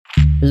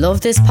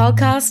Love this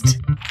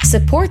podcast?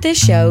 Support this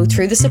show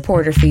through the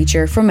supporter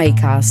feature from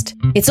Acast.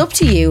 It's up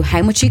to you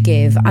how much you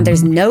give and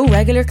there's no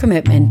regular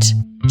commitment.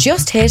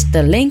 Just hit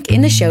the link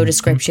in the show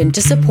description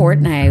to support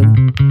now.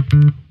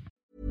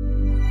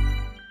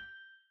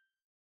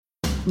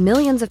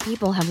 Millions of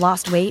people have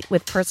lost weight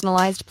with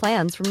personalized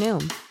plans from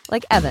Noom.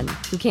 Like Evan,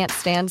 who can't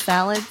stand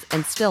salads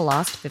and still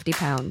lost 50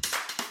 pounds.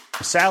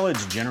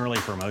 Salads generally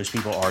for most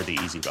people are the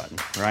easy button,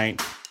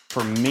 right?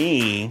 For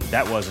me,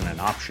 that wasn't an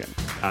option.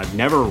 I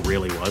never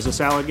really was a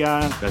salad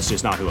guy. That's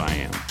just not who I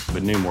am.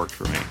 But Noom worked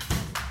for me.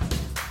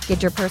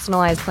 Get your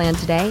personalized plan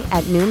today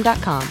at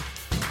Noom.com.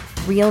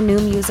 Real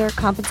Noom user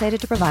compensated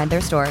to provide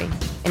their story.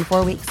 In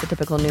 4 weeks, the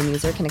typical Noom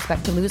user can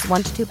expect to lose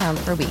 1 to 2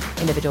 pounds per week.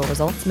 Individual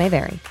results may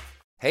vary.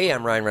 Hey,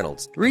 I'm Ryan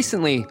Reynolds.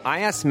 Recently,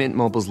 I asked Mint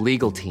Mobile's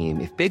legal team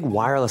if big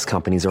wireless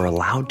companies are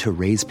allowed to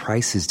raise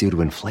prices due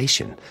to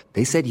inflation.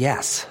 They said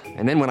yes.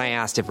 And then when I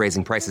asked if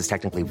raising prices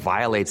technically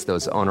violates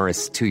those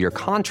onerous 2-year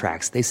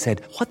contracts, they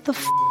said, "What the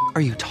f***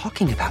 are you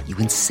talking about, you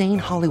insane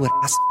Hollywood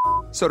ass?"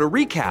 So to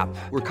recap,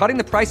 we're cutting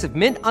the price of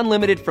Mint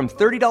Unlimited from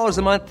 $30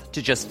 a month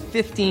to just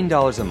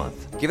 $15 a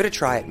month. Give it a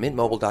try at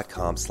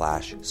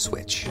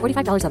mintmobile.com/switch.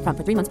 $45 up front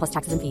for 3 months plus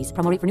taxes and fees.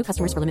 Promo rate for new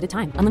customers for limited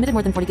time. Unlimited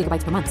more than 40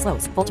 gigabytes per month.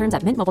 Slows full terms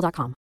at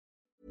mintmobile.com.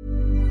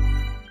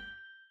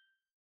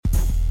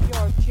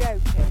 You're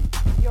joking.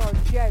 You're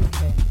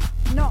joking.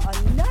 Not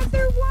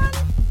another one?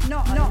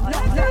 Not another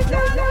one?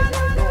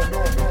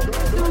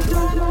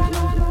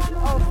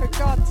 Oh, for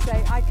God's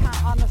sake, I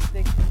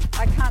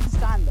can't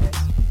stand this.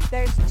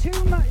 There's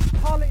too much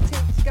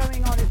politics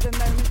going on at the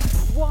moment.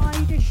 Why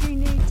does she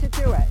need to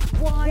do it?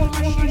 Why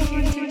does she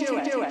need to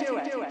do it?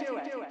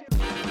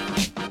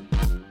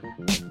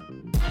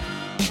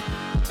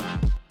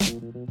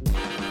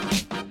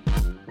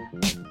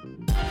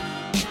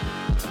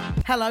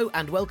 Hello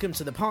and welcome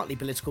to the Partly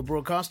Political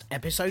Broadcast,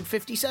 episode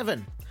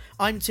 57.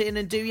 I'm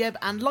Tiernan Douieb,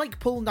 and like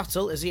Paul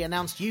Nuttall as he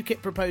announced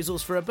UKIP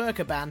proposals for a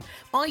burqa ban,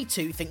 I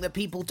too think that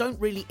people don't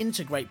really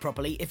integrate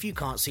properly if you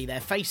can't see their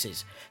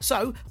faces.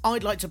 So,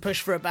 I'd like to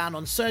push for a ban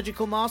on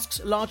surgical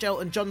masks, large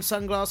Elton John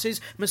sunglasses,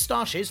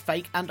 moustaches,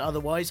 fake and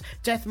otherwise,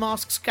 death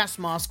masks, gas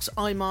masks,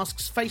 eye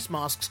masks, face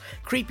masks,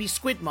 creepy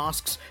squid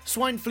masks,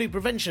 swine flu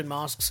prevention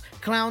masks,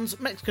 clowns,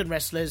 Mexican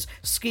wrestlers,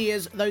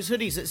 skiers, those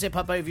hoodies that zip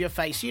up over your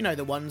face, you know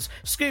the ones,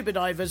 scuba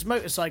divers,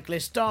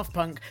 motorcyclists, Daft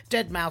Punk,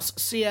 Deadmau5,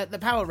 Sia, the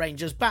Power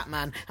Rangers, Batman,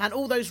 and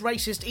all those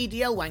racist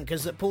EDL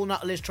wankers that Paul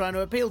Nuttall is trying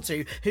to appeal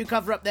to, who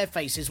cover up their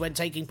faces when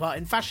taking part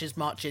in fascist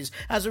marches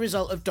as a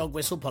result of dog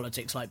whistle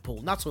politics like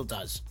Paul Nuttall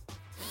does.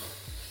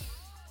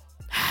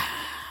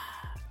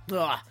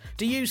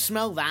 Do you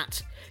smell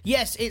that?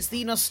 Yes, it's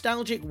the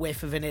nostalgic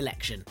whiff of an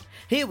election.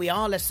 Here we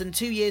are, less than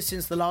 2 years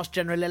since the last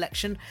general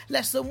election,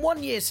 less than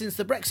 1 year since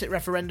the Brexit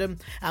referendum,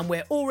 and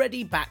we're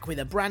already back with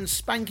a brand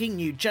spanking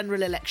new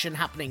general election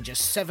happening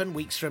just 7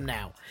 weeks from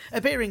now.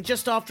 Appearing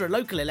just after a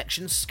local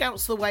election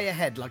scouts the way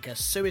ahead like a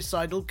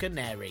suicidal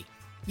canary.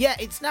 Yeah,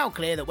 it's now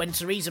clear that when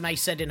Theresa May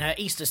said in her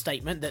Easter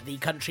statement that the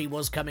country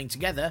was coming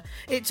together,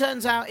 it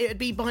turns out it would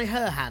be by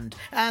her hand,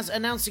 as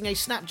announcing a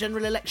snap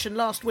general election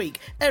last week,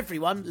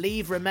 everyone,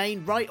 Leave,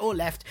 Remain, right or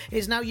left,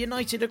 is now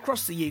united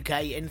across the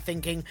UK in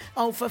thinking,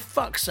 oh for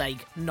fuck's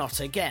sake, not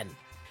again.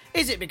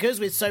 Is it because,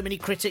 with so many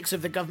critics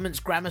of the government's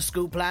grammar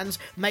school plans,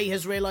 May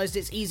has realised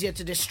it's easier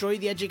to destroy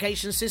the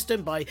education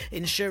system by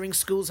ensuring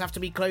schools have to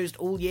be closed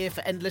all year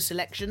for endless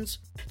elections?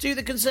 Do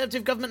the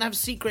Conservative government have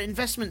secret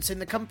investments in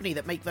the company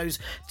that make those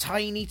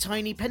tiny,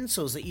 tiny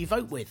pencils that you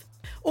vote with?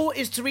 Or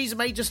is Theresa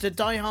May just a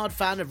die-hard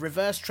fan of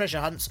reverse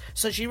treasure hunts,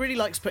 so she really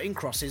likes putting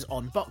crosses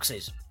on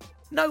boxes?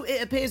 No,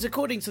 it appears,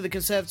 according to the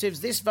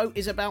Conservatives, this vote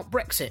is about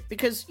Brexit,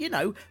 because,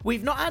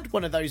 we've not had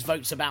one of those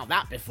votes about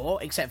that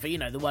before, except for,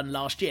 the one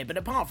last year, but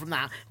apart from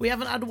that, we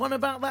haven't had one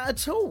about that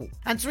at all.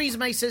 And Theresa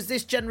May says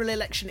this general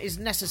election is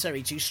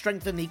necessary to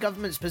strengthen the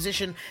government's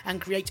position and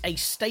create a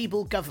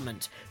stable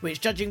government, which,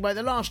 judging by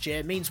the last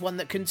year, means one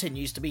that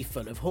continues to be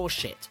full of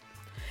horseshit.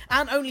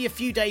 And only a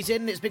few days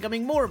in, it's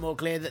becoming more and more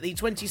clear that the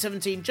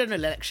 2017 general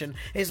election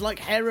is like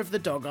hair of the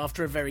dog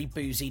after a very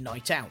boozy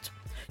night out.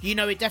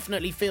 It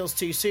definitely feels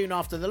too soon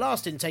after the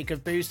last intake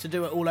of booze to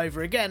do it all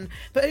over again,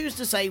 but who's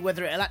to say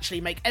whether it'll actually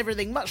make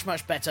everything much,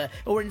 much better,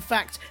 or in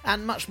fact,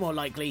 and much more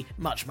likely,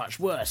 much, much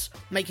worse,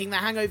 making the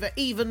hangover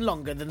even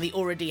longer than the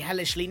already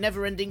hellishly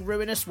never-ending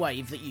ruinous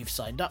wave that you've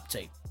signed up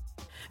to.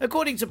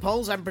 According to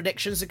polls and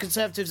predictions, the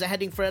Conservatives are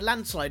heading for a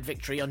landslide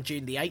victory on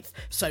June the 8th,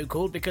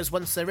 so-called because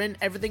once they're in,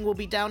 everything will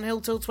be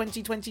downhill till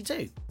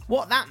 2022.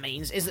 What that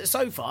means is that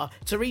so far,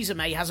 Theresa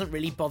May hasn't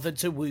really bothered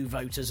to woo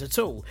voters at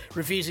all,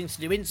 refusing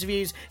to do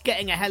interviews,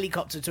 getting a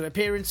helicopter to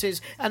appearances,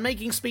 and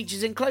making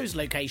speeches in closed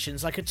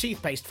locations like a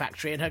toothpaste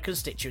factory in her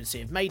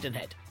constituency of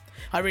Maidenhead.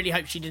 I really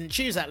hope she didn't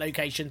choose that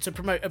location to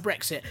promote a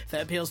Brexit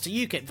that appeals to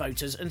UKIP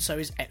voters and so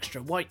is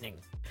extra whitening.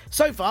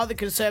 So far, the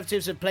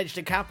Conservatives have pledged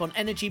a cap on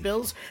energy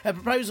bills, a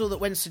proposal that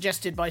when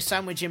suggested by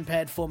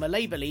sandwich-impaired former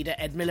Labour leader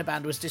Ed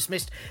Miliband was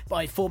dismissed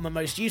by former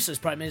most useless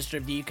Prime Minister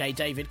of the UK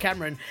David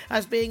Cameron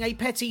as being a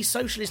petty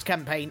socialist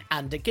campaign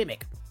and a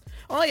gimmick.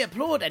 I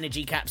applaud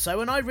energy caps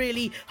though, and I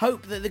really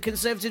hope that the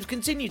Conservatives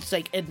continue to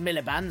take Ed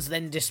Miliband's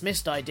then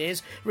dismissed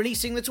ideas,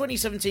 releasing the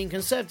 2017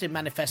 Conservative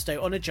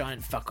Manifesto on a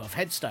giant fuck-off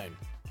headstone.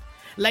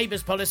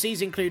 Labour's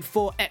policies include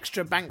 4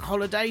 extra bank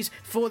holidays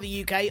for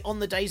the UK on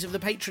the days of the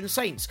patron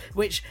saints,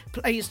 which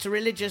plays to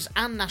religious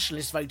and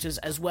nationalist voters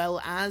as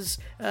well as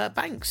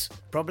banks.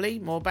 Probably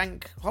more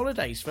bank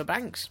holidays for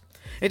banks.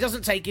 It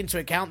doesn't take into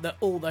account that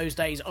all those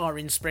days are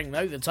in spring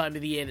though, the time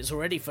of the year that's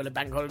already full of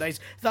bank holidays,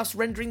 thus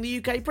rendering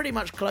the UK pretty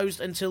much closed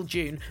until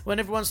June, when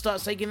everyone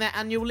starts taking their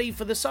annual leave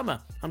for the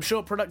summer. I'm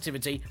sure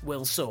productivity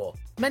will soar.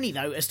 Many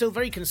though are still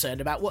very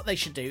concerned about what they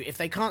should do if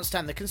they can't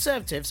stand the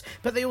Conservatives,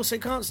 but they also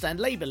can't stand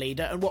Labour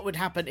leader and what would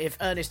happen if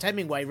Ernest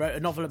Hemingway wrote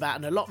a novel about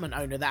an allotment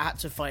owner that had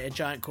to fight a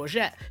giant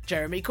courgette,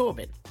 Jeremy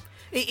Corbyn.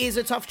 It is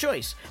a tough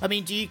choice. I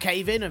mean, do you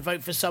cave in and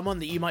vote for someone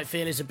that you might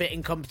feel is a bit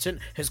incompetent,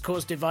 has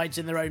caused divides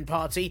in their own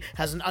party,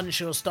 has an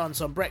unsure stance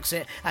on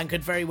Brexit, and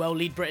could very well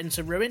lead Britain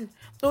to ruin?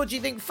 Or do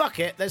you think, fuck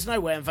it, there's no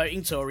way I'm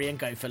voting Tory and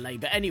go for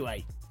Labour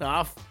anyway?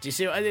 Do you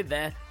see what I did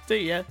there? Do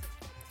you?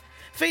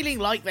 Feeling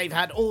like they've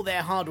had all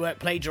their hard work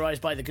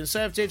plagiarised by the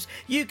Conservatives,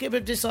 UKIP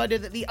have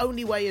decided that the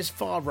only way is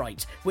far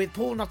right, with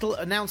Paul Nuttall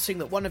announcing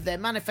that one of their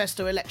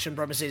manifesto election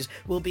promises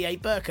will be a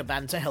burqa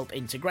ban to help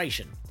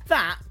integration.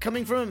 That,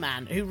 coming from a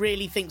man who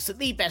really thinks that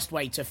the best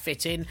way to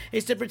fit in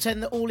is to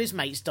pretend that all his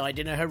mates died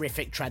in a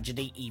horrific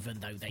tragedy even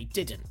though they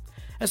didn't.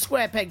 A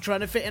square peg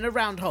trying to fit in a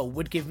round hole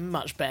would give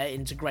much better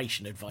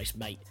integration advice,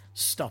 mate.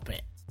 Stop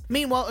it.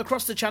 Meanwhile,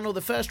 across the channel,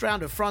 the first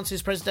round of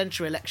France's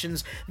presidential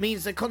elections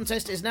means the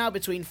contest is now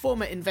between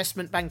former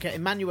investment banker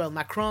Emmanuel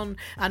Macron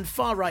and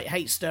far-right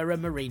hate-stirrer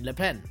Marine Le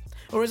Pen.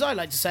 Or as I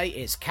like to say,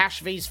 it's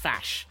cash vs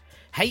fash.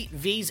 Hate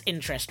vs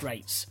interest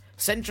rates.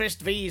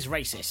 Centrist vs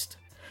racist.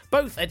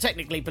 Both are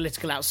technically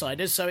political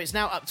outsiders, so it's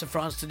now up to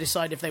France to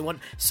decide if they want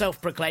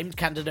self-proclaimed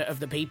candidate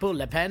of the people,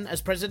 Le Pen,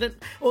 as president,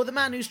 or the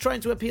man who's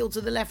trying to appeal to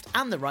the left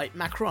and the right,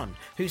 Macron,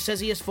 who says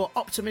he is for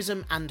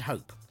optimism and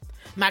hope.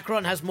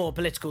 Macron has more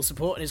political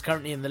support and is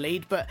currently in the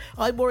lead, but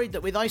I'm worried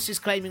that with ISIS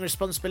claiming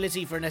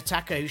responsibility for an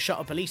attacker who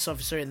shot a police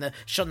officer in the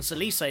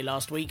Champs-Élysées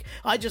last week,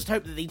 I just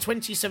hope that the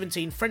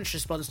 2017 French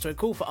response to a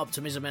call for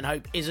optimism and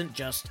hope isn't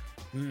just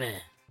meh.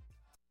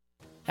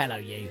 Hello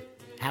you.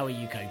 How are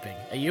you coping?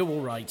 Are you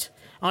alright?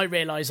 I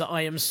realise that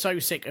I am so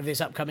sick of this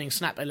upcoming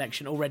snap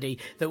election already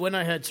that when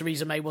I heard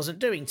Theresa May wasn't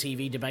doing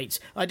TV debates,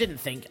 I didn't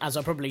think, as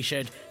I probably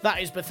should, that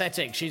is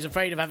pathetic, she's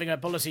afraid of having her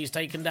policies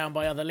taken down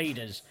by other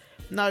leaders.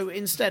 No,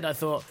 instead I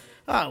thought,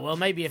 oh, well,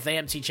 maybe if they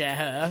empty chair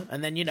her,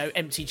 and then,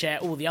 empty chair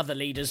all the other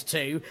leaders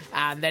too,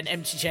 and then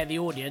empty chair the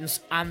audience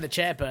and the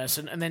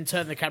chairperson, and then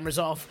turn the cameras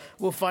off,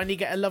 we'll finally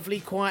get a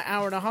lovely quiet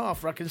hour and a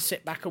half where I can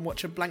sit back and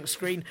watch a blank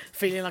screen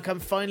feeling like I'm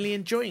finally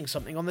enjoying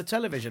something on the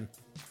television.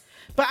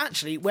 But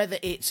actually, whether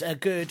it's a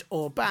good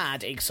or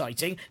bad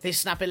exciting, this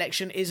snap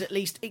election is at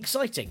least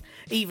exciting,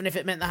 even if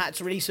it meant I had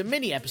to release a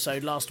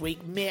mini-episode last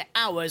week mere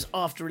hours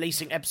after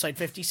releasing episode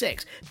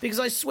 56, because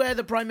I swear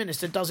the Prime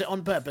Minister does it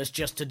on purpose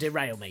just to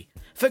derail me.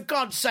 For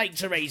God's sake,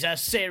 Theresa,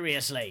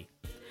 seriously!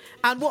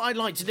 And what I'd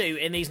like to do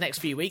in these next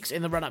few weeks,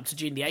 in the run-up to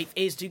June the 8th,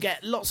 is to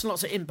get lots and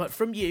lots of input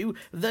from you,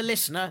 the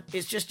listener,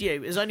 it's just you,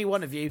 there's only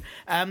one of you,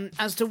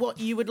 as to what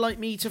you would like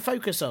me to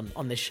focus on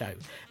this show.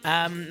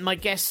 My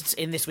guests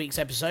in this week's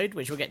episode,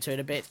 which we'll get to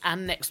in a bit,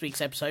 and next week's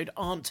episode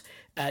aren't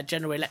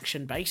general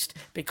election based,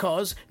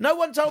 because no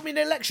one told me an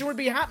election would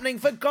be happening,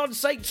 for God's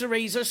sake,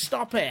 Theresa,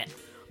 stop it!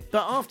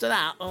 But after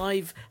that,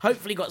 I've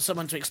hopefully got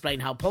someone to explain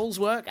how polls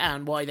work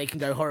and why they can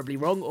go horribly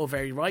wrong or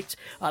very right.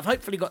 I've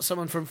hopefully got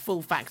someone from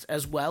Full Fact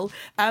as well.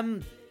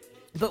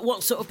 But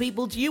what sort of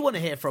people do you want to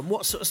hear from?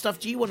 What sort of stuff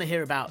do you want to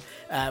hear about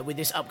with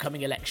this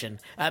upcoming election?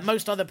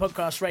 Most other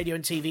podcasts, radio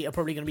and TV are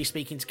probably going to be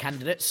speaking to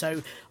candidates,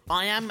 so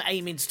I am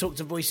aiming to talk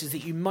to voices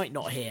that you might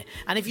not hear.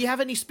 And if you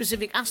have any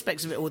specific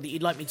aspects of it all that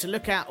you'd like me to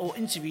look at or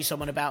interview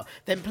someone about,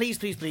 then please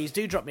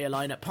do drop me a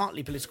line at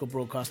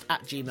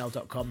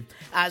partlypoliticalbroadcast@gmail.com.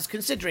 As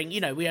considering,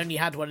 we only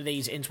had one of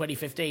these in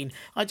 2015,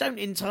 I don't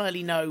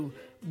entirely know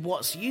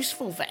what's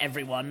useful for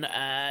everyone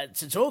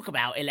to talk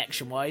about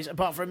election-wise,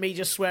 apart from me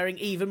just swearing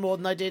even more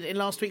than I did in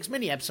last week's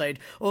mini-episode,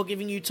 or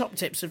giving you top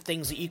tips of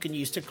things that you can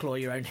use to claw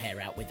your own hair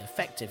out with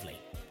effectively.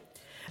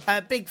 A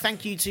big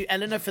thank you to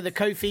Eleanor for the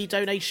Ko-fi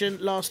donation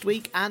last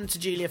week, and to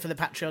Julia for the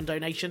Patreon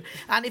donation.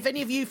 And if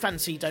any of you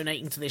fancy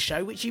donating to this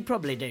show, which you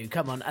probably do,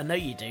 come on, I know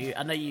you do.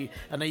 I know you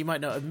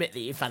might not admit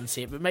that you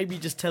fancy it, but maybe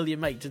just tell your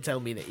mate to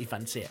tell me that you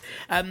fancy it.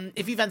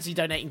 If you fancy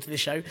donating to the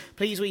show,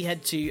 please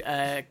head to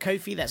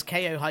Ko-fi, that's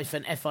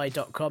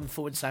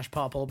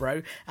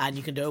ko-fi.com/parpolbro, and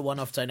you can do a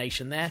one-off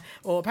donation there,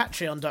 or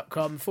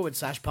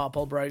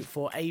patreon.com/parpolbro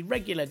for a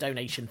regular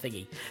donation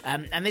thingy.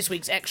 And this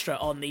week's extra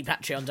on the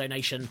Patreon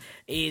donation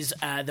is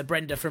the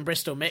Brenda from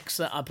Bristol mix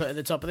that I put at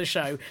the top of the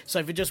show.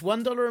 So for just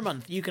 $1 a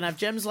month, you can have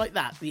gems like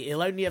that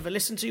you'll only ever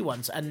listen to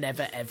once and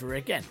never ever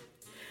again.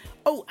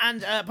 Oh,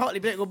 and Partly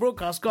Political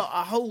Broadcast got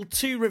a whole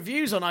 2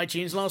 reviews on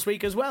iTunes last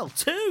week as well.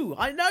 2!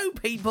 I know,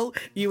 people!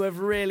 You have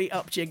really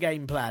upped your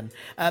game plan.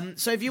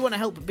 So if you want to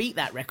help beat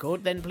that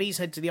record, then please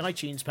head to the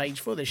iTunes page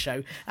for this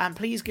show, and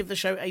please give the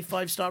show a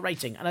 5-star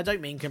rating. And I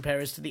don't mean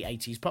compare us to the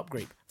 80s pop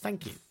group.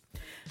 Thank you.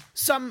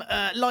 Some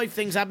live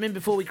things happening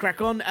before we crack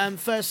on.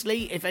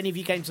 Firstly, if any of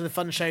you came to the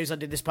fun shows I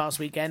did this past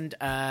weekend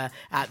at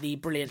the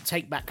brilliant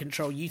Take Back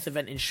Control youth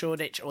event in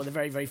Shoreditch, or the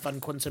very, very fun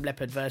Quantum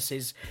Leopard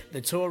versus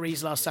the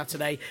Tories last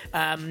Saturday,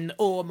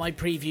 or my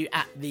preview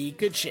at the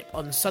Good Ship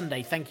on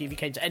Sunday, thank you if you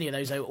came to any of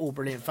those. They were all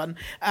brilliant fun.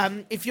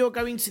 If you're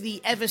going to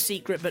the ever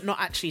secret but not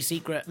actually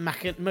secret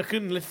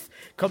Machynlleth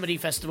Comedy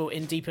Festival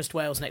in Deepest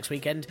Wales next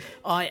weekend,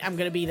 I am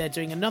going to be there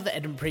doing another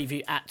Edinburgh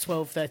preview at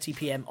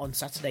 12:30pm on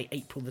Saturday,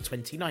 April the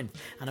 29th.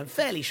 And I'm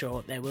fairly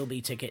sure there will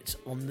be tickets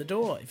on the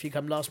door if you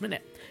come last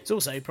minute. There's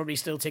also probably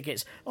still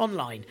tickets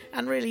online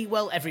and really,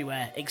 well,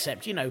 everywhere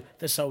except,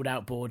 the sold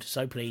out board,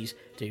 so please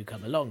do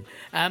come along.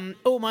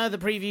 All my other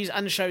previews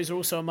and shows are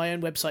also on my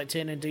own website,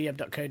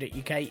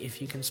 tiernandduyeb.co.uk,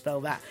 if you can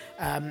spell that,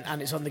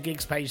 and it's on the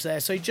gigs page there,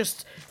 so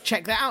just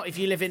check that out if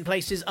you live in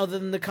places other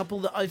than the couple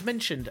that I've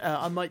mentioned.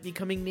 I might be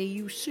coming near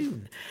you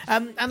soon.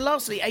 And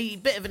lastly, a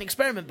bit of an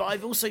experiment, but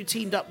I've also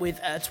teamed up with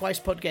Twice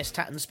podcast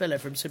Tat and Spiller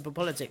from Simple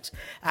Politics,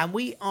 and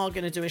we are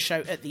going to do a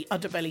show at the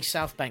Udderbelly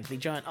South Bank, the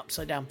giant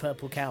upside-down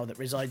purple cow that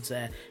resides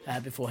there,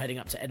 before heading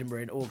up to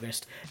Edinburgh in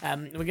August.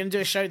 We're going to do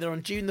a show there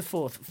on June the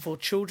 4th for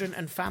children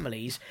and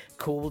families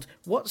called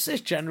What's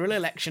This General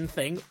Election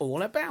Thing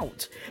All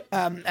About?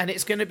 And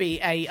it's going to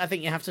be I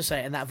think you have to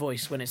say it in that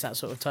voice when it's that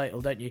sort of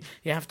title, don't you?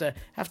 You have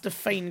to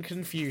feign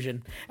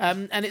confusion.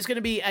 And it's going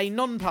to be a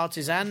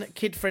non-partisan,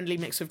 kid-friendly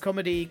mix of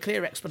comedy,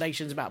 clear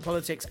explanations about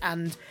politics,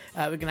 and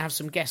we're going to have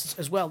some guests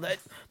as well.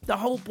 The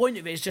whole point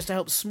of it is just to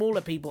help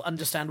smaller people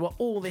understand what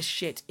all this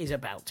shit is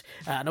about.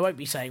 And I won't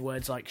be saying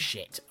words like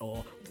shit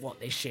or what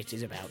this shit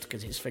is about,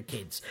 because it's for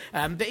kids.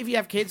 But if you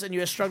have kids and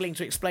you are struggling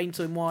to explain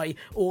to them why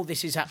all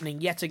this is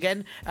happening yet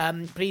again,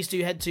 please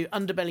do head to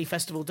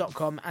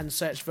underbellyfestival.com and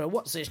search for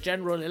What's This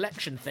General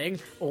Election Thing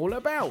All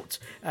About,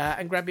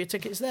 and grab your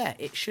tickets there.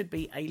 It should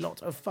be a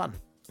lot of fun.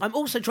 I'm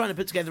also trying to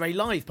put together a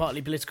live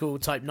Partly Political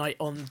type night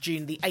on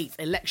June the 8th,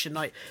 election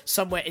night,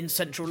 somewhere in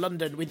central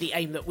London, with the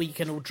aim that we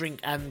can all drink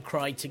and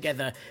cry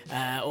together,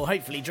 or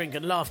hopefully drink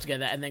and laugh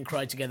together and then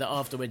cry together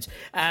afterwards.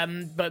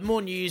 But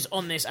more news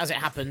on this as it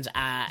happens,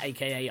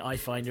 aka I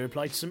find a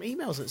reply to some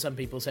emails that some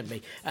people sent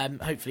me.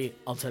 Hopefully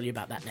I'll tell you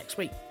about that next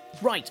week.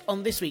 Right,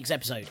 on this week's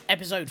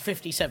episode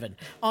 57,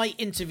 I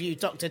interviewed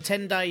Dr.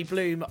 Tendai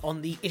Bloom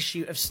on the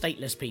issue of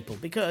stateless people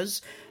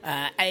because,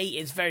 A,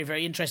 it's very,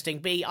 very interesting,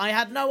 B, I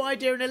had no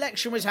idea an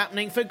election was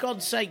happening, for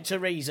God's sake,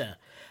 Theresa.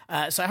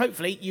 So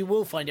hopefully you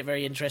will find it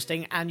very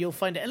interesting, and you'll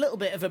find it a little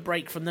bit of a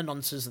break from the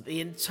nonsense that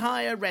the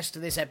entire rest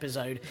of this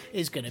episode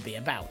is going to be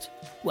about.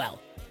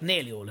 Well,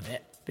 nearly all of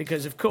it,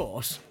 because of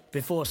course,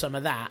 before some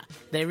of that,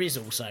 there is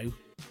also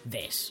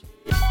this.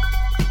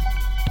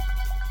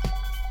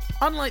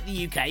 Unlike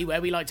the UK, where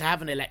we like to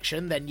have an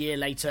election, then year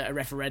later a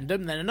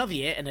referendum, then another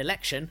year an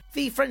election,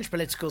 the French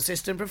political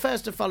system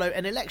prefers to follow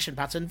an election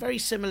pattern very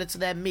similar to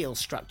their meal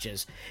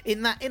structures,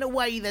 in that, in a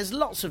way, there's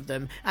lots of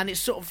them, and it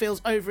sort of feels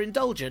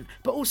overindulgent,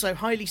 but also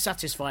highly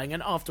satisfying,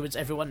 and afterwards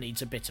everyone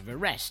needs a bit of a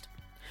rest.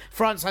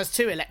 France has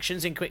 2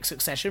 elections in quick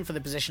succession for the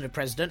position of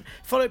president,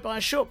 followed by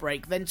a short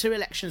break, then 2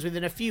 elections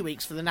within a few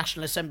weeks for the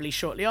National Assembly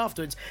shortly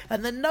afterwards,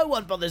 and then no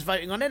one bothers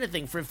voting on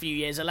anything for a few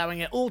years, allowing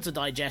it all to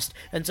digest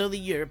until the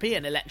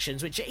European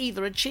elections, which are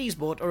either a cheese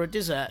board or a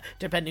dessert,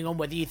 depending on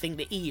whether you think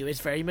the EU is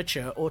very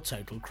mature or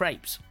total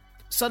crepes.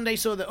 Sunday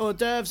saw the hors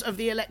d'oeuvres of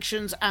the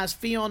elections as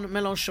Fillon,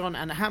 Mélenchon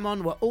and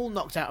Hamon were all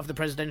knocked out of the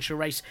presidential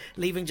race,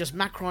 leaving just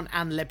Macron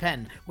and Le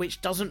Pen,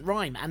 which doesn't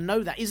rhyme, and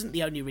no, that isn't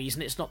the only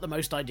reason it's not the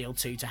most ideal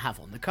 2 to have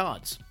on the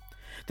cards.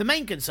 The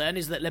main concern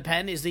is that Le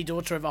Pen is the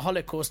daughter of a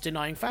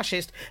Holocaust-denying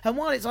fascist, and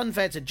while it's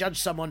unfair to judge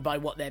someone by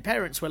what their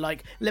parents were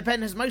like, Le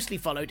Pen has mostly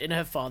followed in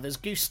her father's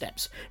goose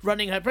steps,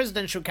 running her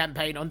presidential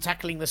campaign on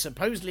tackling the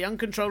supposedly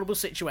uncontrollable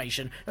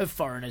situation of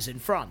foreigners in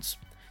France.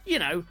 You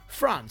know,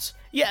 France,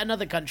 yet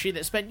another country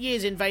that spent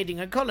years invading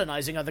and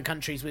colonising other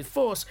countries with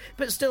force,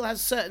 but still has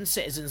certain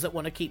citizens that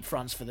want to keep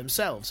France for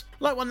themselves.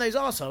 Like one of those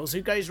arseholes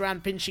who goes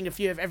around pinching a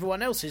few of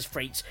everyone else's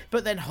frites,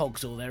 but then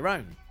hogs all their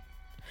own.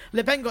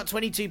 Le Pen got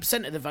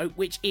 22% of the vote,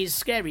 which is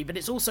scary, but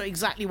it's also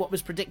exactly what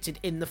was predicted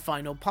in the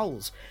final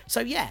polls. So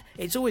yeah,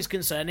 it's always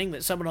concerning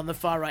that someone on the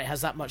far right has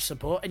that much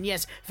support, and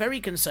yes, very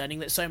concerning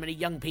that so many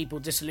young people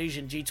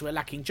disillusioned due to a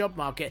lacking job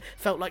market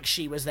felt like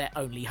she was their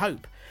only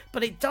hope.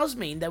 But it does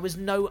mean there was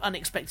no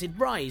unexpected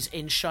rise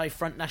in shy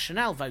Front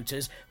National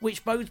voters,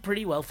 which bodes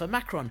pretty well for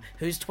Macron,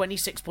 who's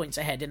 26 points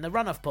ahead in the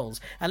runoff polls,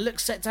 and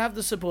looks set to have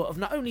the support of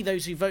not only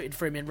those who voted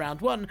for him in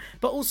round 1,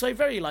 but also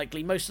very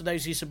likely most of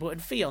those who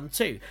supported Fillon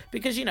too,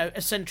 because, you know, a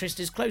centrist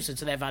is closer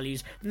to their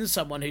values than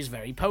someone who's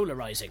very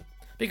polarising.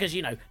 Because,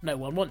 you know, no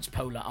one wants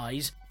polar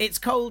eyes. It's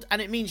cold,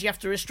 and it means you have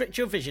to restrict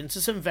your vision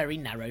to some very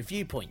narrow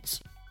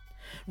viewpoints.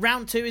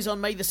 Round 2 is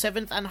on May the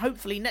 7th, and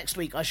hopefully next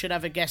week I should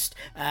have a guest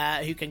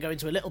who can go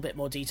into a little bit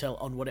more detail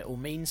on what it all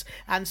means,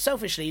 and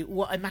selfishly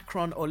what a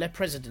Macron or Le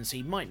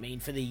presidency might mean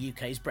for the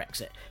UK's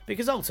Brexit,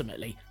 because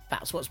ultimately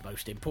that's what's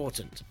most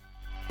important.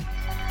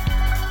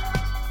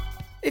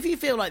 If you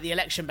feel like the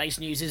election-based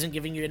news isn't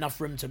giving you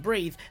enough room to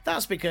breathe,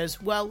 that's because,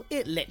 well,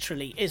 it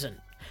literally isn't.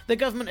 The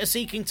government are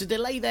seeking to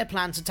delay their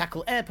plan to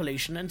tackle air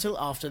pollution until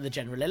after the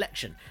general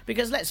election,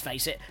 because let's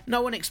face it,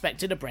 no one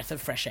expected a breath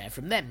of fresh air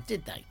from them,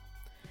 did they?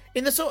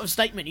 In the sort of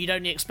statement you'd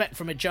only expect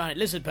from a giant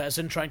lizard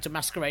person trying to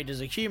masquerade as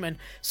a human,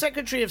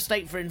 Secretary of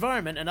State for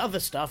Environment and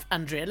other stuff,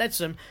 Andrea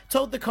Leadsom,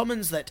 told the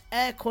Commons that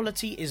air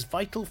quality is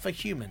vital for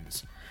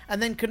humans,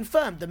 and then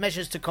confirmed the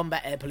measures to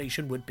combat air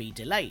pollution would be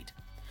delayed.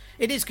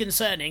 It is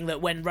concerning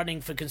that when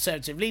running for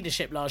Conservative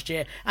leadership last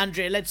year,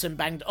 Andrea Leadsom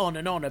banged on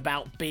and on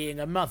about being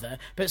a mother,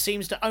 but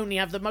seems to only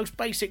have the most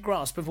basic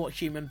grasp of what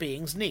human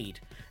beings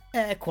need.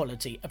 Air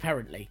quality,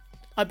 apparently.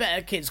 I bet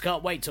her kids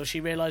can't wait till she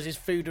realises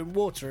food and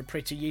water are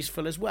pretty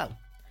useful as well.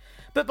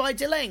 But by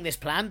delaying this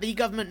plan, the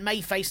government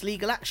may face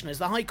legal action, as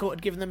the High Court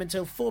had given them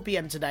until 4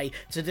 p.m. today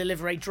to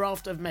deliver a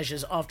draft of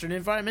measures after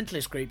an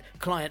environmentalist group,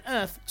 Client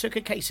Earth, took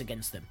a case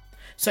against them.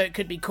 So it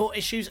could be court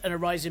issues and a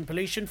rise in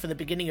pollution for the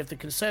beginning of the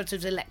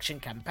Conservatives' election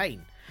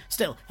campaign.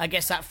 Still, I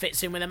guess that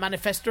fits in with a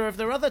manifesto of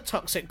their other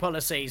toxic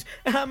policies.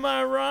 Am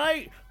I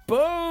right?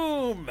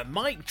 Boom!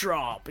 Mic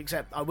drop!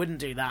 Except I wouldn't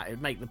do that, it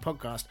would make the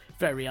podcast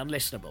very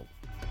unlistenable.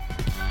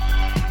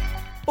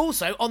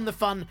 Also, on the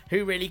fun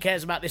who really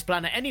cares about this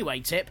planet anyway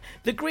tip,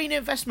 the Green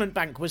Investment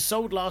Bank was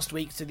sold last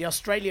week to the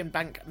Australian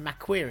bank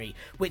Macquarie,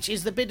 which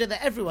is the bidder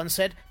that everyone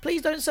said,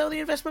 please don't sell the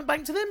investment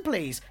bank to them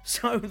please.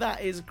 So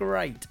that is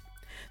great.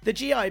 The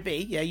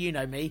GIB, yeah you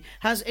know me,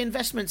 has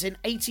investments in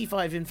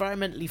 85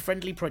 environmentally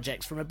friendly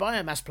projects, from a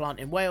biomass plant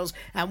in Wales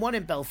and one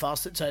in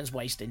Belfast that turns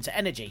waste into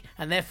energy,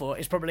 and therefore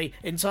is probably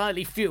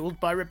entirely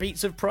fuelled by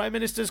repeats of Prime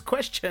Minister's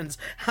questions.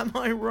 Am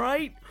I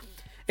right?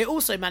 It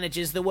also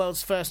manages the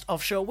world's first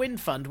offshore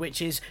wind fund,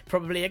 which is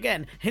probably,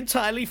 again,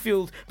 entirely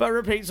fuelled by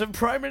repeats of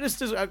Prime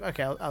Minister's...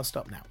 Okay, I'll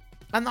stop now.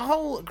 And the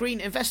whole Green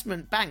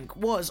Investment Bank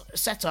was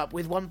set up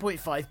with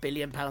 £1.5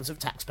 billion of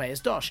taxpayers'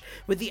 dosh,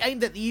 with the aim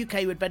that the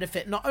UK would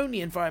benefit not only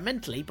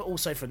environmentally, but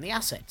also from the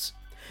assets.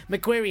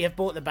 Macquarie have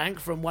bought the bank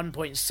from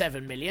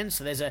 1.7 million,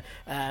 so there's a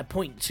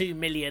 0.2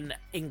 million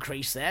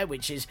increase there,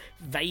 which is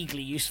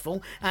vaguely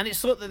useful, and it's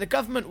thought that the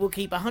government will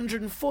keep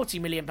 £140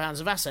 million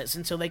of assets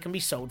until they can be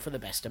sold for the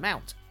best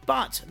amount.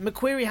 But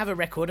Macquarie have a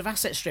record of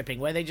asset stripping,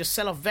 where they just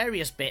sell off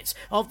various bits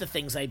of the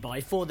things they buy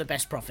for the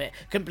best profit,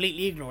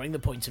 completely ignoring the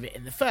point of it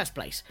in the first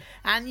place.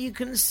 And you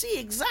can see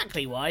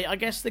exactly why I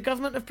guess the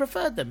government have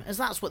preferred them, as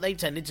that's what they've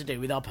tended to do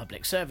with our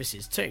public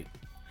services too.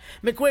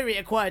 Macquarie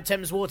acquired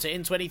Thames Water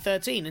in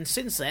 2013, and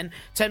since then,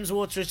 Thames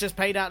Water has just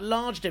paid out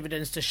large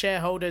dividends to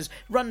shareholders,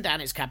 run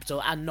down its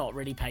capital, and not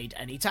really paid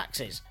any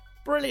taxes.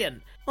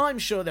 Brilliant! I'm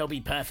sure they'll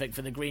be perfect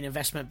for the Green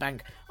Investment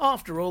Bank.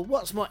 After all,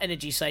 what's more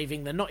energy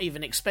saving than not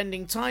even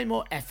expending time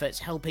or efforts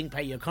helping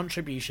pay your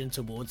contribution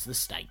towards the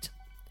state?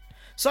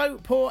 So,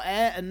 poor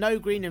air and no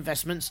green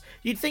investments.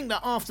 You'd think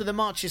that after the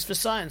marches for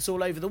science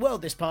all over the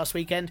world this past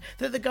weekend,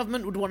 that the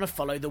government would want to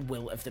follow the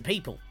will of the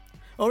people.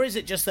 Or is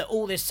it just that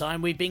all this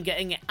time we've been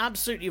getting it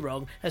absolutely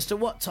wrong as to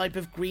what type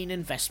of green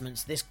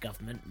investments this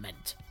government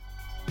meant?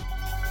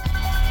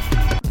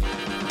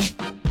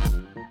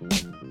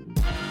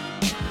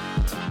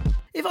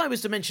 If I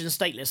was to mention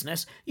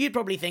statelessness, you'd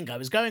probably think I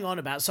was going on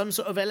about some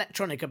sort of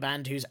electronica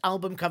band whose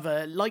album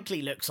cover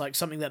likely looks like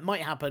something that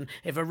might happen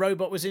if a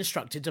robot was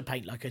instructed to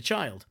paint like a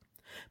child.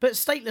 But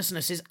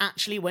statelessness is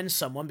actually when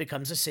someone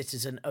becomes a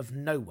citizen of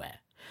nowhere,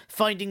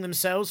 finding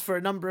themselves, for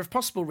a number of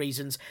possible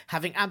reasons,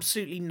 having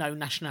absolutely no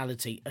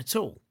nationality at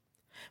all.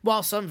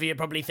 While some of you are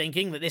probably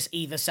thinking that this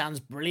either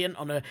sounds brilliant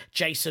on a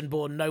Jason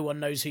Bourne no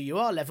one knows who you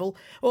are level,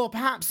 or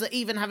perhaps that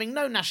even having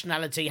no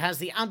nationality has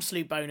the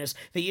absolute bonus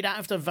that you don't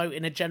have to vote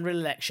in a general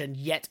election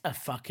yet a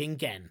fucking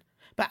again.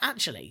 But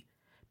actually,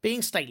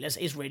 being stateless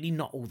is really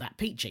not all that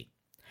peachy.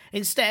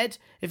 Instead,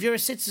 if you're a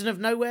citizen of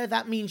nowhere,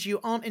 that means you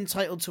aren't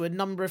entitled to a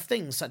number of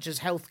things such as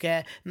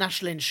healthcare,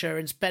 national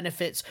insurance,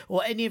 benefits,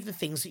 or any of the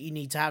things that you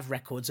need to have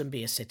records and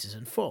be a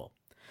citizen for.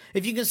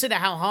 If you consider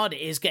how hard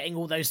it is getting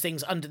all those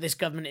things under this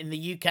government in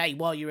the UK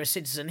while you're a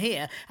citizen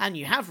here and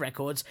you have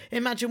records,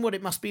 imagine what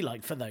it must be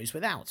like for those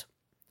without.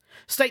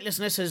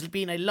 Statelessness has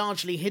been a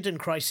largely hidden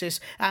crisis,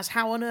 as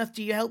how on earth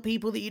do you help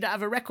people that you don't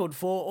have a record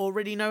for or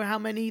already know how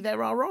many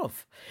there are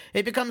of?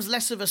 It becomes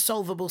less of a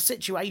solvable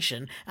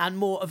situation and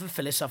more of a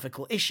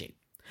philosophical issue.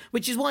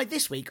 Which is why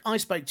this week I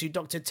spoke to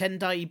Dr.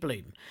 Tendai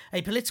Bloom,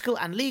 a political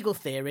and legal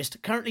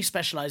theorist currently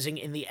specialising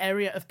in the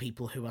area of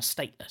people who are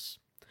stateless.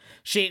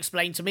 She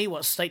explained to me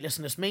what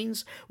statelessness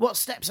means, what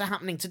steps are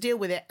happening to deal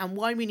with it, and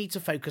why we need to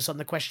focus on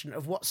the question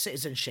of what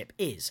citizenship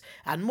is,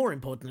 and more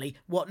importantly,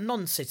 what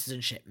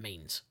non-citizenship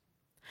means.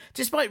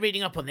 Despite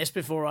reading up on this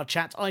before our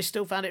chat, I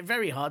still found it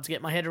very hard to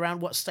get my head around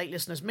what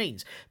statelessness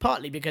means,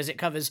 partly because it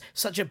covers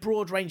such a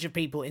broad range of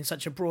people in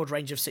such a broad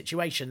range of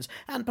situations,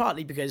 and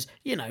partly because,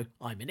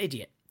 I'm an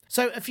idiot.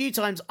 So a few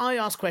times I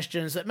asked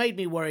questions that made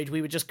me worried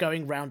we were just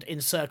going round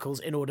in circles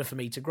in order for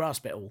me to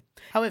grasp it all.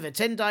 However,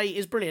 Tendai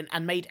is brilliant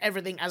and made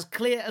everything as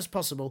clear as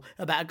possible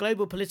about a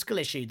global political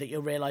issue that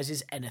you'll realise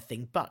is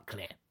anything but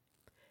clear.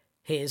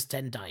 Here's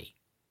Tendai.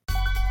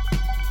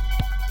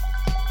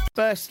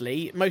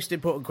 Firstly, most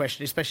important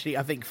question, especially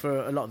I think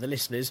for a lot of the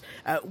listeners,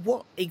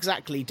 what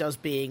exactly does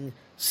being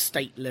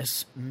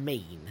stateless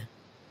mean?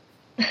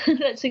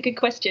 That's a good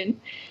question.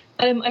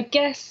 I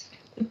guess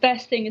the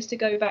best thing is to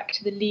go back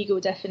to the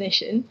legal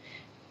definition,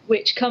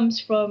 which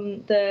comes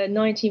from the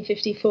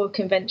 1954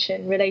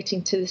 Convention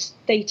relating to the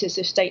status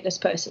of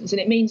stateless persons. And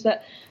it means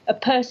that a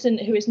person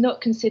who is not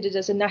considered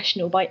as a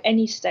national by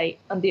any state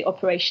under the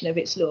operation of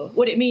its law.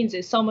 What it means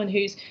is someone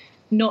who's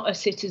not a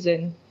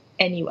citizen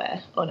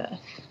anywhere on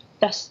earth.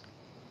 That's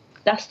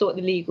what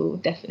the legal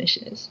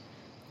definition is.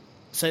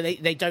 So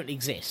they don't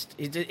exist.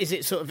 Is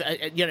it sort of,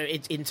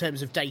 in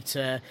terms of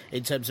data,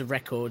 in terms of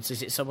records,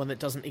 is it someone that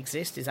doesn't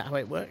exist? Is that how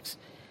it works?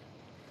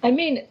 I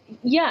mean,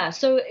 yeah.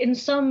 So in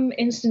some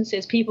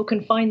instances, people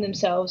can find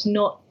themselves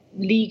not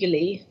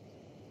legally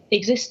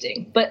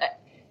existing. But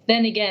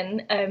then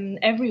again,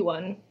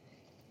 everyone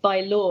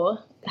by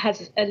law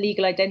has a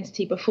legal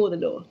identity before the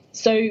law.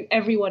 So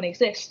everyone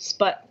exists.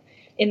 But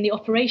in the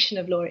operation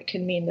of law, it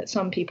can mean that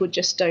some people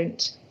just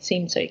don't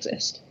seem to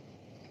exist.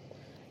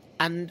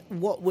 And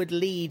what would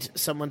lead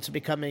someone to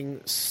becoming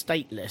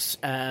stateless?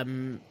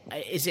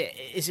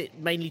 Is it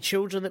mainly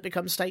children that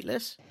become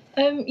stateless?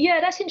 Yeah,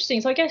 that's interesting.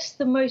 So I guess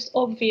the most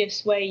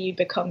obvious way you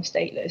become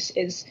stateless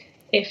is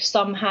if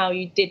somehow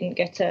you didn't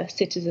get a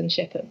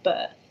citizenship at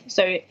birth.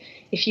 So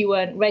if you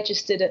weren't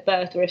registered at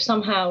birth, or if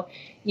somehow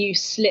you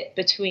slip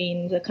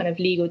between the kind of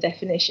legal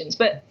definitions.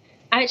 But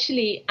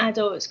actually,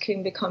 adults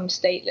can become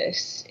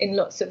stateless in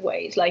lots of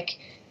ways. Like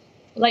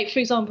for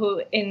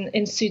example,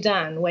 in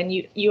Sudan, when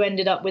you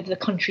ended up with the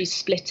country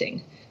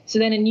splitting. So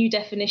then a new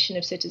definition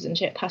of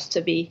citizenship has to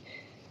be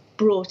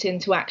brought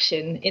into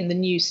action in the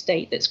new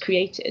state that's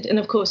created. And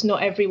of course,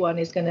 not everyone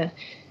is going to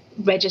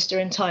register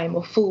in time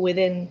or fall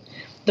within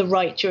the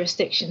right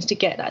jurisdictions to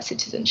get that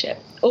citizenship.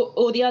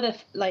 Or the other,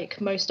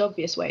 most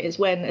obvious way is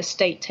when a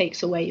state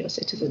takes away your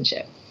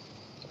citizenship.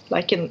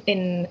 Like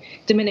in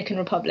Dominican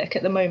Republic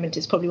at the moment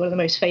is probably one of the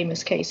most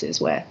famous cases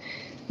where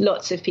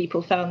lots of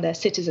people found their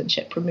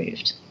citizenship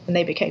removed and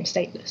they became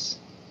stateless.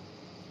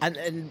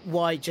 And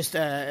why, just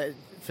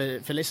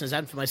for listeners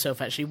and for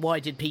myself actually, why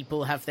did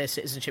people have their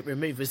citizenship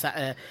removed? Was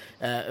that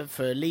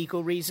for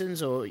legal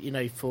reasons, or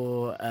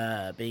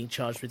for being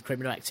charged with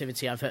criminal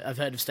activity? I've heard of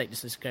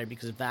statelessness occurring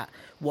because of that.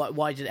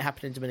 Why did it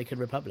happen in Dominican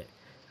Republic?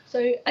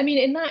 So I mean,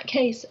 in that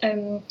case,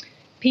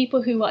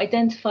 people who were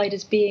identified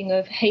as being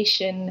of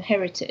Haitian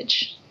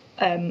heritage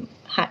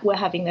were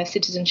having their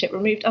citizenship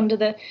removed under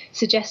the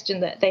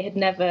suggestion that they had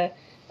never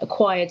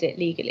acquired it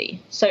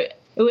legally. So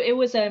it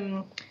was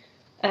an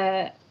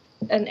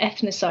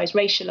ethnicized,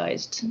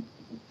 racialized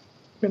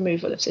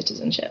removal of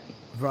citizenship.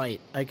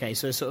 Right. Okay.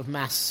 So a sort of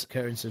mass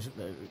occurrence of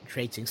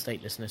creating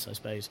statelessness, I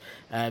suppose.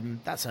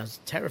 That sounds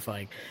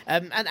terrifying.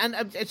 And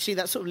actually,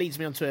 that sort of leads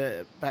me on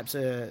to perhaps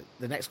the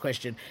next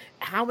question.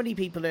 How many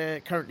people are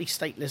currently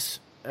stateless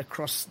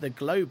across the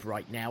globe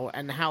right now,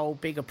 and how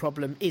big a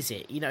problem is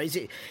it?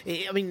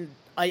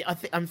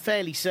 I'm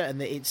fairly certain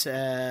that it's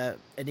an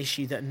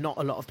issue that not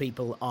a lot of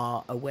people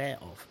are aware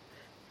of.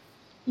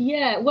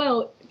 Yeah,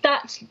 well,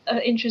 that's an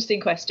interesting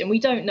question. We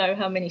don't know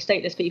how many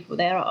stateless people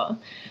there are,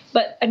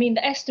 but I mean,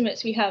 the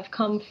estimates we have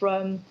come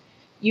from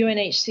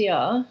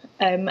UNHCR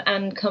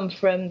and come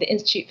from the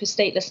Institute for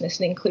Statelessness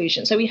and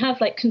Inclusion. So we have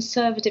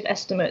conservative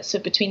estimates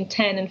of between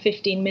 10 and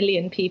 15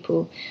 million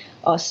people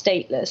are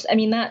stateless. I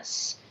mean,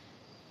 that's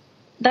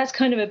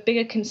kind of a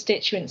bigger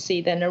constituency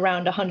than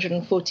around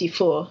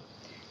 144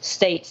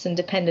 states and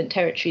dependent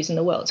territories in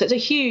the world. So it's a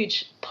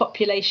huge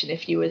population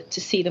if you were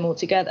to see them all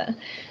together.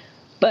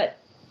 But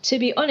to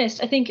be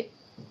honest, I think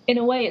in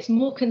a way it's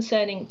more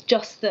concerning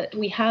just that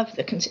we have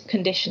the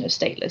condition of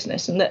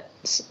statelessness and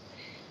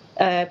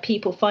that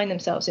people find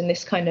themselves in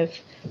this kind of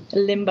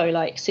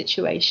limbo-like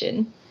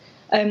situation.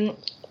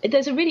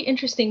 There's a really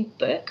interesting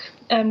book,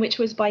 which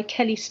was by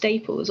Kelly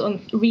Staples on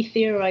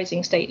retheorizing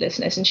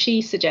statelessness, and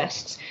she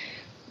suggests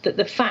that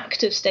the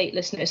fact of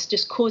statelessness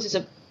just causes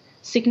a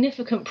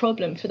significant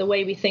problem for the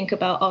way we think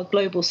about our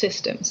global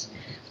systems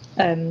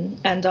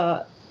and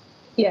the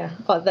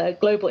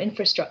global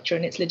infrastructure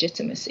and its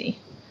legitimacy.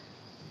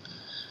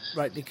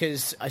 Right,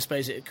 because I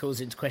suppose it calls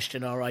into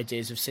question our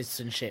ideas of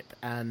citizenship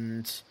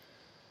and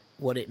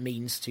what it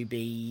means to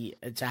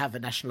have a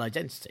national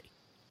identity.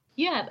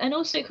 Yeah, and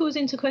also it calls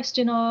into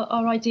question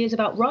our ideas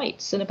about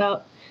rights and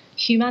about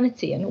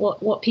humanity and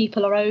what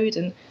people are owed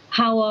and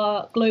how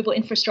our global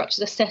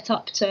infrastructures are set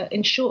up to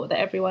ensure that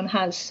everyone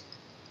has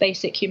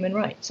basic human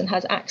rights and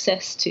has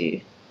access to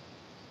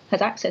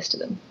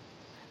them.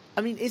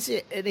 I mean, is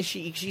it an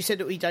issue? Because you said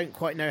that we don't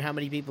quite know how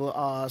many people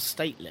are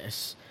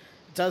stateless.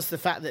 Does the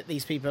fact that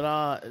these people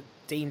are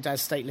deemed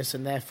as stateless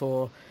and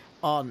therefore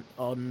aren't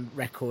on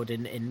record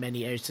in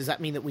many areas, does that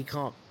mean that we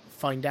can't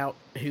find out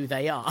who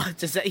they are?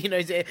 Does that,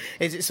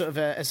 is it sort of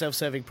a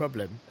self-serving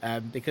problem?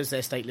 Because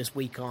they're stateless,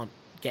 we can't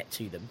get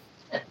to them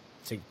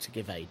to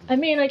give aid. I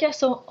mean, I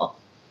guess on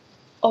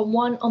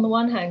the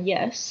one hand,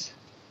 yes,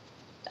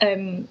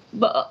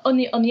 but on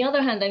the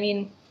other hand, I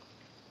mean,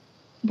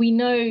 we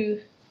know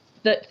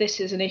that this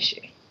is an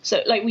issue.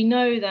 So, like, we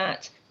know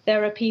that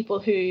there are people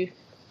who,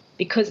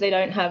 because they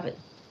don't have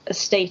a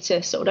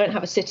status or don't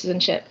have a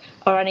citizenship,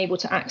 are unable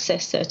to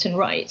access certain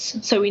rights.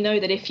 So we know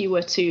that if you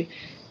were to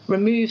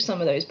remove some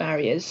of those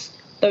barriers,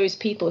 those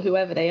people,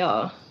 whoever they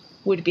are,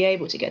 would be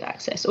able to get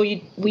access. Or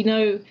we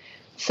know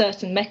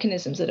certain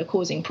mechanisms that are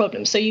causing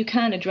problems, so you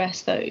can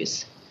address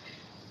those.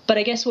 But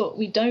I guess what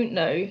we don't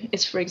know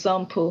is, for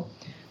example,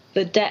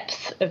 the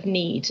depth of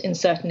need in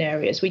certain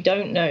areas. We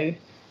don't know,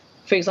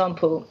 for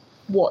example,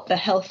 what the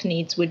health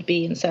needs would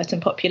be in certain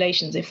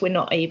populations if we're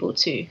not able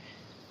to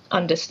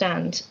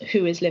understand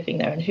who is living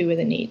there and who are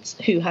the needs,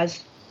 who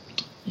has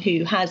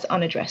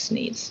unaddressed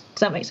needs. Does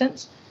that make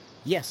sense?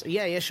 Yes.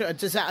 Yeah, sure.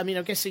 Does that, I mean,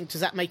 I'm guessing,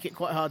 does that make it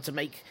quite hard to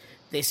make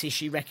this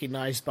issue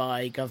recognised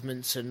by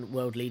governments and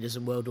world leaders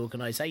and world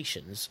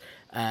organisations?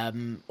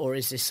 Or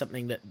is this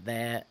something that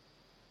they're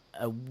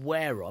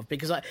aware of?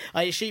 Because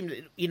I assume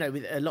that,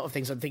 with a lot of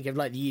things, I'm thinking of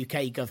like the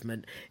UK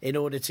government, in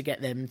order to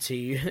get them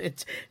to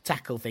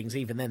tackle things,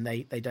 even then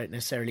they don't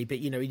necessarily, but,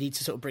 we need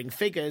to sort of bring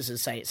figures and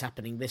say it's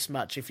happening this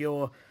much. If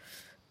you're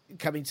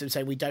coming to them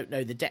saying we don't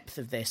know the depth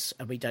of this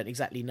and we don't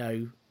exactly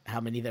know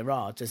how many there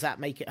are, does that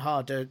make it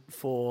harder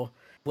for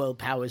world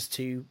powers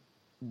to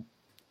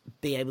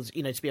be able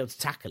to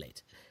tackle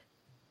it?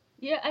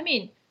 Yeah, I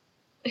mean,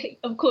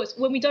 of course,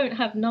 when we don't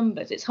have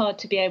numbers, it's hard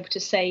to be able to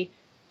say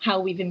how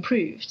we've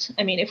improved.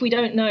 I mean, if we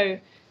don't know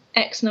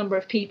X number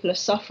of people are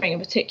suffering a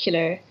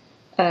particular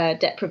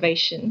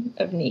deprivation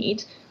of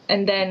need,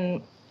 and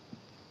then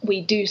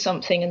we do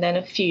something, and then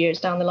a few years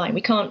down the line,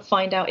 we can't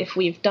find out if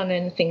we've done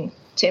anything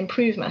to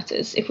improve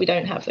matters if we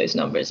don't have those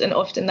numbers. And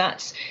often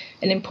that's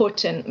an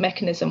important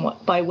mechanism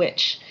by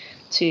which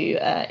to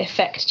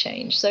effect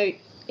change. So,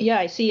 yeah,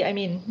 I see. I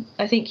mean,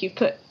 I think you've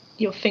put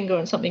your finger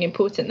on something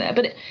important there.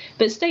 But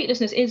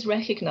statelessness is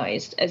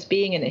recognised as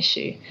being an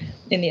issue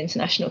in the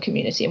international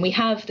community, and we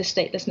have the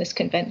statelessness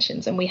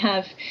conventions, and we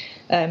have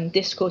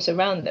discourse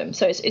around them.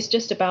 So it's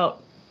just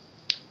about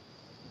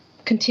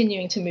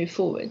continuing to move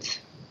forward,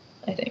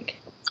 I think.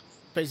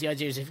 I suppose the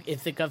idea is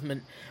if the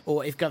government,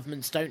 or if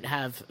governments don't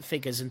have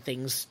figures and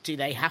things, do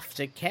they have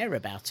to care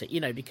about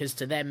it? Because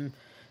to them,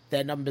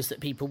 they're numbers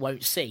that people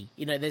won't see.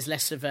 There's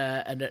less of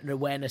an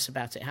awareness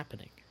about it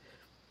happening.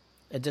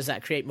 And does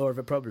that create more of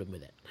a problem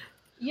with it?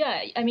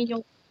 Yeah, I mean,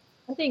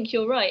 I think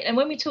you're right. And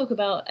when we talk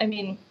about, I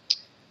mean,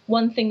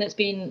 one thing that's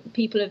been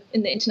people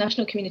in the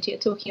international community are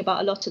talking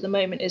about a lot at the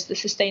moment is the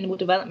Sustainable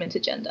Development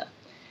Agenda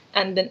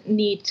and the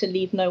need to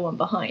leave no one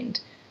behind.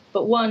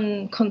 But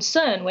one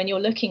concern when you're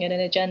looking at an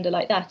agenda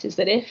like that is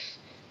that if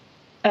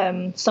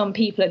some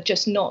people are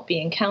just not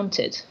being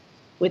counted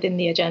within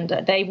the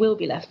agenda, they will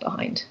be left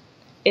behind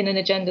in an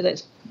agenda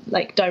that's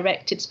like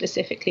directed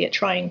specifically at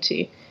trying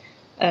to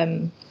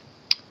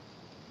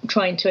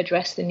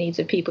address the needs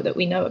of people that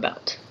we know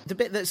about. The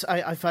bit that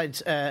I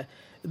find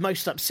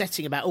most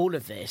upsetting about all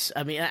of this,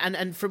 I mean,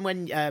 and from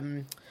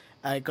when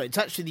I got in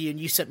touch with you and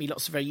you sent me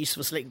lots of very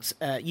useful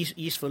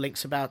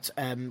links about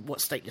what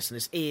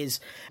statelessness is,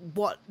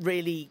 what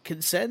really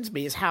concerns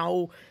me is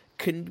how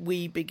can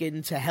we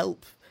begin to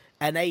help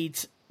and aid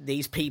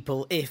these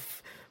people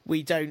if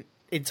we don't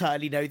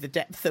entirely know the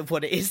depth of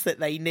what it is that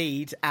they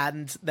need,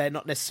 and they're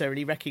not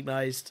necessarily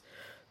recognised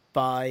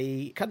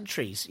by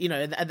countries,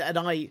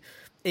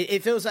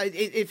 It feels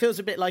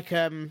a bit like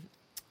a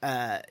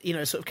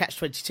sort of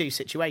catch-22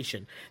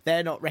 situation.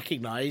 They're not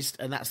recognised,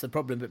 and that's the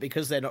problem. But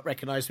because they're not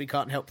recognised, we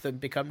can't help them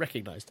become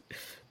recognised.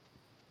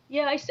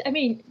 Yeah, I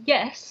mean,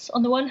 yes.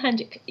 On the one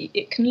hand,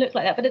 it can look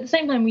like that, but at the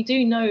same time, we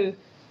do know,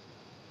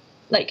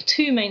 like,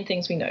 two main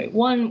things we know.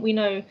 One, we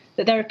know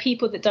that there are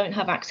people that don't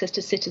have access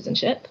to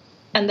citizenship,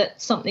 and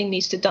that something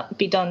needs to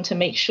be done to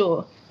make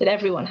sure that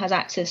everyone has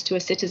access to a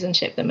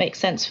citizenship that makes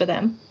sense for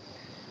them.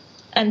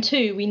 And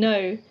two, we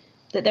know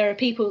that there are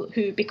people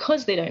who,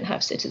 because they don't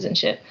have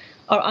citizenship,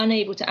 are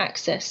unable to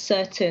access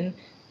certain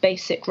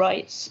basic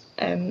rights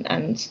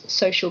and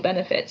social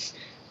benefits.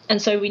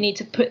 And so we need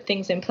to put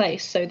things in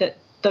place so that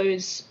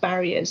those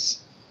barriers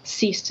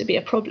cease to be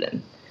a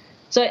problem.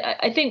 So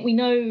I think we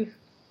know,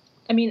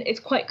 I mean, it's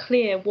quite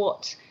clear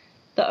what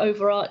the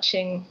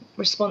overarching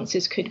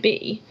responses could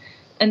be,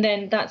 and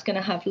then that's going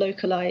to have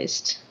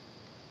localized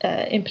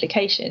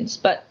implications.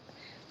 But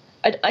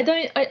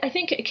I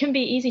think it can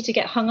be easy to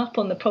get hung up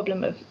on the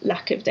problem of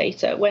lack of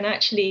data when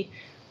actually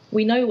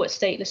we know what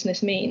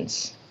statelessness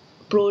means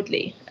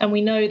broadly, and we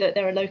know that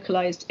there are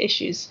localized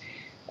issues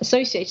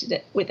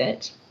associated with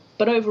it.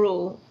 But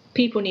overall,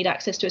 people need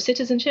access to a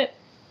citizenship,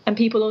 and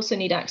people also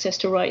need access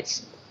to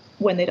rights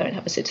when they don't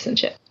have a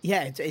citizenship.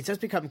 Yeah, it does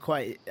become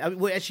quite...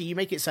 well, actually, you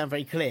make it sound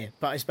very clear,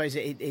 but I suppose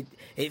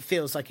it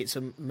feels like it's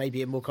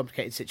maybe a more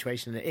complicated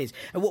situation than it is.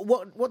 And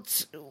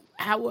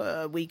how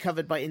are we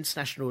covered by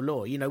international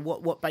law?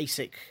 What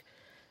basic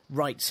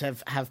rights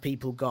have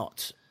people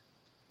got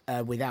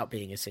without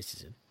being a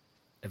citizen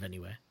of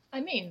anywhere?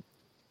 I mean,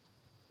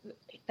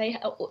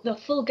 the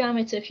full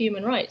gamut of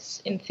human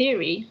rights, in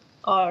theory,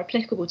 are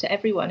applicable to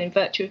everyone in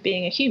virtue of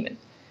being a human.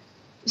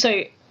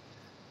 So,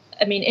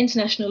 I mean,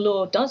 international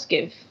law does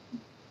give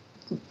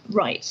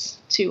rights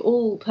to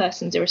all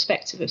persons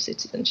irrespective of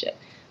citizenship.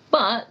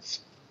 But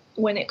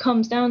when it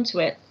comes down to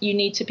it, you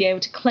need to be able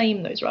to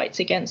claim those rights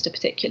against a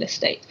particular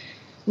state.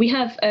 We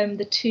have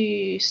the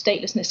two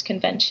statelessness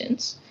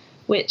conventions,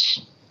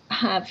 which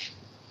have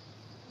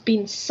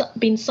been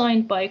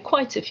signed by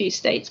quite a few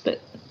states, but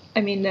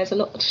I mean, there's a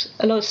lot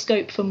of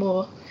scope for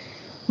more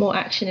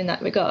action in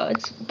that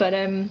regard. But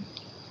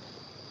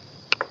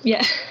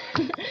yeah,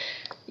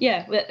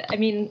 yeah. But I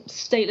mean,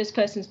 stateless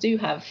persons do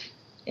have,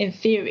 in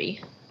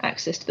theory,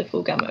 access to the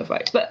full gamut of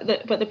rights. But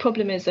the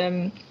problem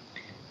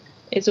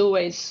is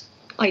always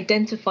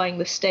identifying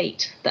the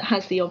state that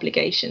has the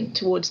obligation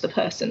towards the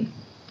person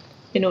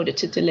in order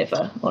to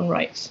deliver on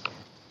rights.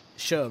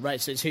 Sure, right.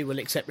 So it's who will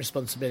accept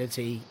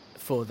responsibility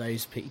for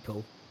those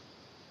people.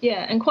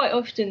 Yeah, and quite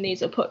often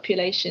these are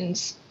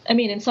populations. I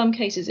mean, in some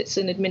cases it's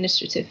an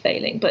administrative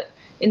failing, but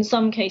in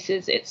some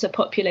cases it's a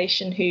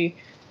population who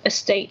a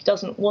state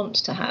doesn't want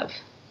to have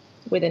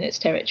within its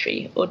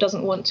territory or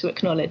doesn't want to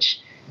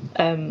acknowledge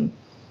that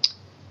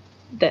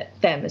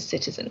them as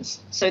citizens.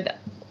 So that,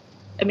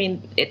 I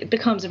mean, it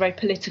becomes a very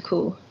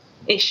political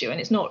issue, and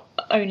it's not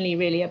only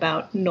really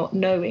about not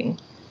knowing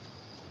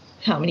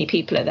how many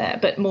people are there,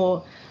 but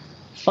more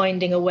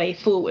finding a way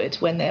forward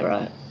when there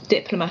are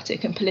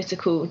diplomatic and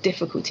political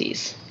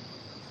difficulties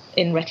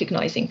in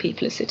recognising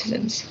people as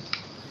citizens.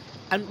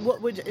 And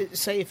what would,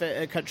 say if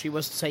a country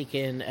was to take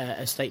in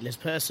a stateless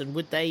person,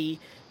 would they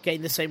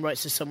gain the same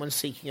rights as someone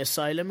seeking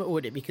asylum, or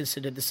would it be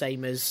considered the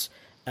same as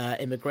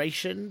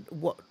immigration?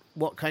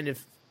 What kind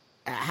of,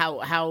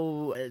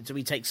 how do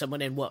we take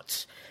someone in?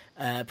 What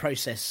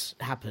process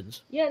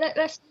happens? Yeah,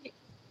 that's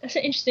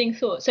an interesting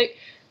thought. So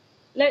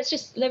let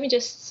me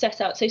just set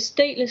out. So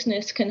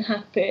statelessness can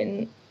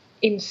happen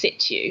in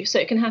situ. So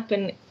it can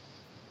happen,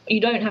 you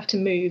don't have to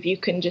move, you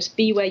can just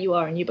be where you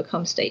are and you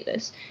become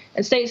stateless.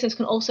 And statelessness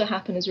can also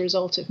happen as a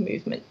result of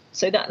movement.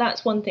 So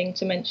that's one thing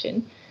to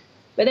mention.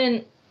 But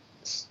then,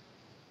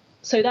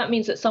 so that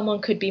means that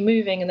someone could be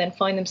moving and then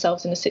find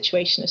themselves in a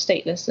situation of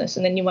statelessness,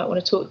 and then you might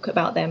want to talk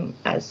about them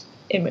as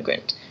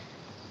immigrant.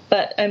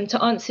 But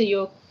to answer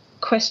your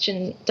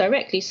question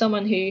directly,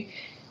 someone who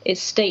is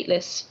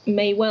stateless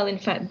may well in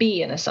fact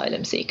be an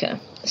asylum seeker.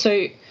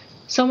 So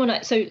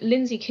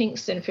Lindsay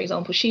Kingston, for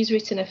example, she's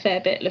written a fair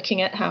bit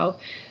looking at how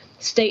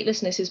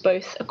statelessness is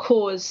both a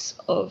cause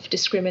of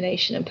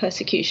discrimination and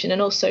persecution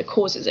and also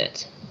causes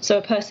it. So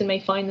a person may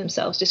find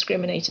themselves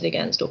discriminated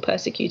against or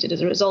persecuted as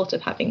a result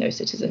of having no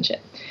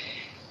citizenship.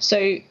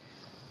 So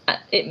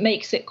it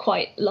makes it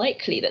quite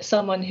likely that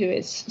someone who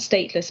is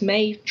stateless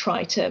may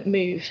try to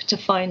move to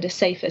find a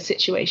safer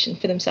situation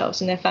for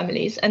themselves and their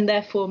families, and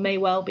therefore may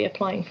well be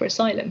applying for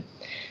asylum.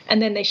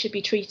 And then they should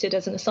be treated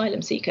as an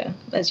asylum seeker,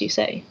 as you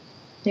say.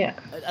 Yeah.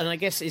 And I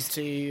guess is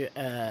to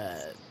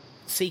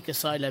seek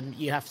asylum,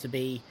 you have to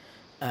be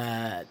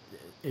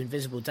in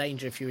visible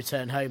danger if you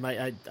return home.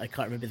 I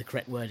can't remember the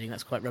correct wording,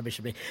 that's quite rubbish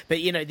of me.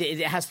 But, you know,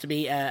 it has to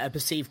be a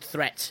perceived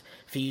threat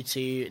for you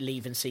to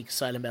leave and seek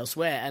asylum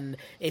elsewhere. And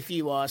if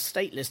you are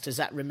stateless, does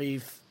that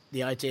remove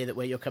the idea that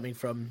where you're coming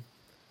from,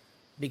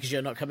 because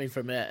you're not coming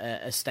from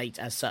a state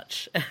as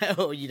such,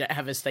 or you don't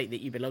have a state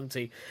that you belong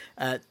to?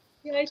 Yeah,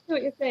 I see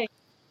what you're saying.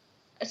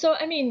 So,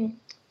 I mean,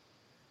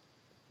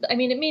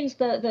 it means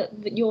that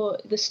you're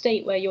the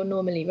state where you're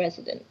normally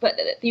resident, but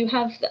you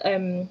have,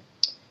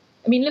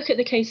 look at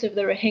the case of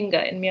the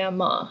Rohingya in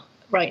Myanmar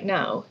right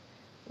now,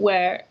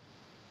 where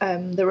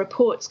the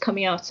reports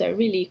coming out are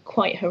really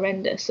quite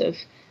horrendous of,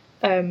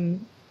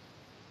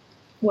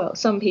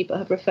 some people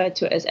have referred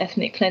to it as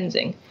ethnic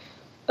cleansing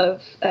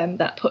of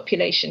that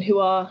population, who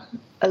are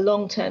a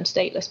long-term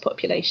stateless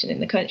population in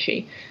the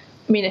country.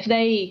 I mean,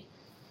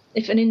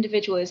 if an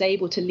individual is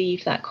able to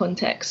leave that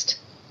context,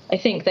 I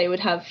think they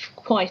would have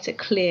quite a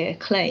clear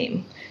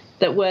claim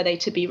that were they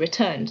to be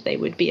returned, they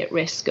would be at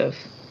risk of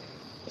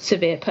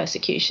severe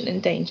persecution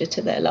and danger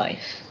to their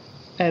life,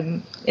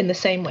 in the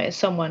same way as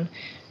someone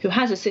who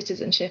has a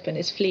citizenship and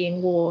is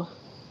fleeing war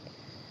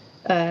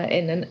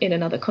in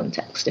another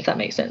context, if that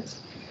makes sense.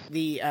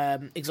 The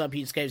example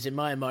you just gave is in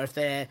Myanmar. If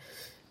they're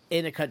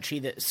in a country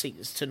that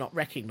seeks to not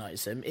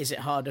recognise them, is it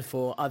harder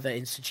for other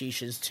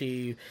institutions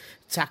to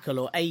tackle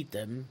or aid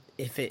them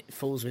if it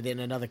falls within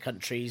another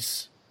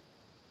country's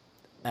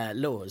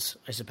laws,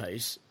 I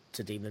suppose,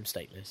 to deem them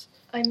stateless?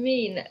 I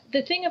mean,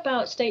 the thing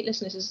about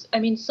statelessness is,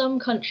 some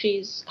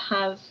countries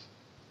have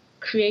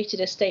created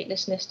a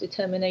statelessness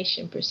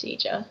determination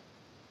procedure,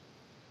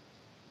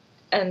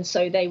 and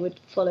so they would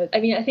follow. I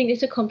think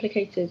it's a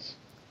complicated...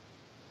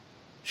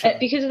 Sure.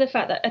 Because of the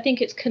fact that I think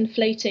it's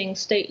conflating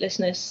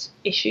statelessness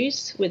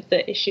issues with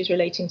the issues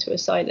relating to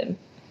asylum.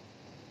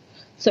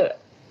 So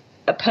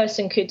a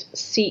person could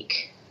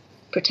seek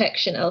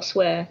protection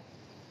elsewhere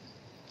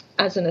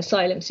as an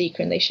asylum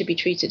seeker, and they should be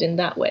treated in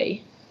that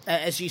way.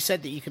 as you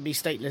said, that you can be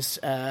stateless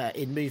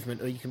in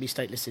movement or you can be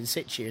stateless in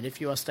situ. And if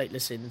you are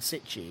stateless in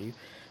situ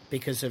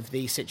because of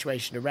the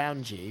situation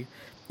around you,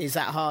 is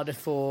that harder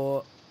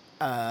for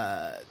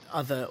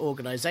other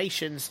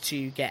organisations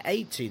to get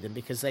aid to them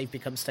because they've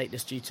become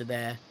stateless due to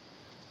their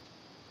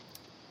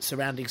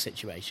surrounding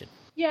situation?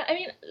 Yeah, I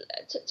mean,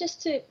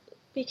 just to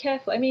be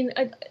careful, I mean,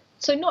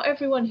 so not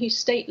everyone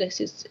who's stateless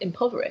is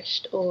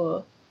impoverished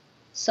or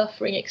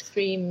suffering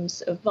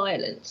extremes of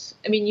violence.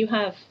 I mean, you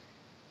have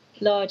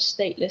large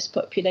stateless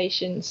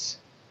populations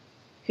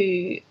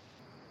who,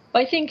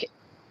 I think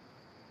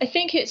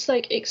it's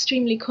like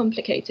extremely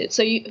complicated.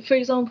 So you, for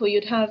example,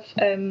 you'd have,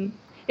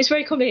 it's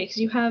very complicated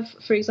because you have,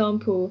 for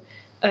example,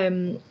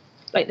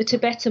 like the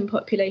Tibetan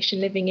population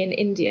living in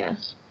India,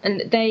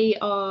 and they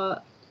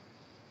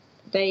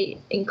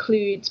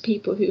include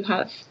people who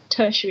have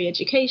tertiary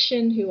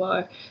education, who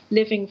are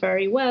living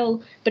very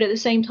well, but at the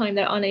same time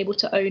they're unable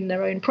to own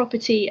their own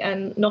property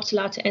and not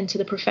allowed to enter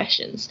the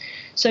professions.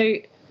 So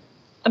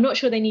I'm not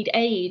sure they need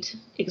aid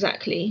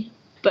exactly,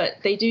 but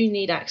they do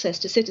need access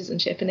to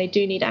citizenship, and they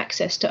do need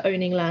access to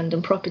owning land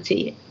and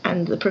property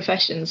and the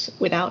professions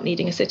without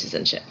needing a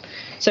citizenship.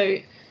 So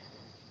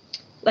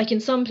like in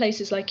some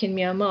places, like in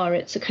Myanmar,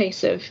 it's a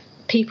case of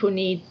people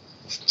need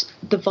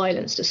the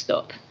violence to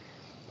stop.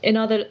 In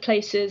other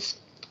places,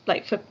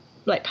 like for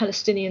like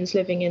Palestinians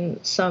living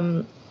in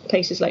some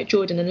places like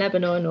Jordan and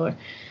Lebanon, or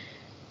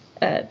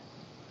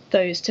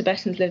those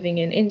Tibetans living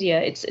in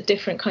India, it's a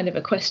different kind of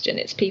a question.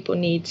 It's people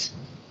need,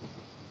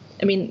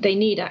 I mean, they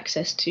need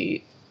access to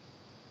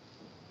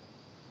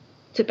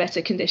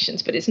better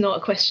conditions, but it's not a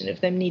question of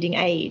them needing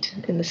aid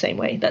in the same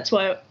way. That's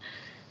why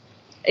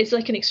it's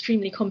like an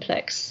extremely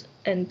complex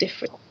and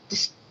different,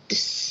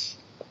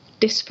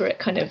 disparate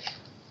kind of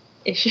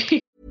issue.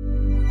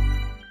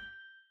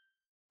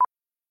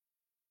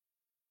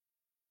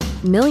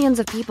 Millions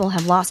of people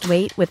have lost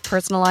weight with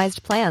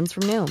personalized plans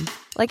from Noom.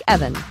 Like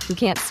Evan, who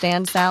can't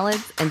stand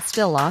salads and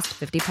still lost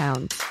 50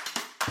 pounds.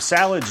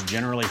 Salads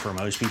generally for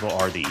most people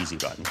are the easy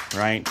button,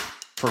 right?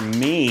 For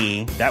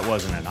me, that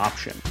wasn't an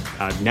option.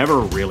 I never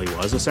really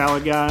was a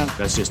salad guy.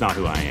 That's just not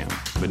who I am.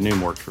 But Noom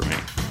worked for me.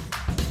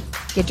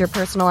 Get your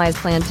personalized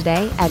plan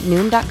today at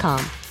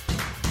Noom.com.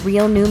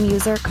 Real Noom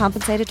user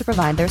compensated to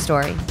provide their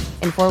story.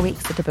 In 4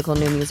 weeks, the typical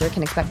Noom user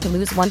can expect to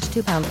lose 1 to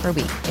 2 pounds per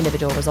week.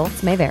 Individual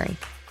results may vary.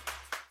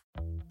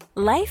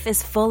 Life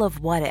is full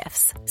of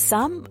what-ifs.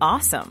 Some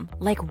awesome,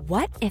 like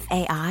what if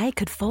AI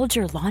could fold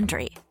your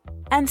laundry?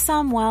 And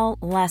some, well,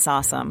 less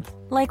awesome,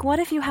 like what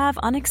if you have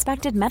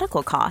unexpected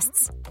medical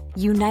costs?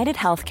 United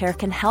Healthcare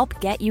can help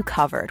get you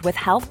covered with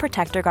Health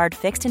Protector Guard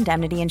fixed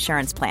indemnity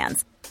insurance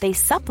plans. They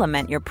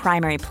supplement your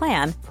primary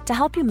plan to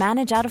help you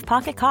manage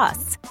out-of-pocket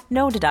costs.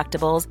 No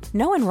deductibles,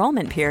 no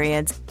enrollment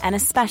periods, and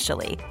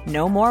especially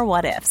no more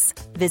what-ifs.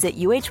 Visit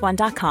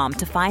UH1.com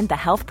to find the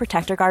Health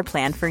Protector Guard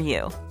plan for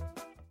you.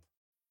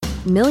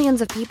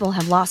 Millions of people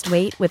have lost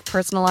weight with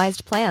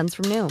personalized plans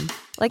from Noom.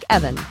 Like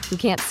Evan, who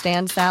can't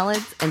stand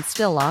salads and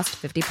still lost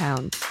 50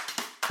 pounds.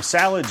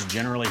 Salads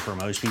generally for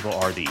most people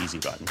are the easy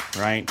button,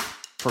 right?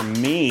 For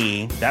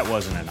me, that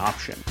wasn't an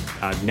option.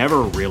 I never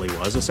really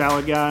was a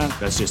salad guy.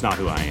 That's just not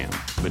who I am.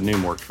 But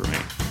Noom worked for me.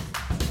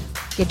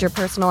 Get your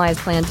personalized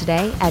plan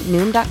today at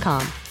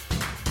Noom.com.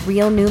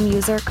 Real Noom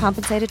user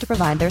compensated to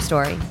provide their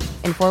story.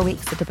 In 4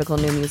 weeks, the typical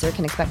Noom user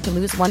can expect to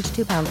lose 1 to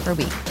 2 pounds per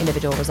week.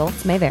 Individual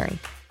results may vary.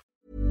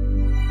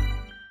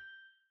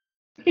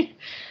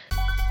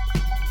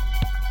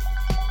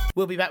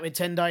 We'll be back with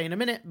Tendai in a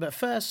minute, but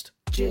first...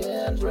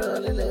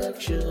 General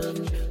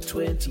election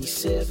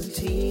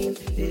 2017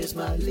 is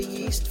my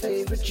least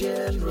favourite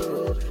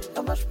general.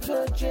 I much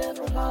prefer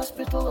General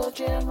Hospital or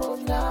General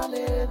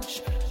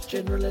Knowledge.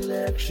 General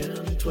election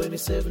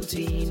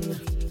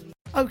 2017.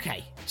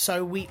 Okay,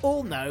 so we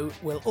all know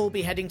we'll all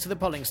be heading to the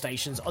polling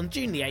stations on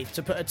June the 8th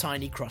to put a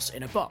tiny cross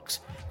in a box,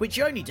 which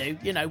you only do,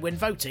 when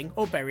voting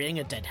or burying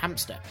a dead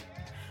hamster.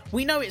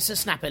 We know it's a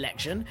snap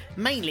election,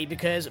 mainly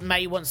because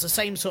May wants the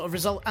same sort of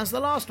result as the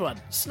last one,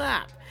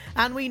 snap.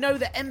 And we know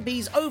that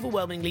MPs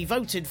overwhelmingly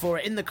voted for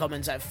it in the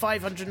Commons at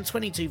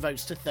 522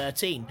 votes to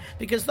 13,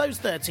 because those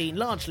 13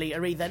 largely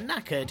are either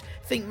knackered,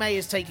 think May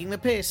is taking the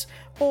piss,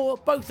 or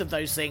both of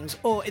those things,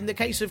 or in the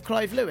case of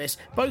Clive Lewis,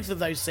 both of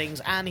those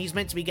things, and he's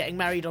meant to be getting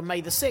married on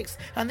May the 6th,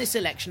 and this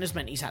election has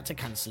meant he's had to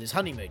cancel his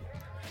honeymoon.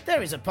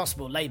 There is a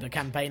possible Labour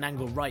campaign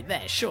angle right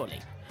there, surely.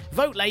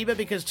 Vote Labour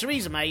because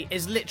Theresa May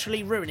is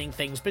literally ruining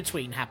things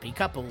between happy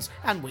couples,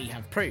 and we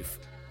have proof.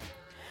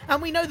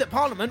 And we know that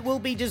Parliament will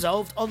be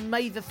dissolved on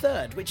May the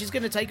 3rd, which is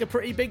going to take a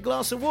pretty big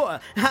glass of water.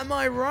 Am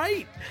I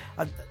right?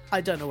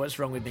 I don't know what's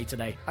wrong with me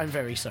today. I'm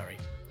very sorry.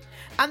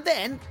 And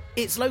then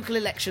it's local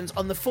elections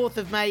on the 4th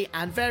of May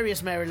and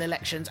various mayoral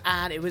elections,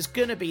 and it was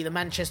going to be the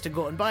Manchester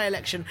Gorton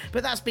by-election,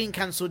 but that's been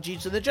cancelled due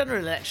to the general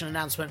election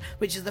announcement,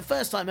 which is the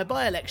first time a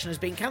by-election has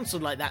been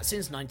cancelled like that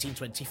since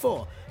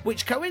 1924,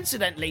 which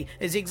coincidentally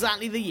is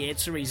exactly the year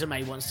Theresa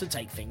May wants to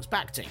take things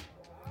back to.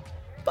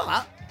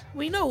 But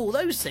we know all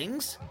those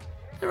things.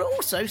 There are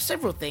also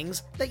several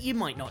things that you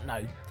might not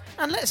know.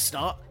 And let's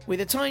start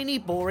with a tiny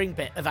boring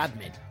bit of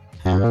admin.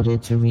 How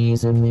did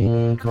Theresa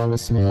May call a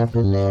snap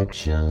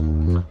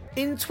election?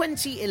 In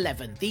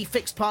 2011, the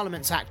Fixed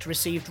Parliaments Act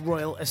received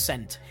royal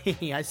assent.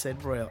 I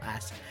said royal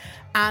ass.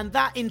 And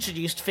that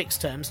introduced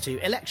fixed terms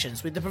to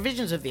elections, with the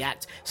provisions of the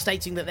Act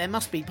stating that there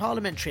must be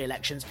parliamentary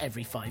elections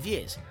every 5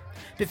 years.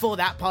 Before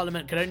that,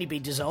 Parliament could only be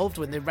dissolved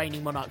when the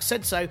reigning monarch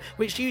said so,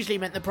 which usually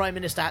meant the Prime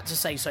Minister had to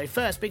say so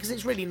first, because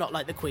it's really not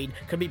like the Queen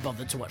can be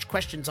bothered to watch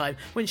Question Time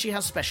when she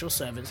has special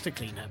servants to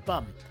clean her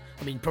bum.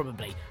 I mean,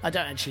 probably. I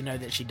don't actually know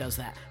that she does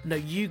that. No,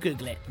 you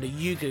Google it. No,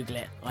 you Google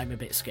it. I'm a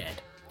bit scared.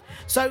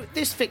 So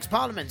this Fixed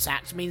Parliaments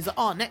Act means that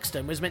our next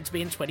term was meant to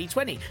be in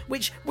 2020,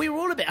 which we were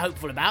all a bit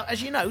hopeful about.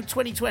 As you know,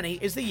 2020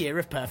 is the year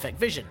of perfect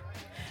vision.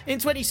 In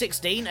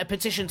 2016, a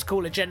petition to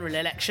call a general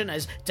election,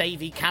 as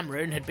Davy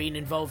Cameron had been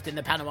involved in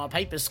the Panama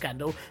Papers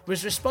scandal,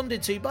 was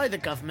responded to by the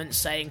government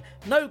saying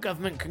no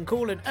government can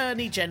call an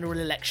early general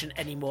election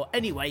anymore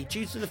anyway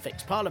due to the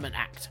Fixed Parliament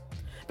Act.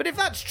 But if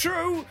that's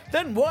true,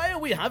 then why are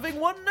we having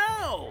one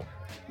now?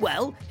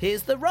 Well,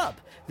 here's the rub.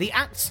 The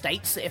Act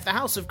states that if the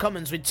House of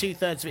Commons with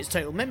 2/3 of its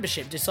total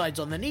membership decides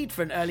on the need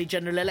for an early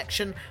general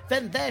election,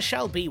 then there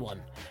shall be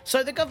one.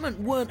 So the government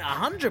weren't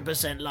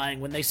 100% lying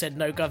when they said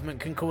no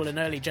government can call an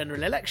early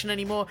general election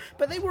anymore,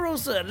 but they were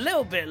also a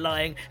little bit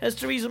lying, as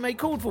Theresa May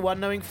called for one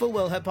knowing full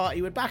well her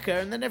party would back her,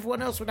 and then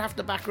everyone else would have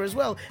to back her as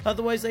well,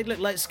 otherwise they'd look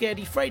like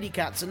scaredy fraidy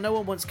cats, and no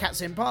one wants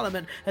cats in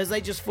Parliament, as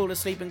they just fall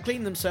asleep and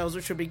clean themselves,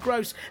 which would be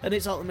gross, and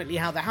it's ultimately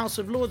how the House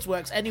of Lords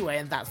works anyway,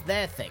 and that's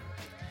their thing.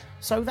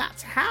 So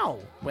that's how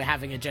we're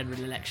having a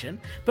general election,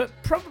 but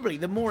probably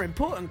the more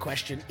important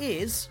question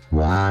is...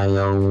 Why,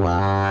 oh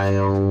why,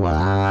 oh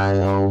why,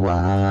 oh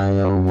why,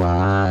 oh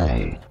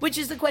why? Which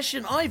is the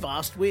question I've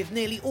asked with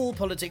nearly all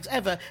politics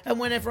ever, and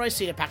whenever I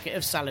see a packet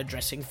of salad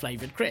dressing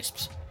flavoured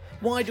crisps.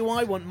 Why do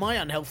I want my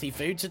unhealthy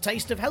food to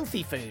taste of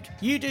healthy food?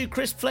 You do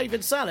crisp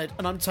flavoured salad,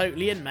 and I'm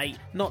totally in, mate,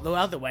 not the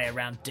other way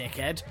around,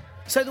 dickhead.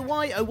 So the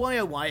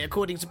why,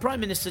 according to Prime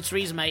Minister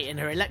Theresa May in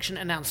her election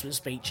announcement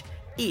speech,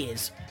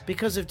 is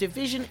because of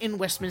division in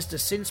Westminster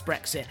since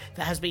Brexit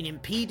that has been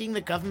impeding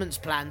the government's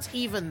plans,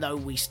 even though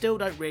we still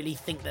don't really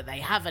think that they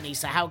have any,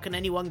 so how can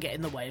anyone get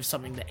in the way of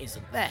something that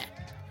isn't there?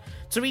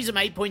 Theresa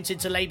May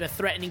pointed to Labour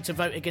threatening to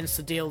vote against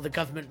the deal the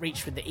government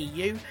reached with the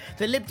EU,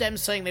 the Lib Dems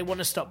saying they want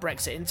to stop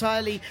Brexit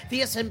entirely,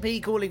 the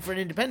SNP calling for an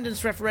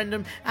independence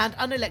referendum, and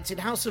unelected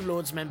House of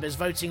Lords members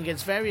voting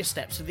against various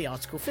steps of the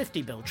Article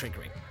 50 bill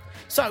triggering.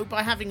 So,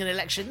 by having an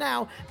election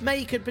now,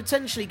 May could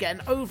potentially get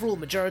an overall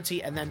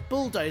majority and then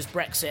bulldoze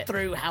Brexit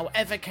through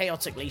however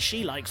chaotically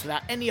she likes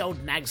without any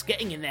old nags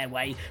getting in their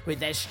way with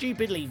their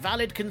stupidly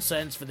valid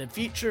concerns for the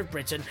future of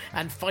Britain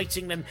and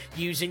fighting them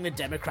using the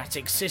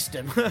democratic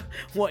system.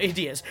 What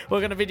idiots. What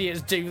kind of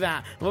idiots do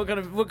that? What kind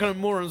of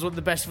morons want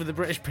the best for the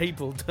British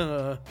people?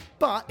 Duh.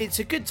 But it's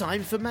a good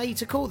time for May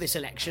to call this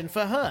election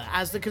for her,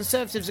 as the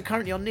Conservatives are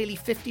currently on nearly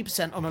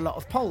 50% on a lot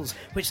of polls,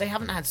 which they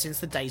haven't had since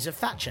the days of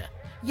Thatcher.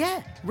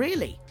 Yeah,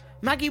 really.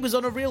 Maggie was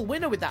on a real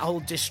winner with that whole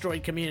destroy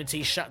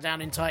communities, shut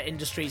down entire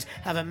industries,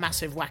 have a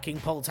massive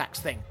whacking poll tax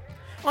thing.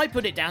 I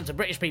put it down to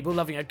British people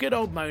loving a good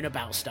old moan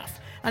about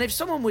stuff. And if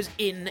someone was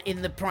in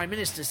the Prime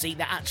Minister's seat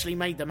that actually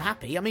made them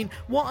happy, I mean,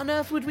 what on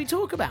earth would we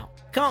talk about?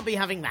 Can't be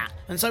having that.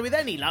 And so with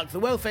any luck, the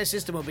welfare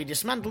system will be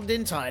dismantled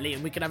entirely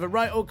and we can have a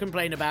right or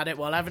complain about it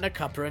while having a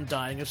cuppa and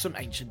dying of some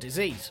ancient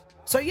disease.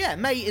 So yeah,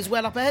 May is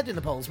well up ahead in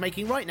the polls,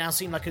 making right now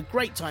seem like a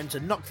great time to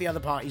knock the other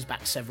parties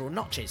back several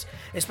notches,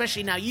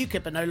 especially now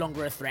UKIP are no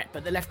longer a threat,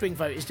 but the left-wing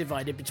vote is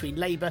divided between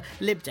Labour,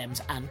 Lib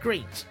Dems and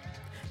Greens.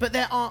 But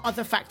there are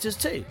other factors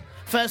too.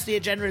 Firstly, a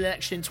general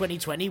election in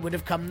 2020 would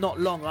have come not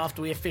long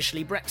after we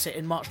officially Brexit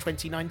in March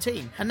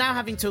 2019, and now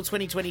having till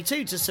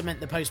 2022 to cement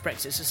the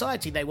post-Brexit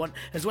society they want,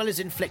 as well as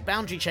inflict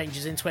boundary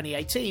changes in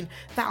 2018,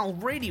 that'll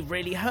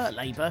really hurt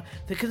Labour.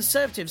 The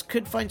Conservatives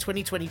could find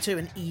 2022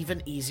 an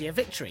even easier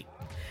victory.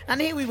 And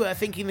here we were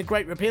thinking the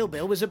Great Repeal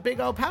Bill was a big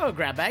old power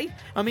grab, eh?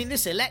 I mean,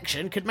 this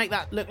election could make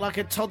that look like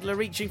a toddler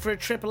reaching for a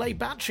AAA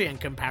battery in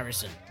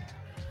comparison.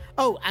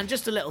 Oh, and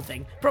just a little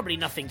thing, probably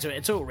nothing to it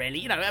at all, really.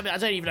 You know, I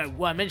don't even know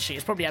why I'm mentioning it,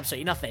 it's probably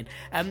absolutely nothing.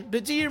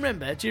 But do you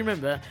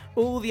remember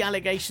all the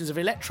allegations of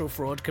electoral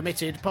fraud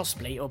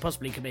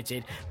possibly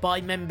committed,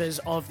 by members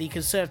of the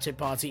Conservative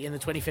Party in the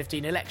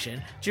 2015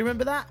 election? Do you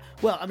remember that?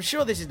 Well, I'm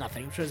sure this is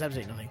nothing. I'm sure it's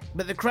absolutely nothing.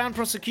 But the Crown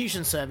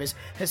Prosecution Service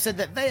has said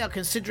that they are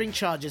considering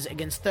charges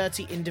against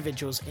 30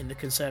 individuals in the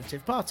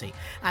Conservative Party.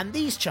 And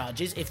these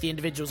charges, if the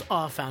individuals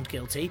are found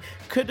guilty,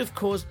 could have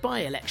caused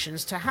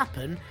by-elections to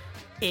happen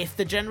if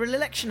the general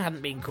election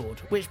hadn't been called,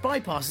 which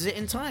bypasses it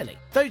entirely.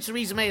 Though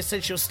Theresa May has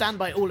said she'll stand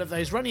by all of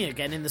those running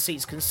again in the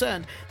seats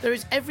concerned, there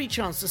is every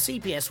chance the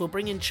CPS will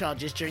bring in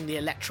charges during the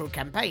electoral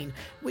campaign,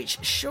 which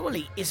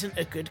surely isn't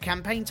a good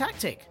campaign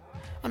tactic.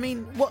 I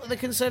mean, what are the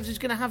Conservatives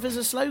going to have as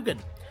a slogan?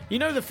 You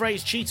know the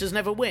phrase cheaters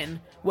never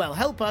win? Well,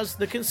 help us,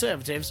 the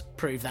Conservatives,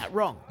 prove that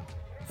wrong.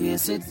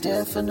 Is it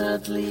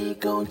definitely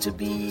going to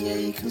be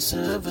a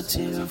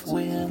Conservative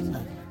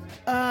win?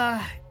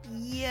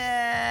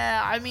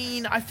 Yeah, I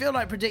mean, I feel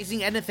like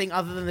predicting anything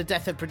other than the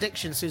death of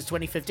prediction since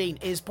 2015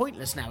 is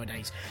pointless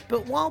nowadays.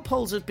 But while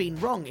polls have been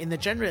wrong in the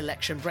general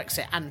election,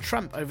 Brexit and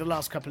Trump over the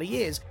last couple of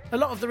years, a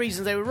lot of the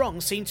reasons they were wrong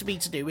seem to be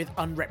to do with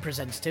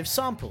unrepresentative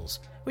samples.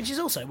 Which is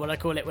also what I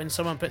call it when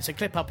someone puts a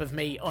clip up of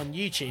me on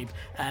YouTube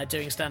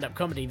doing stand-up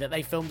comedy that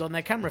they filmed on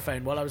their camera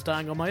phone while I was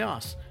dying on my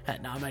arse.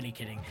 No, I'm only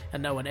kidding.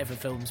 And no one ever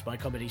films my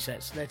comedy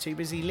sets. They're too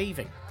busy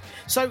leaving.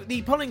 So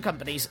the polling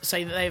companies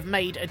say that they have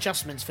made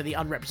adjustments for the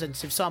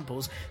unrepresentative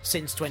samples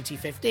since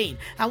 2015.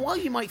 And while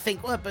you might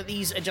think, well, but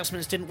these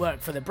adjustments didn't work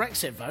for the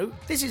Brexit vote,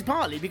 this is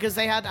partly because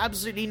they had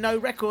absolutely no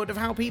record of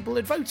how people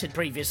had voted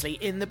previously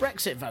in the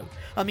Brexit vote.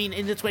 I mean,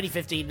 in the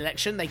 2015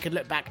 election, they could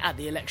look back at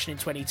the election in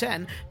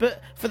 2010,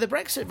 but for the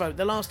Brexit vote,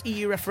 the last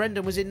EU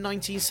referendum was in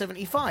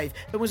 1975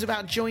 and was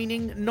about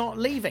joining, not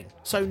leaving,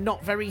 so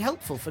not very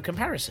helpful for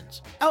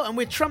comparisons. Oh, and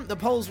with Trump, the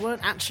polls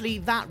weren't actually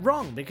that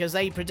wrong because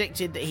they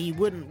predicted that he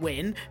wouldn't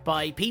win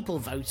by people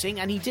voting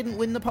and he didn't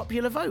win the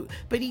popular vote,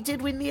 but he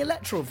did win the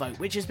electoral vote,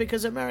 which is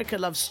because America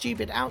loves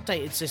stupid,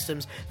 outdated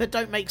systems that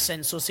don't make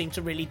sense or seem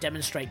to really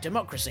demonstrate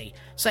democracy.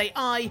 Say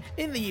I,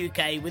 in the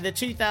UK, with a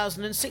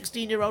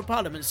 2016-year-old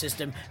parliament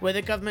system where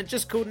the government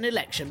just called an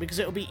election because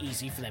it'll be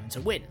easy for them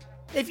to win.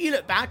 If you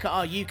look back at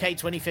our UK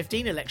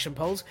 2015 election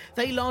polls,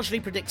 they largely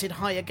predicted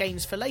higher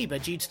gains for Labour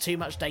due to too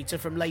much data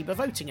from Labour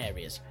voting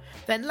areas.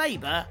 Then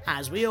Labour,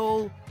 as we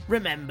all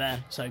remember,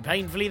 so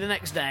painfully the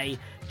next day,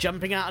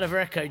 jumping out of our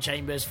echo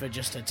chambers for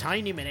just a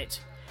tiny minute,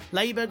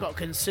 Labour got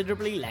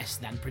considerably less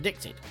than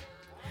predicted.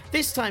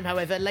 This time,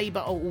 however, Labour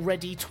are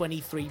already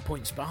 23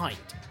 points behind.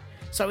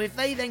 So if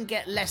they then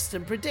get less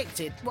than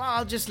predicted, well,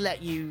 I'll just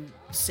let you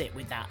sit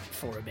with that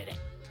for a minute.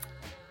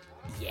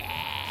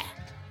 Yeah.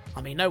 I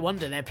mean, no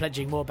wonder they're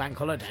pledging more bank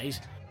holidays.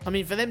 I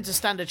mean, for them to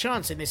stand a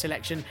chance in this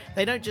election,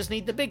 they don't just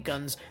need the big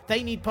guns,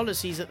 they need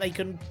policies that they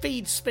can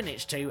feed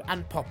spinach to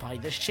and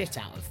Popeye the shit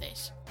out of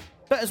this.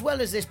 But as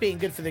well as this being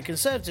good for the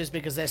Conservatives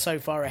because they're so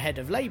far ahead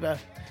of Labour,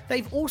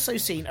 they've also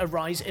seen a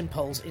rise in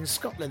polls in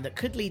Scotland that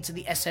could lead to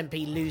the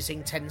SNP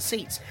losing 10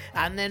 seats,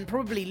 and then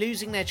probably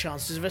losing their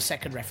chances of a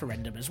second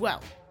referendum as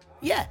well.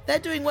 Yeah, they're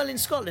doing well in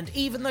Scotland,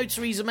 even though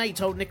Theresa May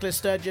told Nicola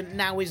Sturgeon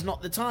now is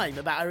not the time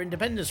about her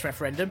independence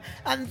referendum,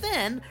 and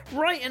then,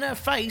 right in her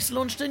face,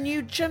 launched a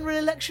new general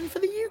election for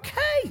the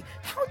UK.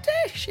 How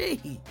dare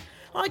she?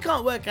 I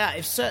can't work out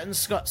if certain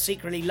Scots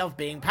secretly love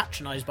being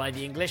patronised by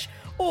the English,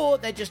 or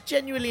they're just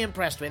genuinely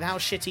impressed with how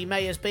shitty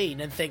May has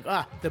been and think,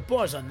 the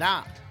boys on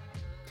that.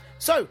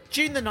 So,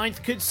 June the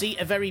 9th could see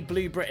a very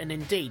blue Britain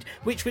indeed,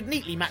 which would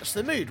neatly match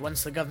the mood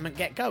once the government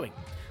get going.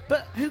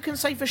 But who can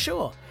say for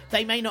sure?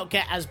 They may not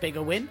get as big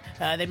a win,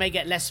 they may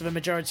get less of a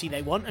majority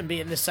they want and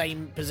be in the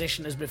same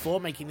position as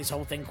before, making this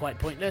whole thing quite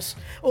pointless.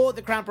 Or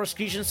the Crown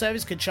Prosecution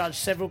Service could charge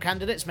several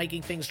candidates,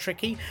 making things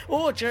tricky.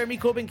 Or Jeremy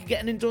Corbyn could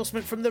get an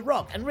endorsement from The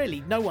Rock, and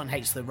really, no one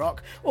hates The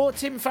Rock. Or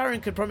Tim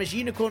Farron could promise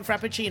unicorn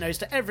frappuccinos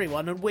to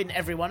everyone and win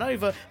everyone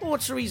over. Or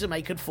Theresa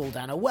May could fall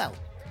down a well.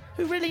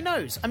 Who really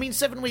knows? I mean,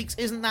 7 weeks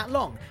isn't that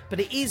long, but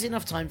it is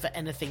enough time for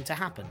anything to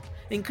happen,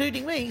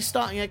 including me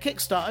starting a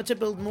Kickstarter to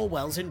build more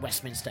wells in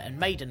Westminster and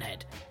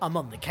Maidenhead. I'm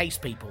on the case,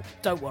 people.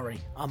 Don't worry,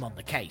 I'm on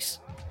the case.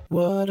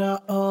 What are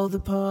all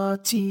the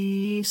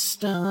party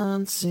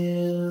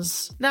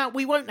stances? Now,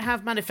 we won't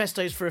have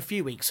manifestos for a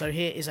few weeks, so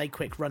here is a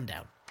quick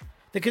rundown.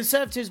 The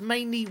Conservatives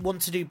mainly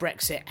want to do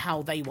Brexit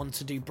how they want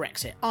to do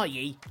Brexit,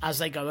 i.e., as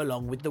they go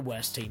along with the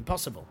worst team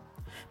possible.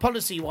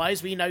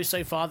 Policy-wise, we know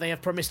so far they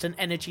have promised an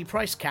energy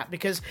price cap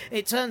because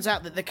it turns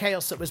out that the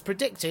chaos that was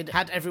predicted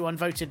had everyone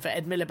voted for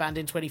Ed Miliband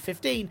in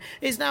 2015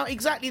 is now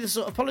exactly the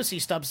sort of policy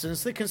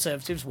substance the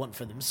Conservatives want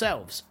for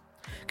themselves.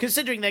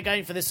 Considering they're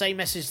going for the same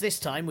message this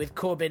time with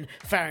Corbyn,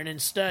 Farron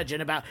and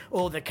Sturgeon about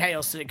all the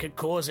chaos that it could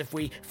cause if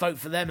we vote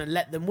for them and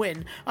let them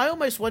win, I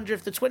almost wonder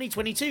if the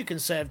 2022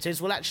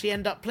 Conservatives will actually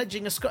end up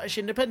pledging a Scottish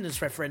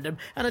independence referendum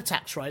and a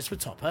tax rise for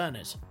top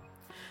earners.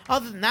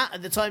 Other than that,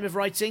 at the time of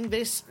writing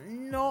this,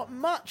 not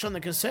much on the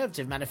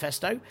Conservative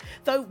manifesto,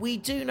 though we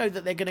do know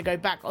that they're going to go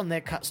back on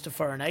their cuts to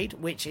foreign aid,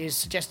 which is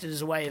suggested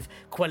as a way of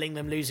quelling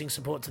them losing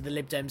support to the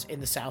Lib Dems in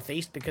the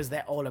southeast because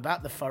they're all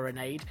about the foreign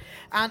aid,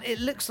 and it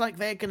looks like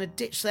they're going to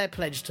ditch their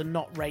pledge to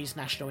not raise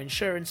national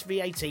insurance,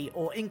 VAT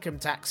or income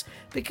tax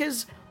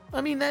because,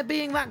 I mean, they're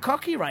being that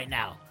cocky right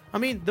now. I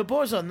mean, the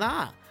boys on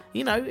that.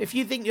 You know, if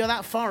you think you're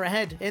that far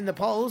ahead in the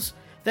polls,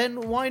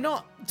 then why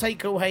not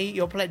take away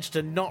your pledge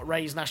to not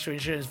raise national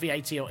insurance,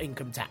 VAT or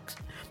income tax?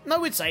 And I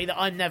would say that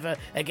I'm never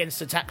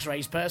against a tax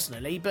raise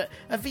personally, but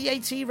a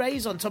VAT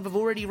raise on top of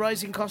already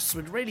rising costs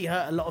would really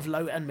hurt a lot of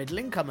low and middle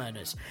income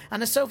earners.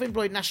 And a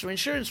self-employed national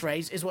insurance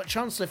raise is what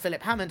Chancellor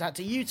Philip Hammond had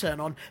to U-turn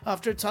on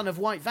after a ton of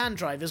white van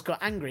drivers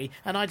got angry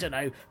and, I don't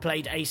know,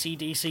 played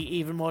AC/DC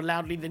even more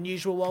loudly than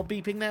usual while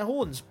beeping their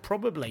horns,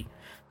 probably.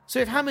 So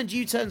if Hammond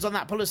U-turns on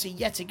that policy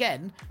yet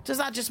again, does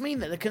that just mean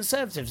that the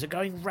Conservatives are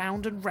going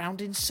round and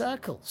round in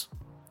circles?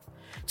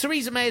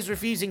 Theresa May is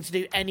refusing to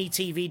do any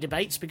TV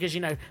debates because,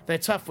 you know, they're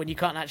tough when you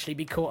can't actually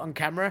be caught on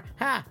camera.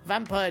 Ha!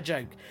 Vampire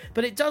joke.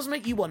 But it does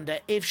make you wonder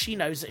if she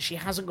knows that she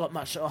hasn't got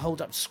much to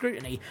hold up to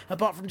scrutiny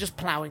apart from just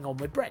ploughing on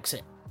with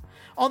Brexit.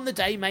 On the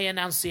day May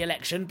announced the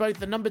election, both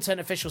the number 10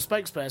 official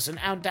spokesperson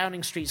and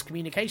Downing Street's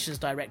communications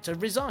director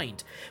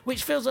resigned,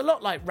 which feels a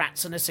lot like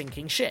rats in a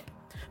sinking ship.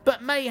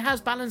 But May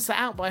has balanced that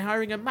out by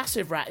hiring a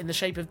massive rat in the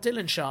shape of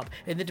Dylan Sharp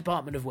in the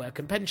Department of Work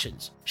and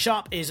Pensions.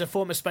 Sharp is a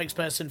former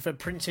spokesperson for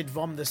Printed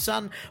Vom The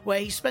Sun, where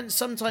he spent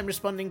some time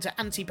responding to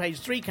anti-Page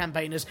 3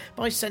 campaigners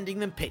by sending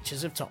them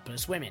pictures of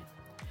topless women.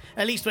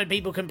 At least when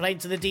people complain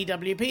to the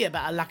DWP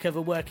about a lack of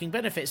a working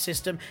benefits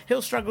system,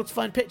 he'll struggle to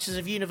find pictures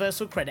of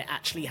universal credit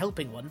actually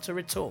helping one to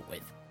retort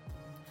with.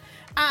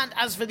 And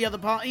as for the other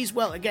parties,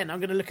 well, again, I'm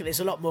going to look at this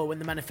a lot more when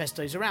the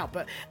manifestos are out,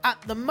 but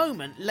at the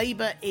moment,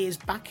 Labour is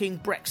backing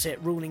Brexit,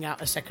 ruling out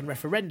a second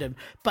referendum,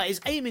 but is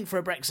aiming for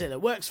a Brexit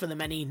that works for the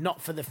many,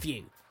 not for the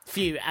few.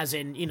 Few as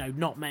in,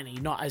 not many,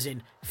 not as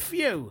in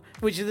few,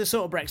 which is the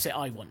sort of Brexit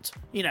I want.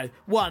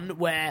 One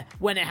where,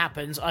 when it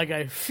happens, I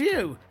go,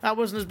 phew, that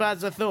wasn't as bad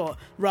as I thought,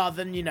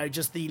 rather than,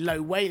 just the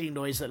low wailing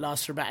noise that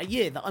lasts for about a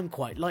year that I'm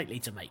quite likely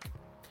to make.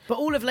 But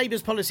all of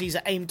Labour's policies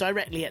are aimed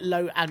directly at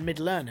low and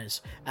middle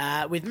earners,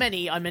 with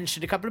many I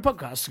mentioned a couple of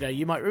podcasts ago,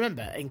 you might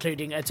remember,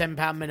 including a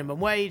 £10 minimum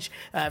wage,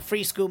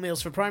 free school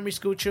meals for primary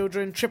school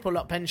children, triple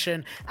lot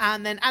pension,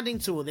 and then adding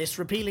to all this,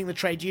 repealing the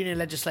trade union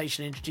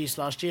legislation introduced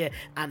last year,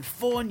 and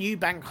 4 new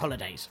bank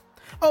holidays.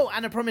 Oh,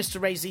 and a promise to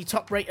raise the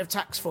top rate of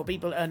tax for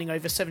people earning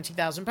over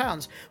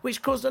 £70,000,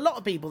 which caused a lot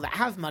of people that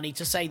have money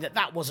to say that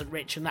that wasn't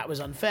rich and that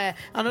was unfair,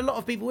 and a lot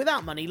of people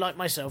without money, like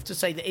myself, to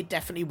say that it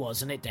definitely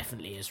was and it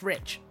definitely is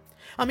rich.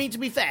 I mean, to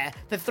be fair,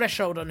 the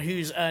threshold on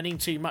who's earning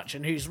too much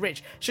and who's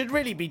rich should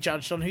really be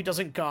judged on who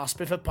doesn't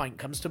gasp if a pint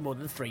comes to more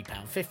than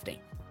 £3.50.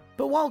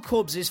 But while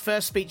Corbys'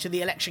 first speech of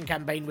the election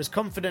campaign was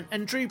confident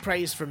and drew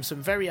praise from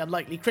some very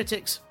unlikely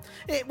critics,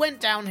 it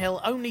went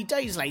downhill only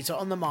days later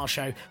on the Marr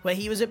Show, where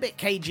he was a bit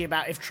cagey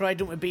about if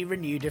Trident would be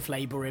renewed if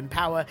Labour were in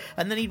power,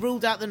 and then he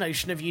ruled out the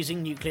notion of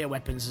using nuclear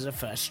weapons as a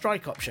first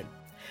strike option.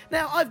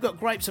 Now, I've got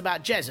gripes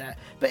about Jezza,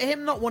 but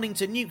him not wanting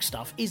to nuke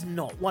stuff is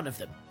not one of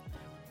them.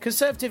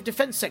 Conservative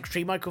Defence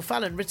Secretary Michael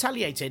Fallon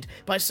retaliated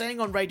by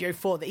saying on Radio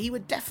 4 that he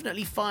would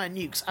definitely fire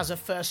nukes as a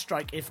first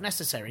strike if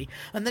necessary,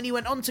 and then he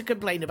went on to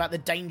complain about the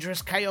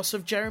dangerous chaos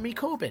of Jeremy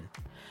Corbyn.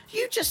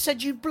 You just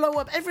said you'd blow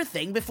up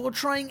everything before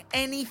trying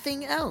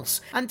anything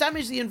else, and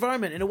damage the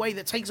environment in a way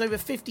that takes over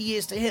 50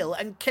 years to heal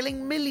and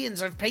killing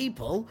millions of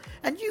people,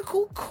 and you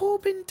call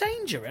Corbyn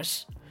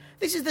dangerous?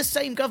 This is the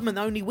same government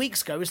that only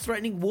weeks ago was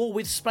threatening war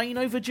with Spain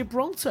over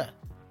Gibraltar.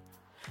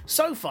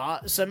 So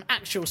far, some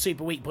actual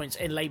super weak points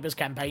in Labour's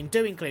campaign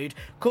do include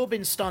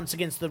Corbyn's stance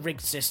against the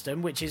rigged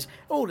system, which is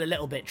all a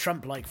little bit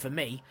Trump-like for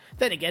me.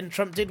 Then again,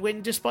 Trump did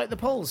win despite the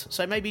polls,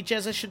 so maybe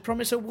Jezza should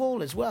promise a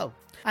wall as well.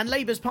 And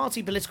Labour's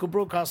party political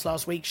broadcast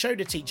last week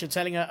showed a teacher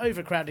telling her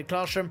overcrowded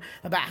classroom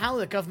about how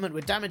the government were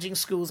damaging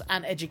schools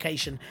and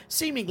education,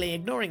 seemingly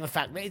ignoring the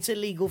fact that it's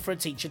illegal for a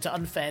teacher to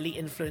unfairly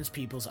influence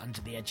pupils under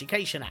the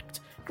Education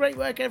Act. Great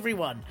work,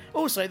 everyone.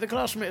 Also, the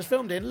classroom it was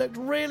filmed in looked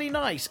really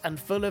nice and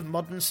full of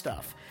modern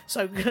stuff,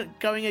 so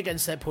going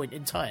against their point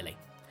entirely.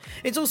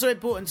 It's also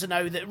important to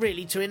know that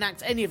really to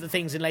enact any of the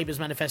things in Labour's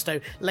manifesto,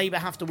 Labour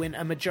have to win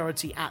a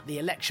majority at the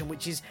election,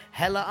 which is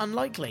hella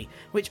unlikely,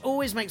 which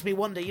always makes me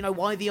wonder,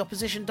 why the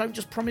opposition don't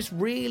just promise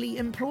really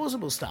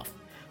implausible stuff.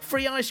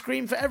 Free ice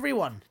cream for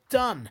everyone.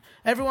 Done.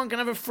 Everyone can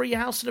have a free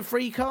house and a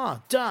free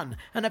car. Done.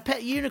 And a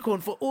pet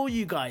unicorn for all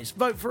you guys.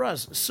 Vote for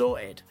us.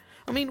 Sorted.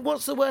 I mean,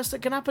 what's the worst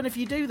that can happen if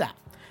you do that?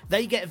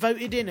 They get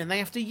voted in and they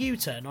have to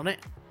U-turn on it.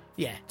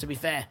 Yeah, to be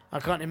fair, I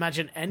can't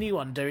imagine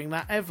anyone doing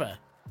that ever.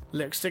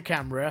 Looks to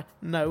camera,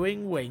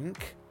 knowing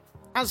wink.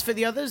 As for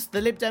the others,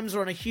 the Lib Dems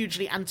are on a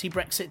hugely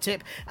anti-Brexit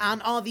tip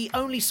and are the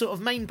only sort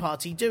of main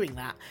party doing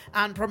that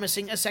and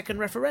promising a second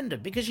referendum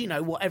because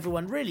what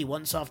everyone really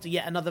wants after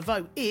yet another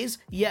vote is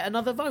yet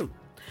another vote.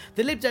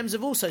 The Lib Dems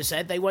have also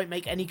said they won't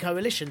make any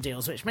coalition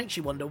deals, which makes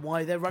you wonder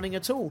why they're running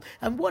at all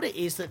and what it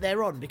is that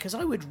they're on, because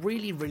I would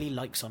really, really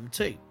like some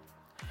too.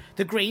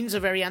 The Greens are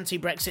very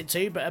anti-Brexit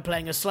too, but are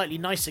playing a slightly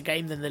nicer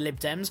game than the Lib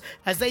Dems,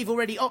 as they've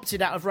already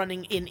opted out of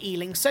running in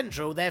Ealing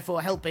Central,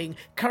 therefore helping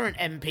current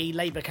MP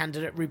Labour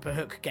candidate Rupert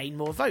Hook gain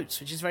more votes,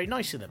 which is very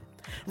nice of them.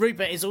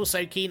 Rupert is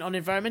also keen on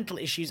environmental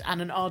issues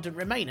and an ardent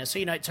Remainer, so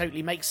it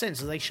totally makes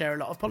sense as they share a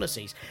lot of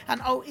policies.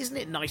 And isn't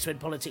it nice when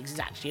politics is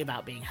actually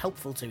about being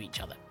helpful to each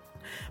other?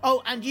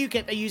 Oh, and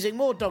UKIP are using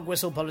more dog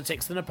whistle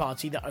politics than a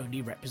party that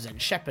only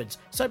represents shepherds,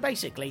 so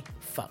basically,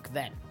 fuck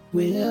them.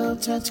 Will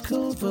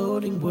tactical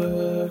voting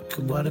work?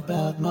 What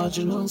about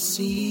marginal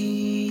seats?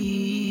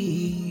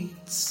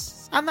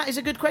 And that is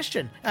a good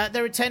question.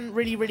 There are 10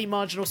 really, really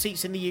marginal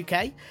seats in the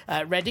UK.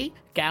 Reading,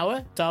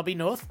 Gower, Derby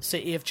North,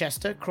 City of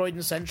Chester,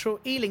 Croydon Central,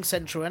 Ealing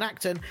Central and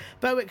Acton,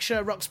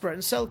 Berwickshire, Roxburgh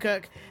and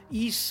Selkirk,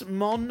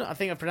 Eastmon, I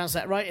think I pronounced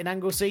that right, in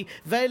Anglesey,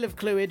 Vale of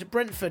Clwyd,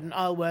 Brentford and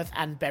Isleworth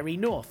and Bury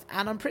North.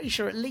 And I'm pretty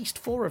sure at least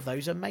 4 of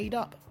those are made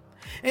up.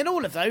 In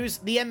all of those,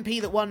 the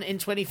MP that won in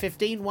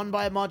 2015 won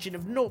by a margin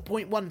of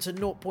 0.1 to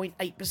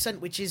 0.8%,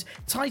 which is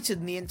tighter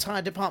than the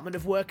entire Department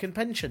of Work and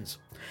Pensions.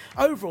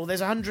 Overall,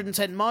 there's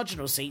 110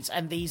 marginal seats,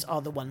 and these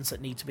are the ones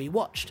that need to be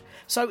watched.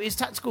 So is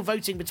tactical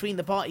voting between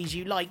the parties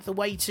you like the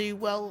way to,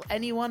 well,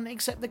 anyone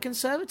except the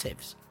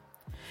Conservatives?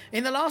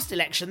 In the last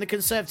election, the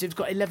Conservatives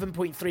got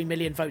 11.3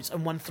 million votes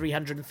and won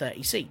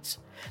 330 seats.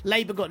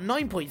 Labour got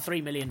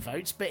 9.3 million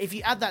votes, but if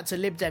you add that to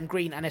Lib Dem,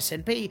 Green and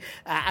SNP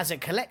as a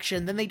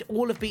collection, then they'd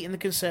all have beaten the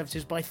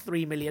Conservatives by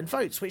 3 million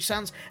votes, which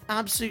sounds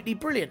absolutely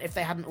brilliant if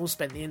they hadn't all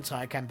spent the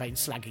entire campaign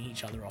slagging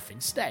each other off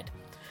instead.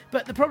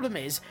 But the problem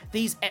is,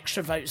 these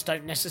extra votes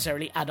don't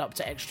necessarily add up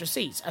to extra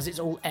seats, as it's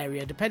all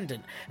area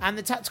dependent, and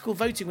the tactical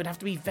voting would have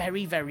to be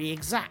very, very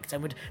exact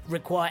and would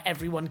require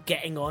everyone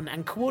getting on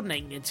and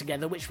coordinating it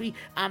together, which we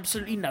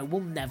absolutely know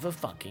will never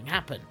fucking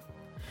happen.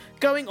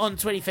 Going on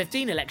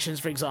 2015 elections,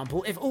 for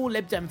example, if all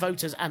Lib Dem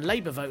voters and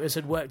Labour voters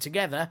had worked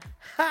together,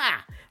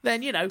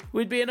 then,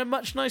 we'd be in a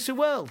much nicer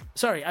world.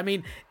 Sorry, I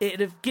mean, it'd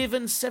have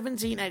given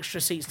 17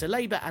 extra seats to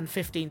Labour and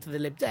 15 to the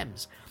Lib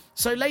Dems.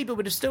 So Labour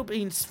would have still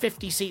been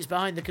 50 seats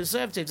behind the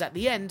Conservatives at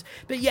the end,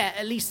 but yeah,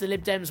 at least the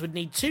Lib Dems would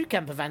need 2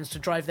 camper vans to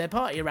drive their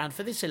party around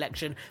for this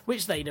election,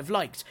 which they'd have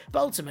liked, but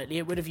ultimately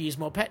it would have used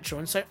more petrol,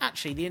 and so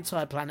actually the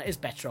entire planet is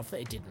better off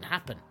that it didn't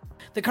happen.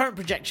 The current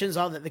projections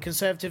are that the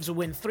Conservatives will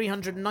win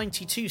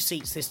 392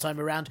 seats this time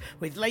around,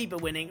 with Labour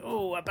winning,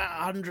 about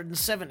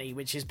 170,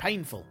 which is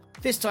painful.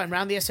 This time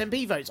round, the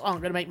SNP votes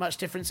aren't going to make much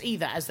difference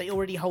either, as they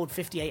already hold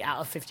 58 out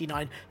of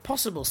 59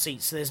 possible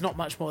seats, so there's not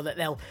much more that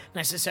they'll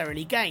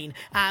necessarily gain.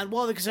 And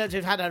while the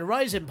Conservative had a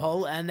rising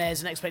poll, and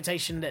there's an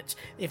expectation that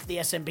if the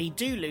SNP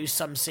do lose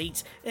some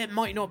seats, it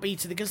might not be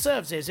to the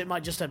Conservatives, it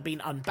might just have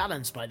been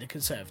unbalanced by the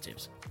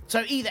Conservatives.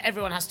 So either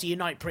everyone has to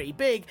unite pretty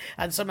big,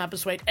 and somehow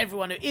persuade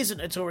everyone who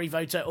isn't a Tory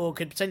voter or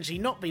could potentially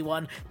not be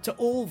one to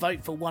all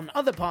vote for one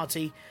other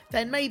party,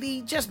 then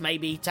maybe, just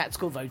maybe,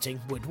 tactical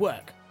voting would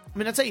work. I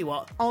mean, I'll tell you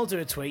what, I'll do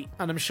a tweet,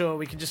 and I'm sure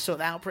we can just sort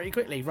that out pretty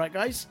quickly, right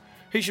guys?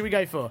 Who should we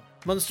go for?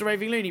 Monster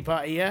Raving Loony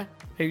Party, yeah?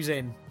 Who's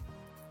in?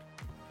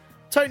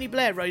 Tony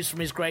Blair rose from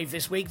his grave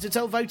this week to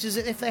tell voters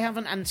that if they have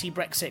an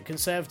anti-Brexit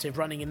Conservative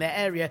running in their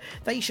area,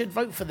 they should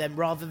vote for them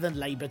rather than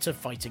Labour to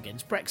fight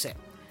against Brexit.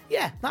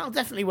 Yeah, that'll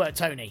definitely work,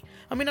 Tony.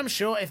 I mean, I'm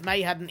sure if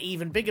May had an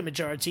even bigger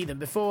majority than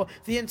before,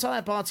 the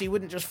entire party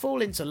wouldn't just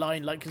fall into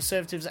line like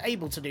Conservatives are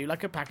able to do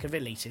like a pack of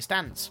elitist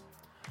ants.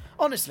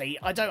 Honestly,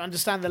 I don't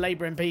understand the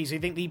Labour MPs who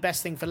think the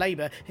best thing for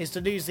Labour is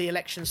to lose the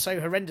election so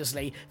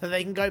horrendously that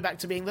they can go back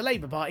to being the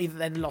Labour Party that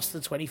then lost the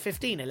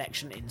 2015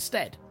 election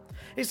instead.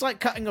 It's like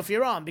cutting off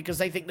your arm because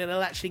they think that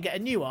they'll actually get a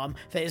new arm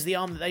that is the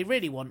arm that they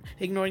really want,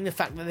 ignoring the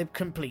fact that they're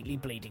completely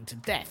bleeding to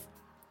death.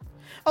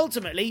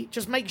 Ultimately,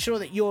 just make sure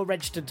that you're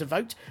registered to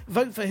vote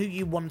for who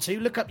you want to,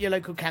 look up your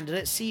local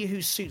candidates, see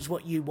who suits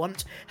what you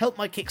want, help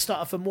my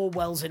Kickstarter for more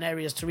wells in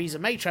areas Theresa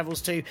May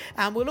travels to,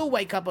 and we'll all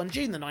wake up on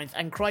June the 9th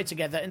and cry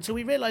together until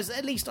we realise that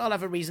at least I'll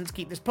have a reason to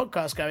keep this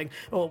podcast going,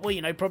 or,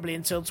 probably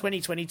until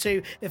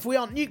 2022, if we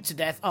aren't nuked to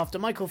death after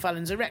Michael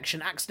Fallon's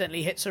erection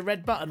accidentally hits a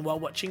red button while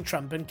watching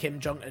Trump and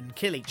Kim Jong-un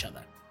kill each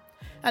other.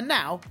 And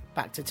now,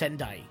 back to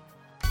Tendai.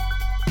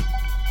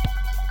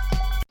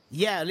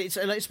 Yeah, I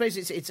suppose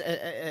it's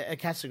a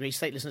category.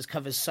 Statelessness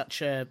covers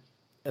such a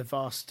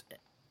vast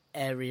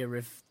area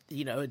of,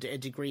 a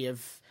degree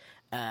of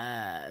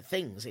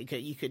things.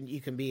 You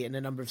can be in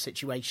a number of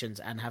situations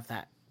and have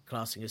that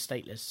classing as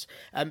stateless.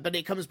 But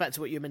it comes back to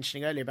what you were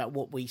mentioning earlier about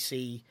what we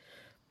see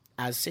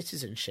as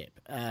citizenship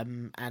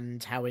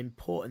and how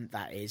important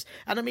that is.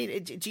 And I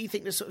mean, do you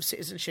think the sort of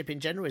citizenship in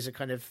general is a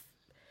kind of,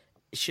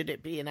 should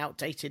it be an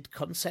outdated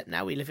concept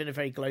now? We live in a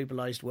very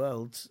globalised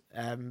world.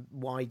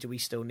 Why do we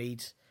still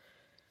need...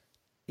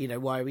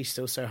 why are we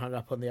still so hung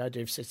up on the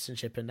idea of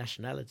citizenship and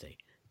nationality?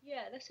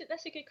 Yeah,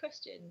 that's a good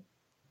question.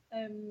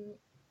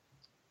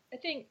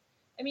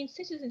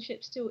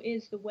 Citizenship still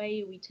is the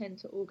way we tend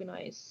to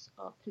organise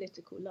our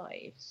political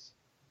lives.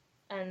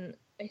 And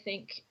I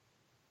think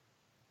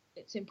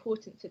it's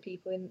important to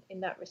people in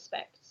that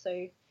respect. So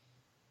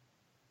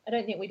I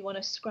don't think we'd want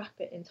to scrap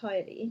it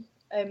entirely.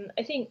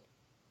 I think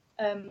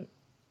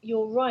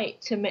you're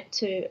right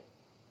to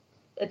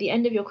at the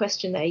end of your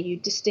question there, you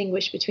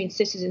distinguish between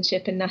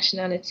citizenship and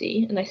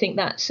nationality, and I think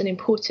that's an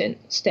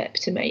important step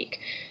to make.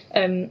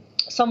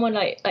 Someone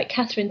like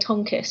Catherine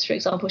Tonkis, for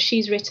example,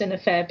 she's written a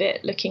fair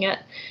bit looking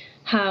at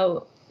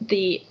how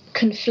the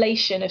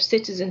conflation of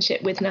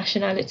citizenship with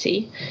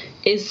nationality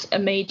is a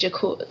major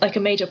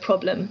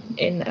problem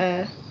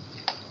in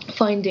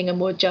finding a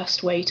more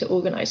just way to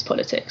organise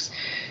politics.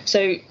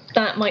 So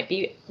that might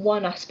be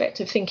one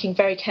aspect of thinking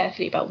very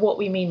carefully about what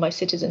we mean by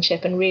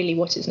citizenship and really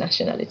what is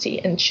nationality,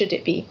 and should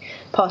it be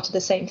part of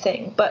the same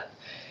thing. But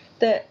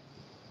the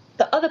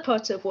other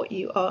part of what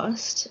you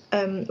asked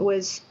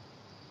was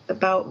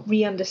about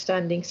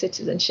re-understanding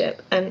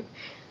citizenship. And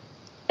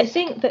I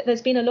think that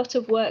there's been a lot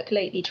of work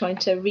lately trying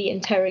to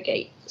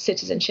reinterrogate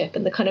citizenship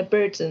and the kind of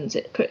burdens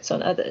it puts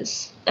on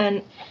others.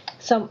 And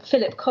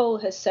Philip Cole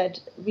has done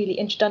really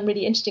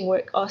interesting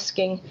work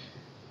asking,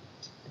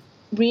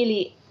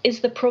 really,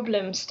 is the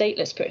problem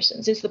stateless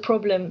persons? Is the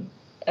problem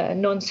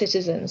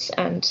non-citizens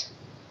and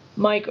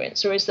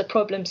migrants? Or is the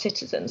problem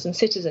citizens and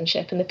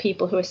citizenship and the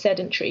people who are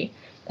sedentary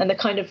and the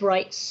kind of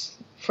rights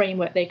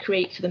framework they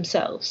create for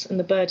themselves and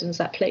the burdens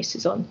that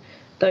places on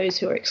those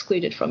who are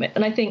excluded from it?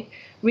 And I think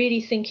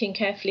really thinking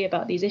carefully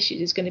about these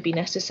issues is going to be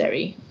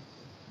necessary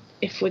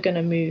if we're going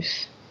to move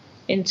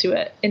into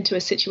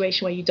a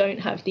situation where you don't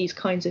have these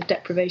kinds of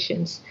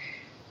deprivations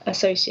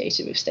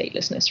associated with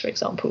statelessness, for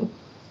example.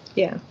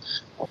 Yeah.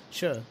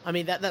 Sure. I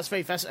mean, that's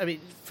very fascinating. I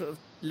mean, for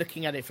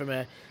looking at it from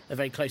a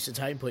very close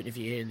to home point of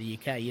view here in the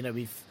UK, you know,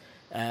 we've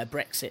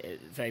Brexit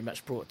very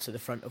much brought to the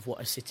front of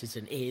what a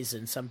citizen is,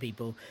 and some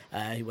people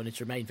who wanted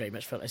to remain very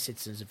much felt like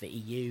citizens of the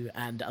EU,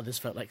 and others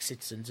felt like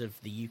citizens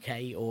of the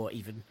UK, or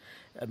even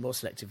more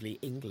selectively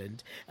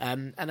England.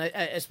 And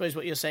I suppose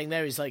what you're saying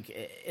there is, like,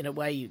 in a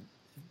way,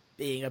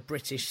 being a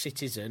British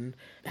citizen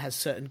has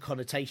certain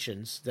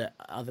connotations that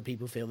other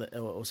people feel that,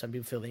 or some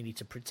people feel they need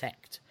to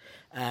protect.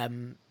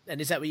 And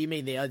is that what you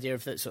mean? The idea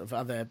of that sort of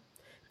other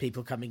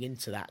people coming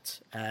into that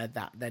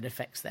then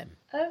affects them?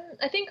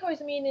 I think I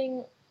was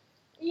meaning,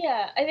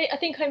 I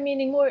think I'm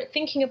meaning more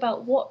thinking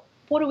about what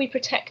are we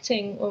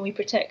protecting when we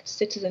protect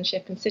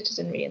citizenship and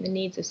citizenry and the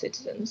needs of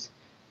citizens,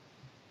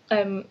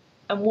 and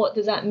what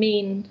does that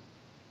mean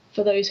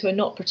for those who are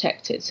not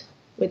protected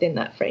within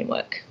that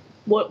framework?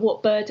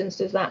 What burdens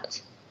does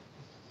that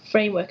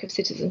framework of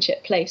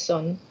citizenship place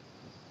on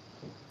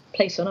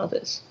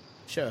others?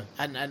 Sure,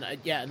 and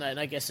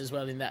I guess as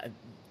well in that,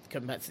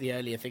 coming back to the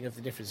earlier thing of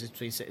the differences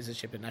between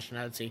citizenship and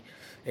nationality,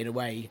 in a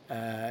way,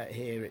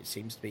 here it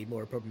seems to be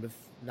more a problem of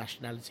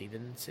nationality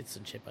than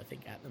citizenship, I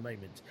think, at the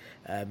moment,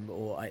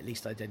 or at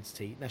least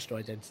national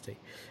identity.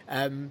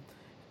 And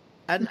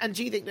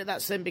do you think that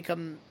that's then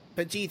become?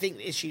 But do you think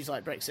issues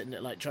like Brexit and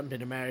like Trump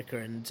in America,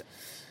 and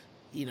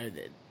you know,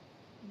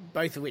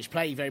 both of which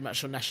play very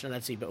much on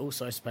nationality, but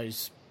also, I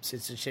suppose,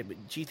 citizenship,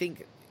 do you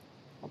think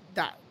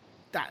that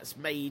that's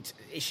made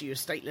issue of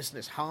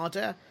statelessness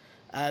harder?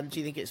 Do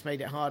you think it's made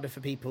it harder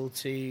for people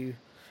to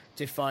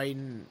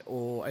define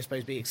or, I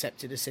suppose, be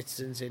accepted as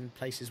citizens in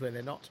places where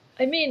they're not?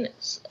 I mean,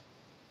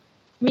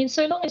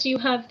 so long as you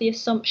have the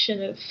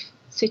assumption of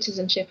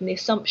citizenship and the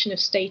assumption of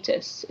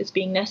status as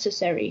being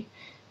necessary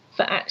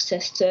for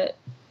access to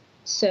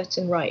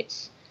certain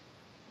rights,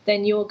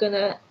 then you're going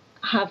to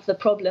have the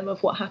problem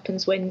of what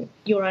happens when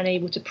you're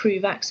unable to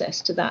prove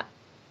access to that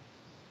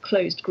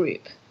closed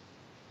group.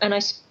 And I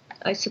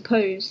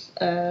suppose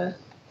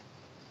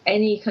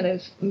any kind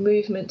of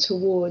movement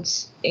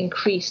towards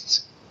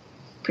increased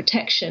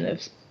protection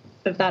of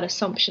that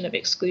assumption of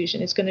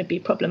exclusion is going to be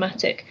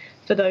problematic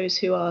for those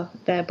who are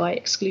thereby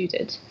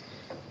excluded.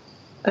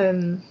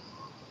 And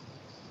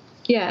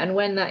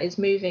when that is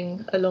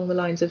moving along the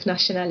lines of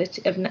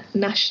nationality,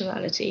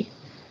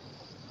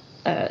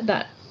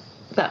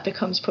 that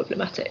becomes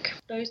problematic.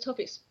 Those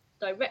topics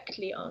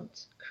directly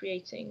aren't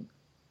creating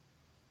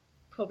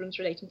problems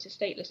relating to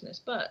statelessness,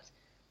 but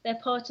they're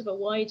part of a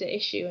wider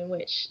issue in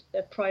which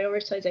the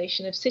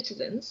prioritisation of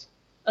citizens,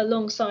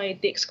 alongside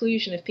the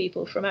exclusion of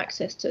people from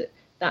access to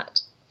that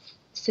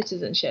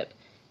citizenship,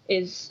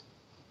 is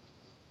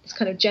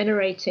kind of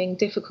generating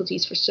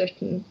difficulties for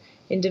certain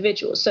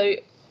individuals. So,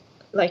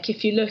 like,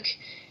 if you look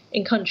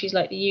in countries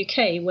like the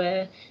UK,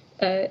 where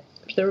the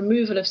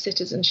removal of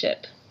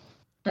citizenship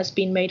has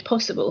been made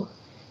possible,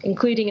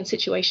 including in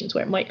situations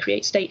where it might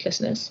create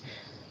statelessness,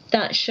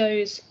 that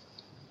shows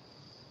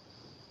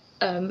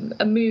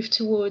a move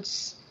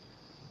towards,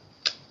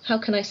 how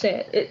can I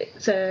say it?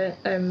 It's a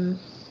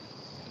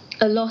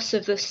loss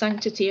of the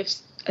sanctity of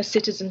a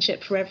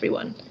citizenship for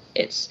everyone.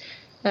 It's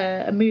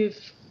a move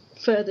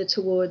further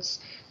towards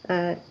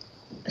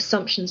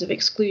assumptions of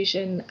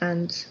exclusion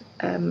and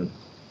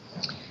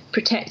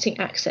protecting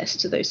access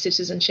to those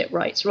citizenship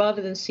rights,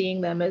 rather than seeing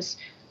them as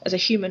a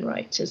human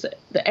right, as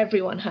that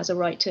everyone has a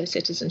right to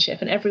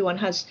citizenship and everyone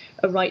has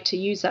a right to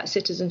use that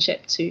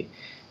citizenship to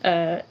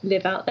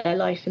live out their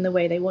life in the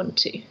way they want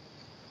to.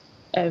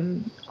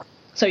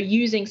 So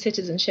using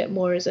citizenship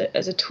more as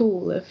a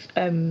tool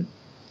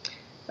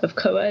of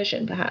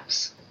coercion,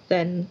 perhaps,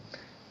 than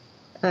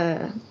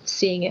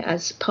seeing it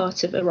as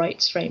part of a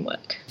rights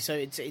framework. So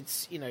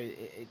it's you know,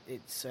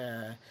 it's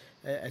a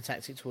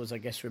tactic towards, I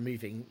guess,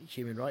 removing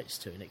human rights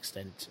to an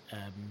extent,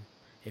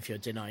 if you're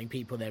denying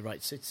people their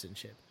right to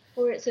citizenship.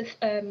 Or it's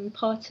a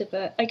part of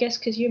I guess,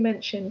 because you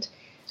mentioned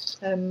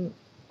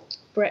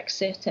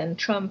Brexit and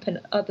Trump and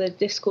other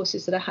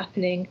discourses that are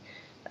happening,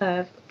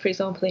 for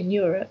example, in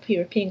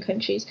European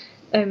countries.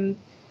 I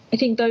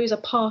think those are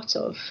part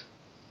of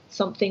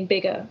something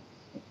bigger,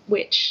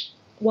 which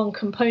one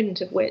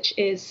component of which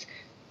is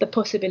the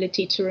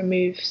possibility to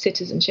remove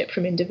citizenship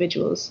from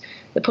individuals,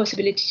 the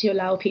possibility to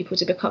allow people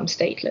to become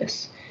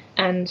stateless,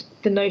 and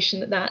the notion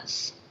that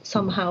that's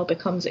somehow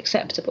becomes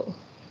acceptable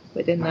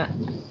within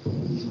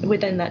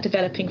that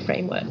developing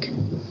framework.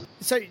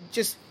 So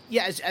just,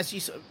 as you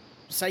sort of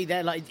say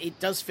there, like, it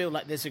does feel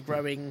like there's a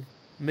growing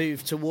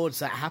move towards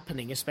that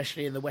happening,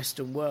 especially in the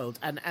Western world.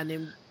 And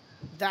in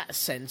that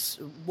sense,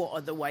 what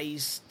are the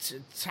ways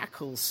to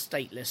tackle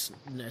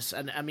statelessness?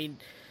 And I mean,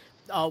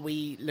 are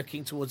we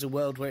looking towards a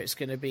world where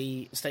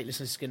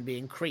statelessness is going to be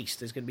increased?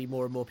 There's going to be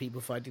more and more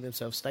people finding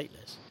themselves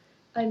stateless?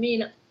 I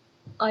mean,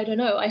 I don't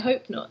know. I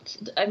hope not.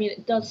 I mean,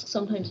 it does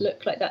sometimes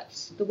look like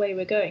that's the way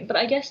we're going. But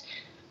I guess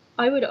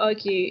I would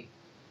argue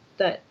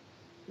that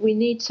we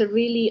need to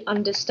really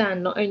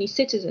understand not only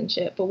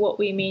citizenship, but what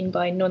we mean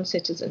by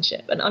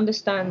non-citizenship, and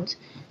understand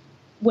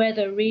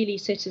whether really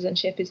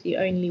citizenship is the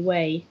only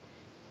way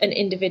an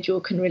individual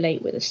can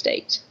relate with a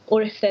state,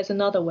 or if there's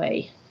another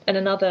way and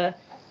another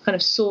kind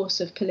of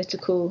source of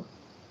political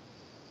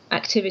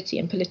activity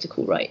and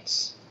political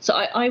rights. So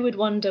I would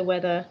wonder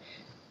whether,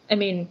 I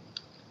mean,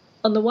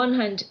 on the one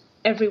hand,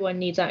 everyone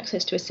needs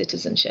access to a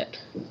citizenship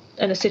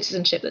and a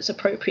citizenship that's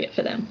appropriate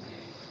for them.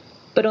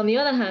 But on the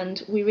other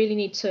hand, we really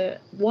need to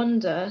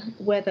wonder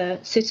whether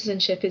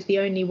citizenship is the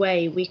only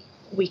way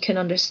we can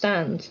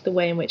understand the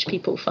way in which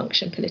people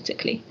function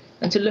politically,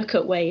 and to look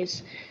at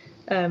ways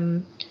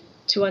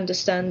to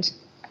understand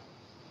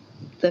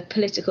the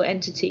political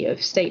entity of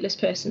stateless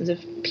persons, of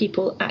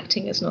people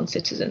acting as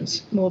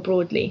non-citizens more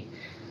broadly,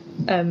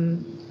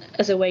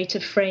 as a way to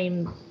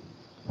frame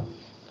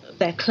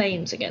their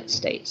claims against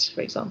states,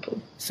 for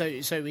example.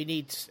 So we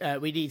need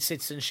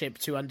citizenship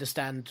to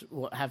understand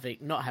what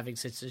not having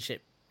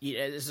citizenship.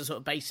 There's a sort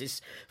of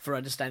basis for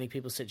understanding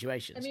people's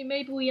situations. I mean,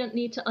 maybe we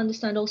need to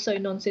understand also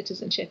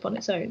non-citizenship on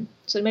its own.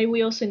 So maybe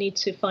we also need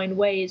to find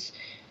ways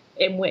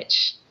in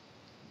which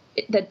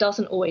there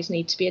doesn't always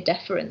need to be a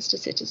deference to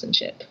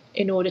citizenship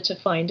in order to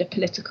find a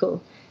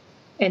political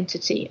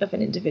entity of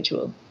an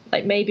individual.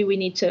 Like maybe we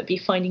need to be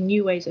finding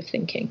new ways of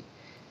thinking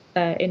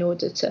in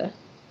order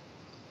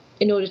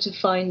to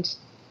find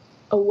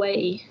a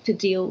way to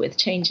deal with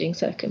changing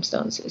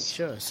circumstances.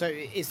 Sure. So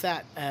is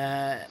that?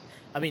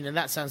 And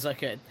that sounds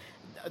like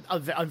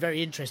I'm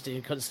very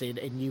interested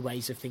constantly in new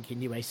ways of thinking,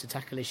 new ways to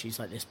tackle issues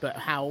like this. But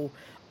how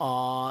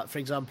are, for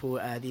example,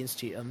 the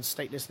Institute on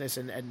Statelessness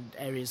and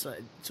areas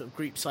like, sort of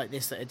groups like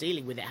this that are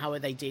dealing with it, how are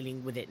they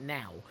dealing with it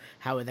now?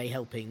 How are they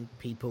helping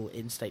people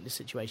in stateless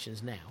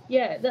situations now?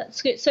 Yeah,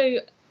 that's good. So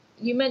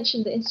you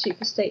mentioned the Institute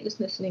for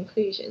Statelessness and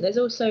Inclusion. There's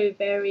also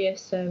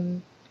various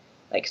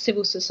like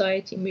civil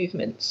society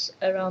movements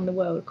around the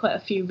world, quite a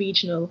few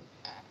regional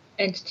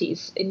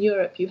entities. In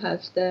Europe, you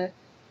have the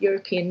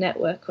European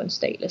Network on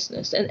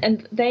Statelessness,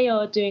 and they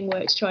are doing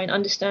work to try and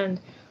understand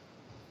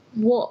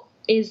what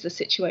is the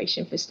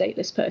situation for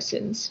stateless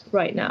persons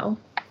right now.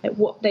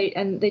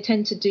 They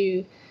tend to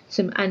do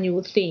some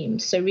annual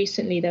themes. So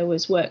recently there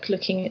was work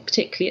looking at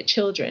particularly at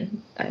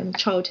children,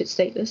 childhood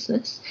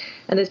statelessness,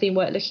 and there's been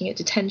work looking at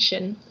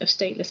detention of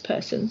stateless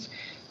persons.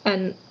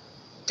 And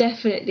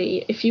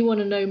definitely, if you want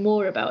to know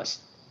more about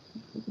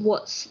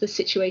what the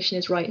situation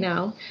is right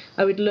now,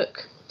 I would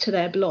look to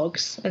their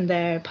blogs and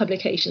their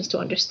publications to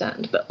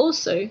understand. But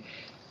also,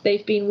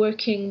 they've been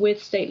working with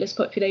stateless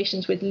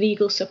populations with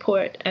legal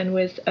support and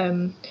with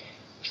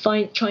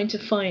trying to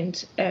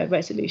find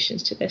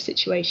resolutions to their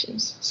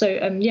situations. So,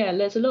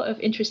 there's a lot of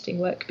interesting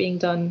work being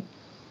done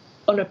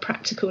on a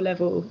practical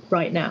level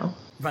right now.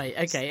 Right,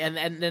 okay.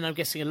 And then I'm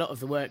guessing a lot of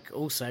the work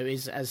also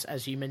is,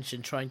 as you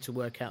mentioned, trying to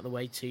work out the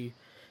way to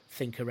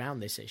think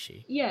around this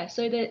issue. Yeah,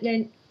 so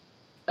then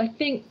I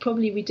think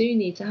probably we do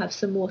need to have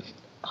some more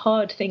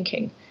hard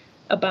thinking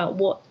about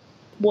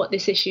what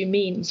this issue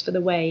means for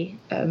the way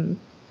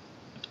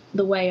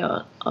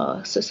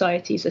our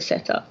societies are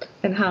set up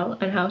and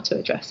how to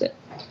address it.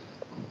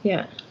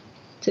 Yeah,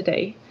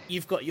 today.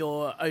 You've got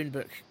your own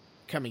book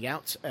coming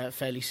out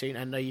fairly soon.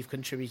 I know you've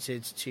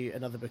contributed to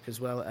another book as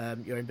well,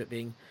 your own book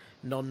being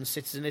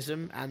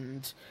Non-Citizenism,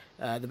 and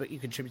the book you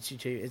contributed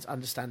to is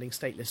Understanding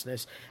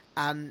Statelessness.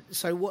 And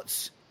so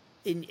what's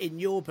in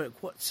your book,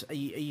 are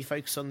you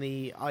focused on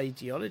the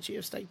ideology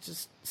of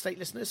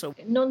statelessness? Or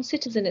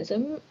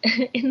non-citizenism,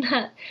 in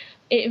that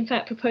it in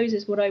fact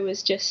proposes what I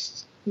was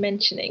just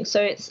mentioning.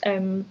 So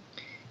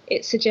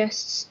it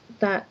suggests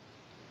that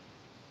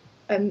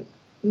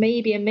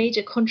maybe a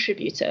major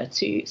contributor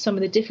to some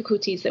of the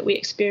difficulties that we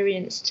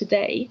experience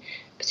today,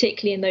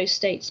 particularly in those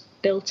states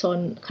built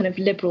on kind of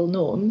liberal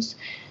norms,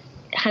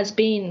 has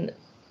been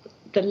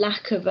the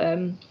lack of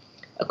a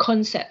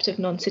concept of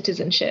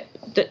non-citizenship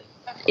that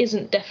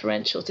isn't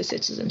deferential to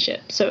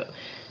citizenship. So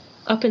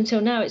up until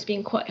now, it's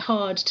been quite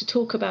hard to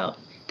talk about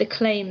the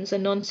claims a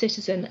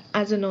non-citizen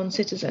has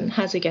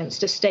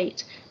against a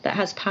state that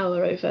has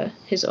power over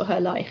his or her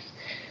life.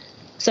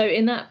 So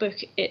in that book,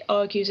 it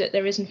argues that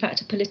there is in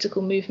fact a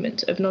political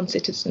movement of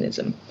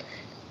non-citizenism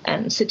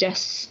and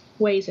suggests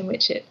ways in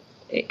which it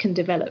can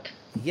develop.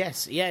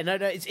 Yes, yeah, no,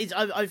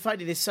 I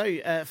find this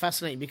so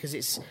fascinating because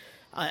it's,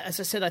 as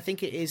I said, I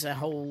think it is a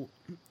whole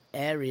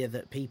area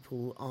that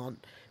people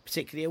aren't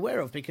particularly aware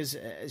of because,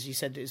 as you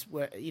said,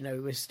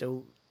 we're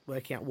still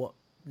working out what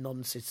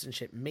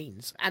non-citizenship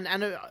means. And I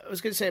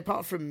was going to say,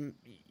 apart from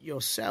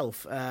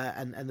yourself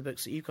and the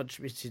books that you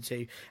contributed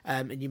to,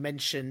 and you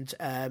mentioned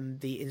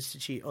the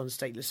Institute on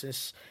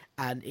Statelessness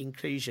and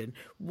Inclusion,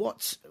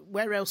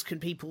 where else can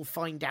people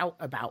find out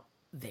about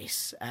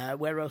this?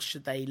 Where else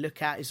should they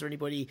look at? Is there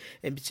anybody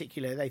in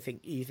particular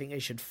you think they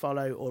should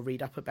follow or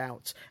read up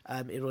about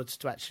in order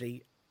to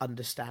actually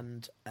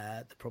understand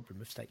the problem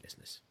of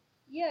statelessness?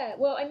 Yeah,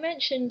 well, I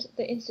mentioned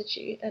the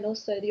Institute and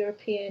also the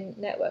European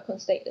Network on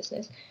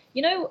Statelessness.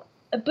 You know,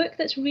 a book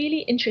that's really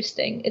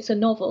interesting, it's a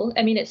novel.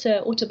 I mean, it's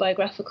an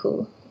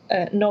autobiographical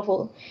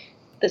novel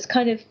that's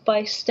kind of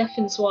by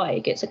Stefan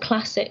Zweig. It's a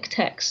classic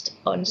text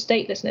on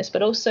statelessness,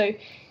 but also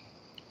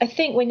I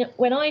think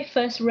when I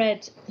first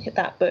read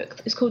that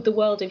book, it's called The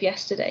World of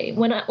Yesterday.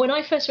 When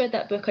I first read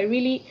that book, I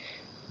really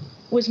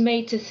was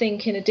made to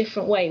think in a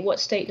different way what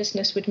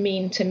statelessness would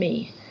mean to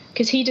me,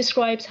 because he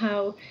describes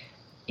how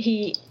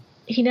he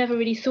never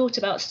really thought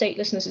about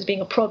statelessness as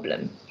being a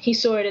problem. He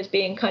saw it as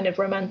being kind of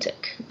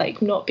romantic,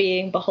 like not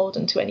being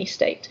beholden to any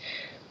state.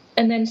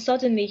 And then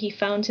suddenly he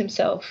found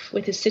himself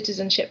with his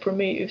citizenship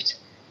removed,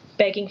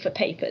 begging for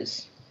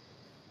papers.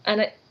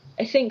 And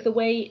I think the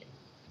way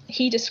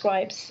he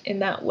describes in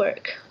that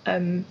work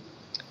the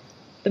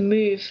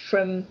move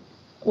from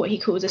what he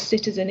calls a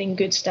citizen in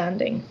good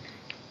standing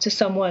to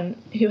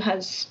someone who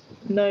has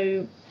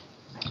no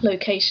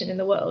location in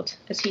the world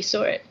as he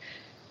saw it.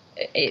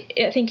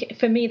 I think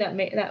for me that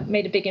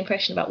made a big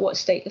impression about what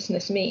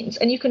statelessness means.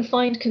 And you can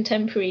find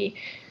contemporary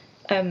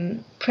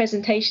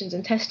presentations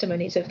and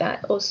testimonies of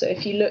that also.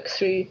 If you look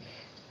through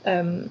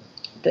the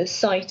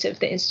site of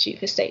the Institute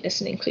for Stateless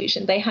and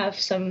Inclusion, they have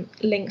some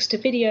links to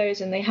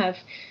videos and they have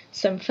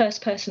some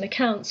first-person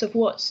accounts of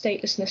what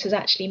statelessness has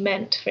actually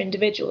meant for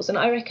individuals. And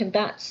I reckon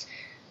that's,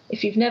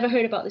 if you've never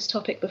heard about this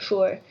topic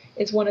before,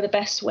 is one of the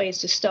best ways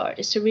to start,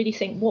 is to really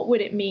think, what would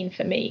it mean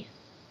for me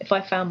if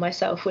I found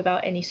myself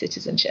without any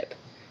citizenship?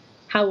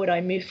 How would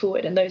I move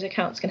forward? And those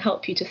accounts can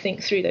help you to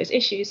think through those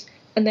issues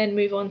and then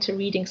move on to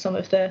reading some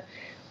of the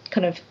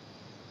kind of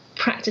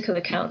practical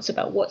accounts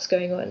about what's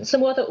going on.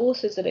 Some other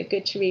authors that are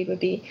good to read would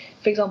be,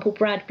 for example,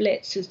 Brad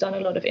Blitz has done a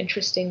lot of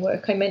interesting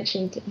work. I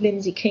mentioned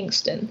Lindsay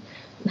Kingston,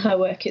 and her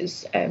work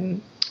is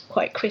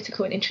quite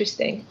critical and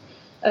interesting.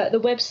 The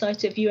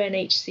website of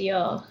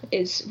UNHCR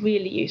is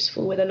really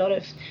useful with a lot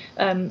of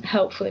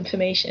helpful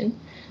information.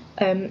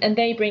 And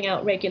they bring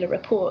out regular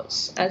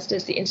reports, as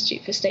does the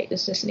Institute for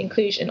Statelessness and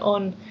Inclusion,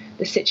 on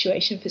the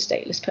situation for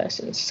stateless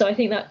persons. So I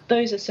think that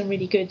those are some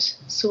really good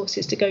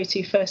sources to go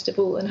to first of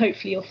all, and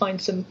hopefully you'll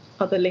find some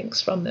other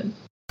links from them.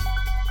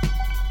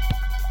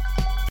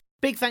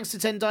 Big thanks to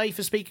Tendai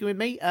for speaking with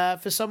me.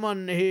 For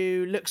someone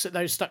who looks at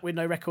those stuck with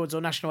no records or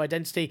national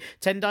identity,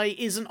 Tendai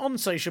isn't on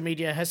social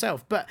media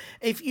herself. But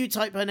if you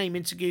type her name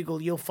into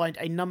Google, you'll find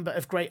a number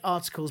of great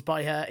articles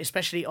by her,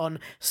 especially on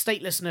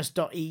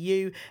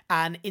statelessness.eu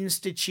and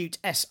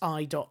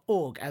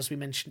institutesi.org, as we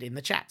mentioned in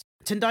the chat.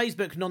 Tendai's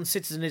book,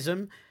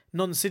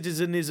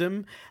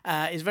 Non-Citizenism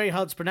is very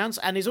hard to pronounce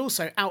and is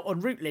also out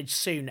on Routledge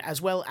soon, as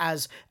well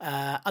as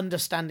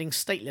Understanding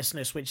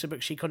Statelessness, which is a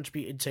book she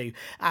contributed to.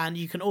 And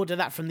you can order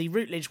that from the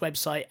Routledge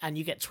website and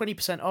you get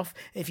 20% off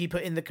if you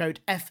put in the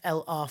code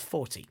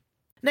FLR40.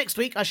 Next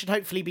week, I should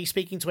hopefully be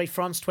speaking to a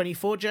France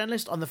 24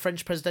 journalist on the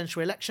French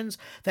presidential elections.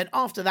 Then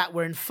after that,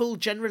 we're in full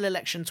general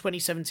election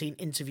 2017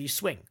 interview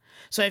swing.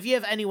 So if you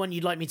have anyone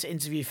you'd like me to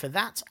interview for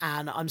that,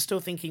 and I'm still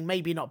thinking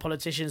maybe not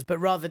politicians, but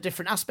rather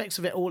different aspects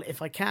of it all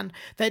if I can,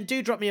 then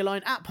do drop me a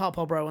line at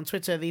ParPolBro on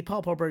Twitter, the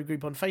ParPolBro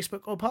group on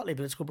Facebook, or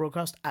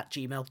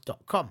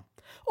partlypoliticalbroadcast@gmail.com.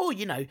 Or,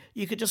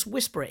 you could just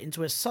whisper it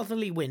into a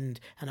southerly wind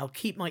and I'll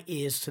keep my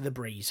ears to the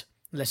breeze.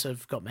 Unless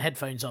I've got my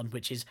headphones on,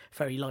 which is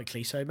very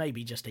likely, so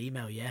maybe just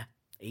email, yeah.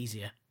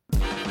 Easier.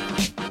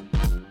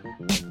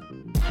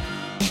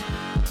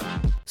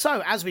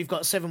 So, as we've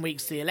got 7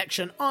 weeks to the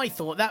election, I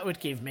thought that would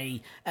give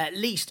me at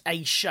least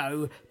a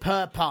show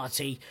per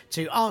party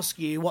to ask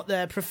you what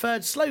their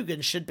preferred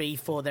slogans should be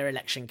for their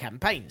election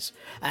campaigns.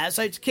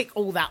 So to kick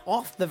all that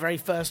off, the very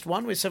first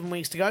one with 7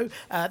 weeks to go,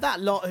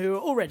 that lot who are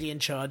already in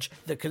charge,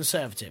 the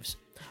Conservatives.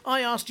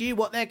 I asked you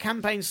what their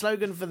campaign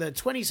slogan for the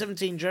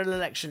 2017 general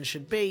election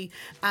should be,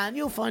 and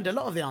you'll find a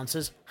lot of the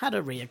answers had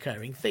a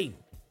reoccurring theme.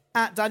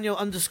 At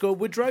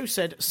Daniel_Woodrow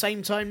said,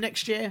 same time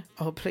next year?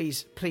 Oh,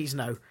 please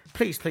no.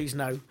 Please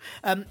no.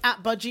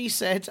 At Budgie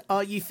said,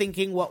 are you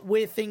thinking what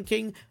we're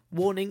thinking?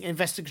 Warning,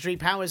 Investigatory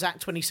Powers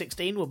Act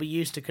 2016 will be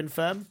used to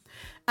confirm.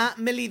 At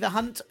Millie the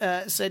Hunt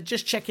said,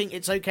 just checking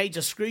it's okay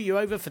to screw you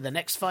over for the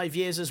next 5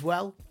 years as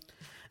well.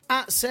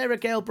 At Sarah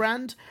Gale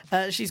Brand,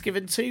 she's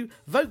given 2,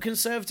 vote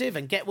Conservative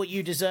and get what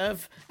you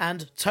deserve,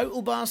 and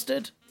total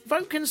bastard,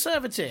 vote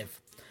Conservative.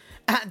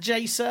 At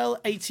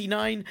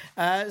JSearle89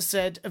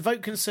 said,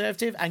 vote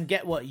Conservative and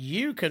get what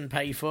you can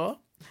pay for.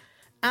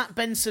 At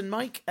Benson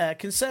Mike,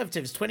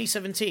 Conservatives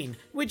 2017,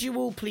 would you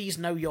all please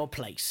know your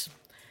place?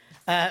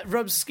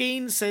 Rob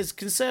Skeen says,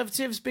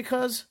 Conservatives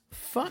because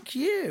fuck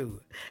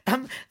you.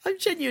 I'm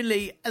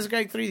genuinely, as I'm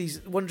going through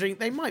these, wondering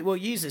they might well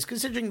use this,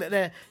 considering that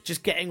they're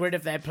just getting rid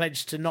of their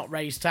pledge to not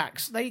raise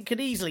tax. They could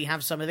easily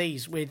have some of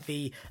these with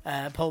the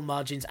poll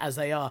margins as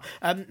they are.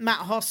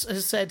 Matt Hoss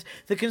has said,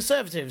 the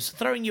Conservatives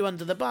throwing you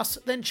under the bus,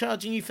 then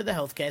charging you for the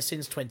healthcare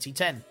since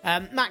 2010.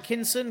 Matt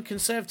Kinson,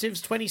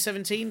 Conservatives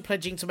 2017,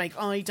 pledging to make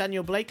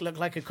Daniel Blake, look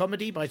like a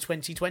comedy by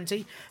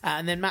 2020.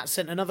 And then Matt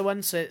sent another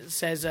one,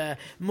 says,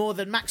 more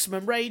than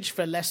maximum rage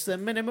for less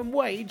than minimum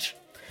wage.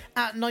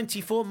 At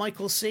 94,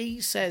 Michael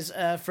C. says,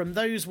 from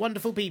those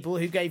wonderful people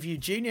who gave you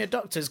junior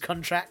doctors'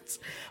 contracts.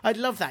 I'd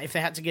love that if they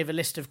had to give a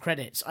list of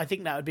credits. I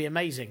think that would be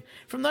amazing.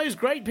 From those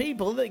great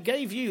people that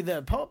gave you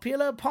the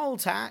popular poll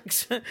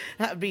tax.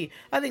 I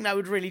think that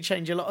would really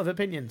change a lot of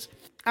opinions.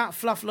 At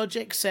Fluff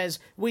Logic says,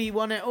 we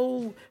want it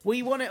all,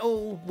 we want it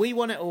all, we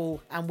want it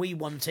all, and we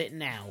want it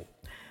now.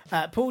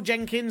 Paul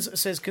Jenkins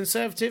says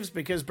Conservatives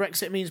because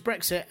Brexit means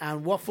Brexit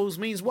and waffles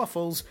means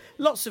waffles.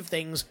 Lots of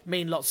things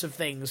mean lots of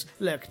things.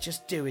 Look,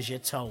 just do as you're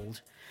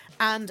told.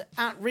 And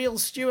at Real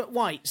Stuart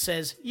White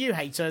says, you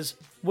hate us,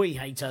 we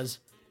hate us,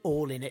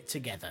 all in it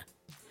together.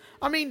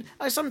 I mean,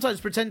 I sometimes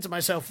pretend to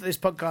myself that this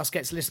podcast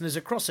gets listeners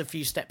across a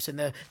few steps in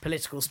the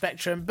political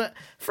spectrum, but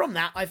from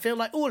that, I feel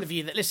like all of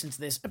you that listen to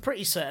this are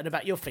pretty certain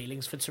about your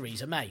feelings for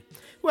Theresa May.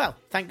 Well,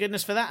 thank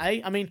goodness for that,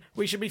 eh? I mean,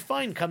 we should be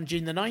fine come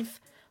June the 9th.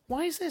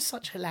 Why is there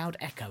such a loud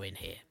echo in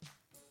here?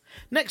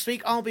 Next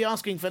week, I'll be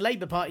asking for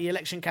Labour Party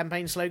election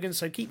campaign slogans,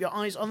 so keep your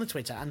eyes on the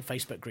Twitter and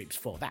Facebook groups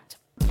for that.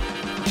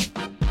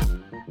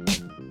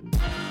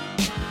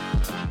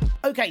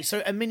 Okay,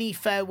 so a mini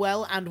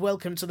farewell and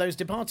welcome to those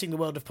departing the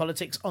world of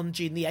politics on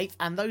June the 8th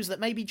and those that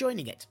may be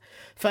joining it.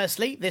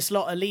 Firstly, this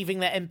lot are leaving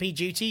their MP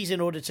duties in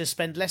order to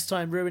spend less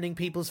time ruining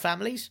people's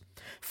families.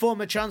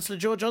 Former Chancellor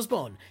George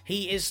Osborne,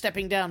 he is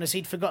stepping down as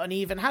he'd forgotten he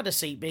even had a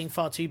seat, being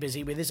far too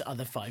busy with his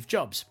other 5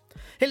 jobs.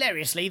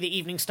 Hilariously, the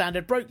Evening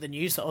Standard broke the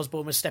news that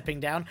Osborne was stepping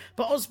down,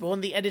 but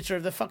Osborne, the editor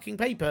of the fucking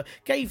paper,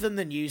 gave them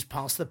the news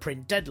past the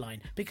print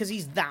deadline, because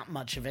he's that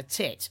much of a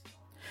tit.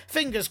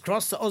 Fingers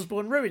crossed that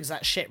Osborne ruins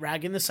that shit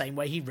rag in the same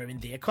way he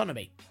ruined the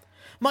economy.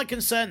 My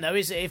concern, though,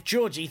 is that if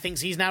Georgie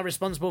thinks he's now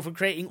responsible for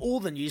creating all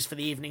the news for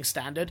the Evening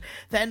Standard,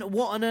 then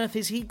what on earth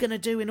is he going to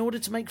do in order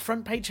to make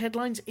front-page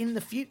headlines in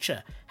the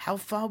future? How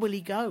far will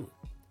he go?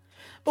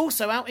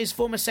 Also out is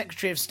former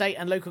Secretary of State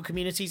and Local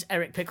Communities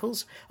Eric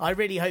Pickles. I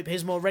really hope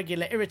his more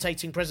regular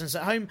irritating presence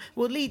at home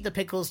will lead the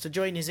Pickles to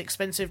join his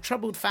expensive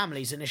Troubled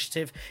Families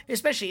initiative,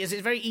 especially as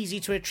it's very easy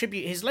to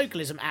attribute his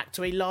localism act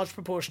to a large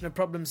proportion of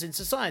problems in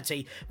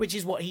society, which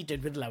is what he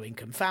did with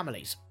low-income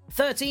families.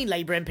 13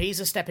 Labour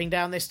MPs are stepping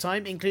down this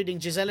time, including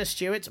Gisela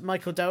Stewart,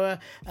 Michael Dower,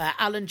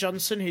 Alan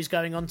Johnson, who's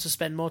going on to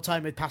spend more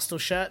time with pastel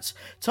shirts,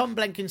 Tom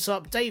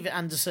Blenkinsop, David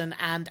Anderson,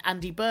 and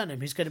Andy Burnham,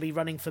 who's going to be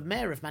running for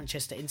Mayor of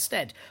Manchester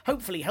instead,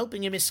 hopefully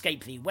helping him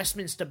escape the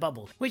Westminster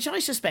bubble, which I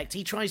suspect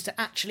he tries to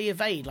actually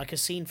evade like a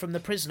scene from The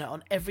Prisoner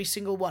on every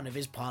single one of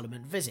his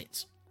Parliament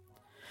visits.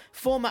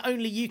 Former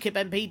only UKIP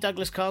MP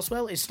Douglas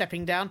Carswell is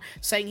stepping down,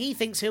 saying he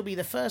thinks he'll be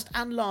the first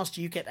and last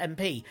UKIP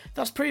MP,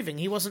 thus proving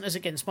he wasn't as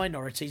against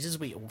minorities as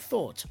we all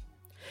thought.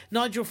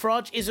 Nigel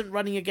Farage isn't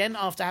running again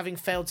after having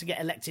failed to get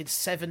elected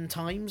 7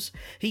 times.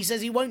 He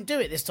says he won't do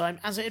it this time,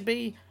 as it'd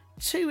be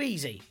too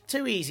easy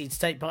to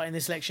take part in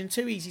this election,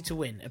 too easy to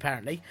win,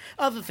 apparently.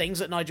 Other things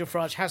that Nigel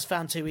Farage has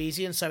found too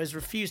easy and so has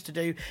refused to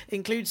do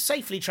include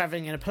safely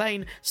travelling in a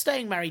plane,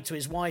 staying married to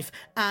his wife,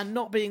 and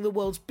not being the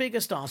world's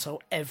biggest arsehole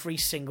every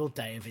single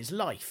day of his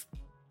life.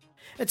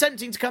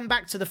 Attempting to come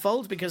back to the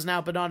fold, because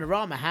now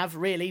Bananarama have,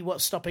 really,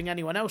 what's stopping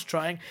anyone else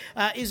trying,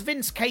 is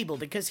Vince Cable,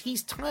 because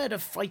he's tired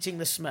of fighting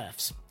the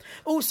Smurfs.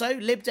 Also,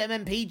 Lib Dem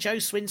MP Jo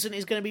Swinson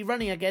is going to be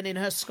running again in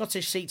her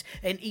Scottish seat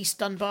in East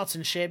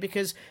Dunbartonshire,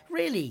 because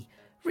really,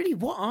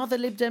 what are the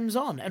Lib Dems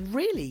on? And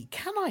really,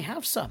 can I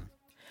have some?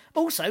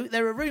 Also,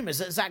 there are rumours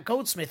that Zach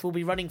Goldsmith will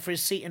be running for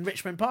his seat in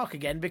Richmond Park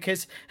again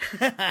because,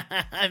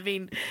 I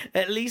mean,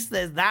 at least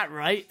there's that,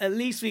 right? At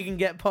least we can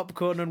get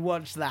popcorn and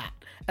watch that.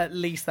 At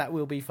least that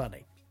will be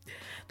funny.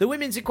 The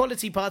Women's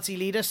Equality Party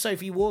leader,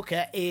 Sophie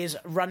Walker, is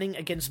running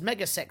against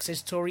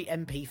mega-sexist Tory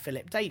MP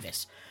Philip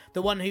Davis,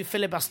 the one who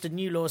filibustered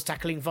new laws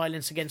tackling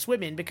violence against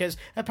women because,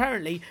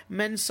 apparently,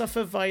 men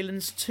suffer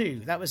violence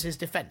too. That was his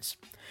defence.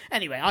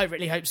 Anyway, I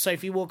really hope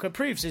Sophie Walker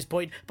proves his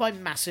point by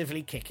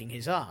massively kicking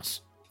his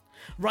arse.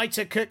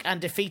 Writer, cook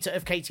and defeater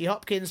of Katie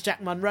Hopkins,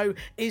 Jack Munro,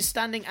 is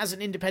standing as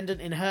an independent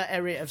in her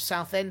area of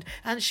Southend,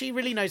 and she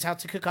really knows how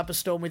to cook up a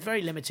storm with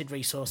very limited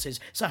resources,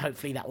 so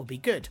hopefully that will be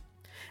good.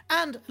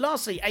 And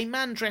lastly, a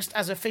man dressed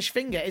as a fish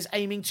finger is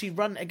aiming to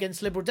run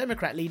against Liberal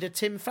Democrat leader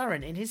Tim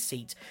Farron in his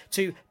seat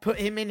to put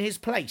him in his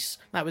place.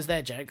 That was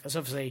their joke. That's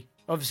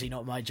obviously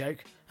not my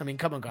joke. I mean,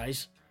 come on,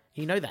 guys.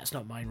 You know that's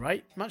not mine,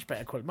 right? Much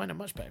better quality. Mine are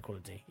much better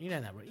quality. You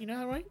know that, right? You know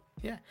that, right?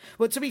 Yeah.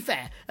 Well, to be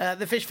fair,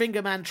 the fish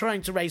finger man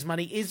trying to raise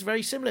money is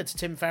very similar to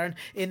Tim Farron.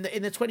 In the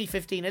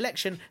 2015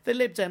 election, the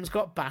Lib Dems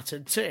got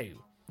battered too.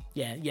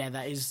 Yeah,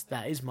 that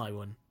is my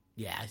one.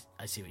 Yeah,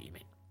 I see what you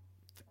mean.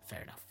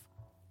 Fair enough.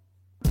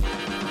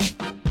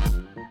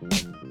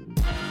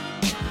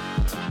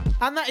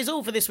 And that is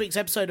all for this week's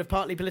episode of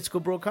Partly Political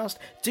Broadcast.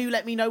 Do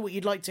let me know what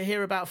you'd like to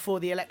hear about for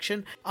the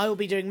election. I will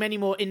be doing many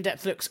more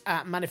in-depth looks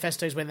at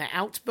manifestos when they're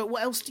out, but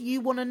what else do you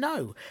want to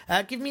know?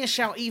 Give me a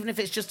shout, even if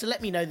it's just to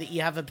let me know that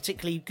you have a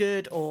particularly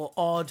good or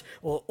odd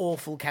or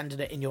awful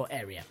candidate in your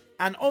area.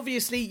 And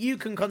obviously, you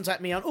can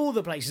contact me on all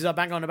the places I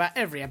bang on about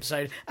every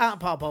episode, at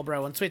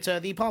ParPolBro on Twitter,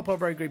 the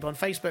ParPolBro group on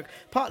Facebook,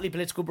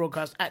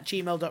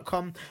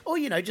 partlypoliticalbroadcast@gmail.com, or,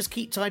 just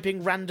keep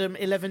typing random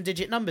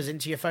 11-digit numbers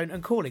into your phone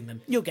and calling them.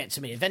 You'll get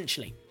to me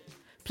eventually.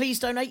 Please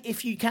donate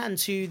if you can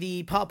to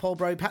the Parpol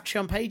Bro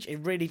Patreon page. It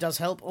really does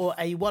help. Or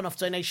a one-off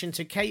donation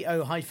to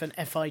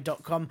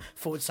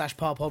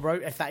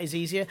ko-fi.com/parpolbro if that is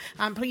easier.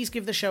 And please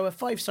give the show a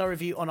 5-star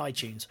review on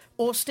iTunes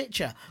or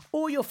Stitcher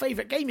or your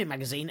favourite gaming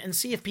magazine and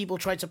see if people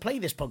try to play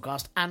this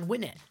podcast and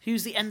win it.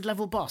 Who's the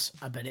end-level boss?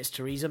 I bet it's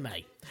Theresa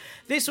May.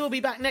 This will be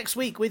back next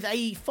week with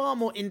a far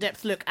more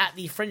in-depth look at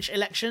the French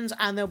elections,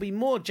 and there'll be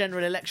more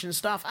general election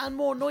stuff and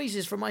more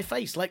noises from my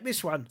face like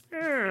this one.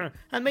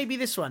 And maybe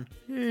this one.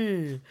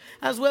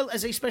 As well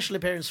as a special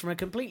appearance from a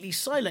completely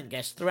silent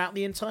guest throughout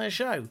the entire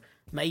show.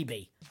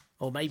 Maybe.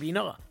 Or maybe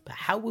not. But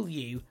how will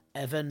you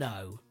ever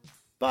know?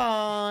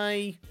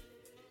 Bye!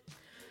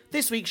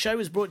 This week's show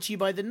is brought to you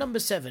by the number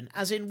 7,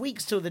 as in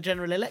weeks till the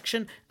general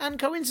election, and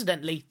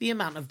coincidentally, the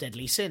amount of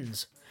deadly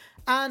sins.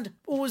 And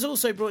was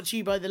also brought to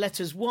you by the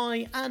letters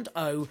Y and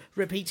O,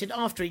 repeated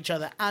after each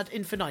other ad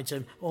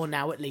infinitum, or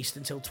now at least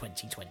until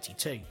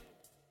 2022.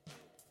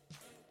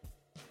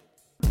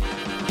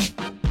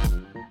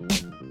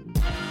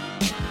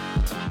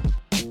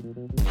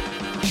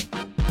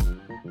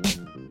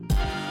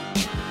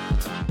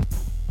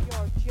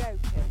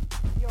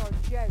 You're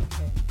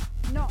joking.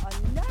 Not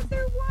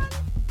another one?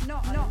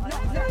 Not another one?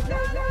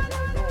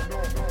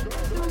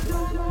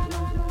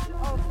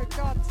 Oh, for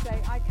God's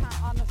sake, I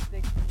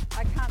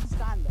can't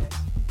stand this.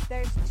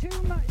 There's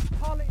too much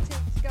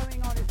politics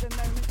going on at the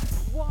moment.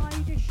 Why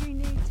does she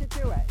need to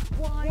do it?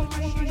 Why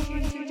does she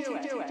need to do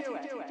it?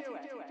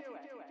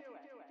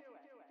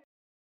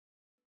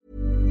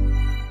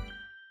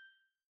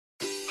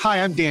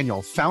 Hi, I'm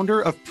Daniel,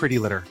 founder of Pretty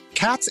Litter.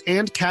 Cats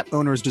and cat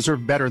owners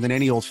deserve better than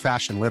any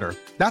old-fashioned litter.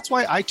 That's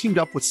why I teamed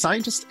up with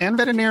scientists and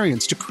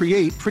veterinarians to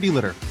create Pretty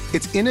Litter.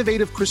 Its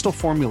innovative crystal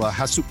formula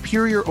has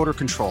superior odor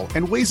control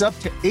and weighs up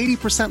to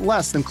 80%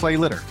 less than clay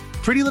litter.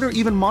 Pretty Litter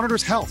even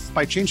monitors health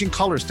by changing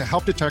colors to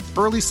help detect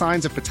early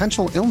signs of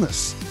potential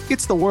illness.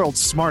 It's the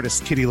world's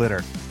smartest kitty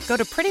litter. Go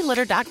to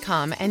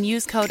prettylitter.com and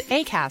use code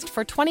ACAST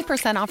for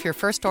 20% off your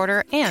first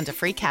order and a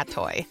free cat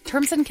toy.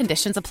 Terms and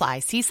conditions apply.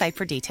 See site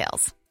for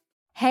details.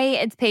 Hey,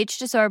 it's Paige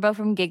DeSorbo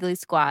from Giggly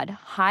Squad.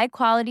 High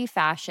quality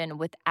fashion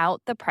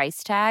without the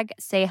price tag.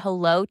 Say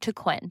hello to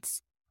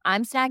Quince.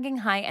 I'm snagging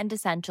high-end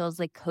essentials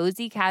like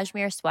cozy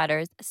cashmere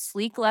sweaters,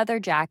 sleek leather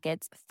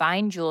jackets,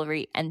 fine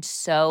jewelry, and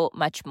so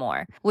much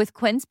more. With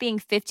Quince being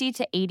 50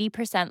 to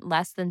 80%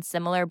 less than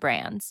similar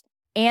brands.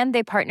 And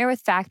they partner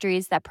with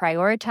factories that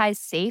prioritize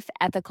safe,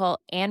 ethical,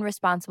 and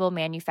responsible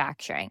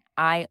manufacturing.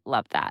 I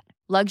love that.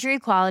 Luxury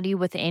quality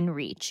within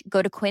reach.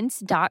 Go to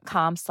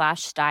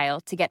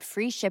quince.com/style to get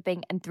free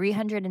shipping and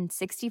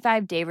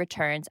 365-day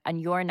returns on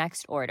your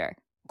next order.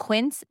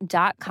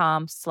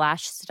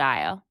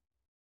 Quince.com/style.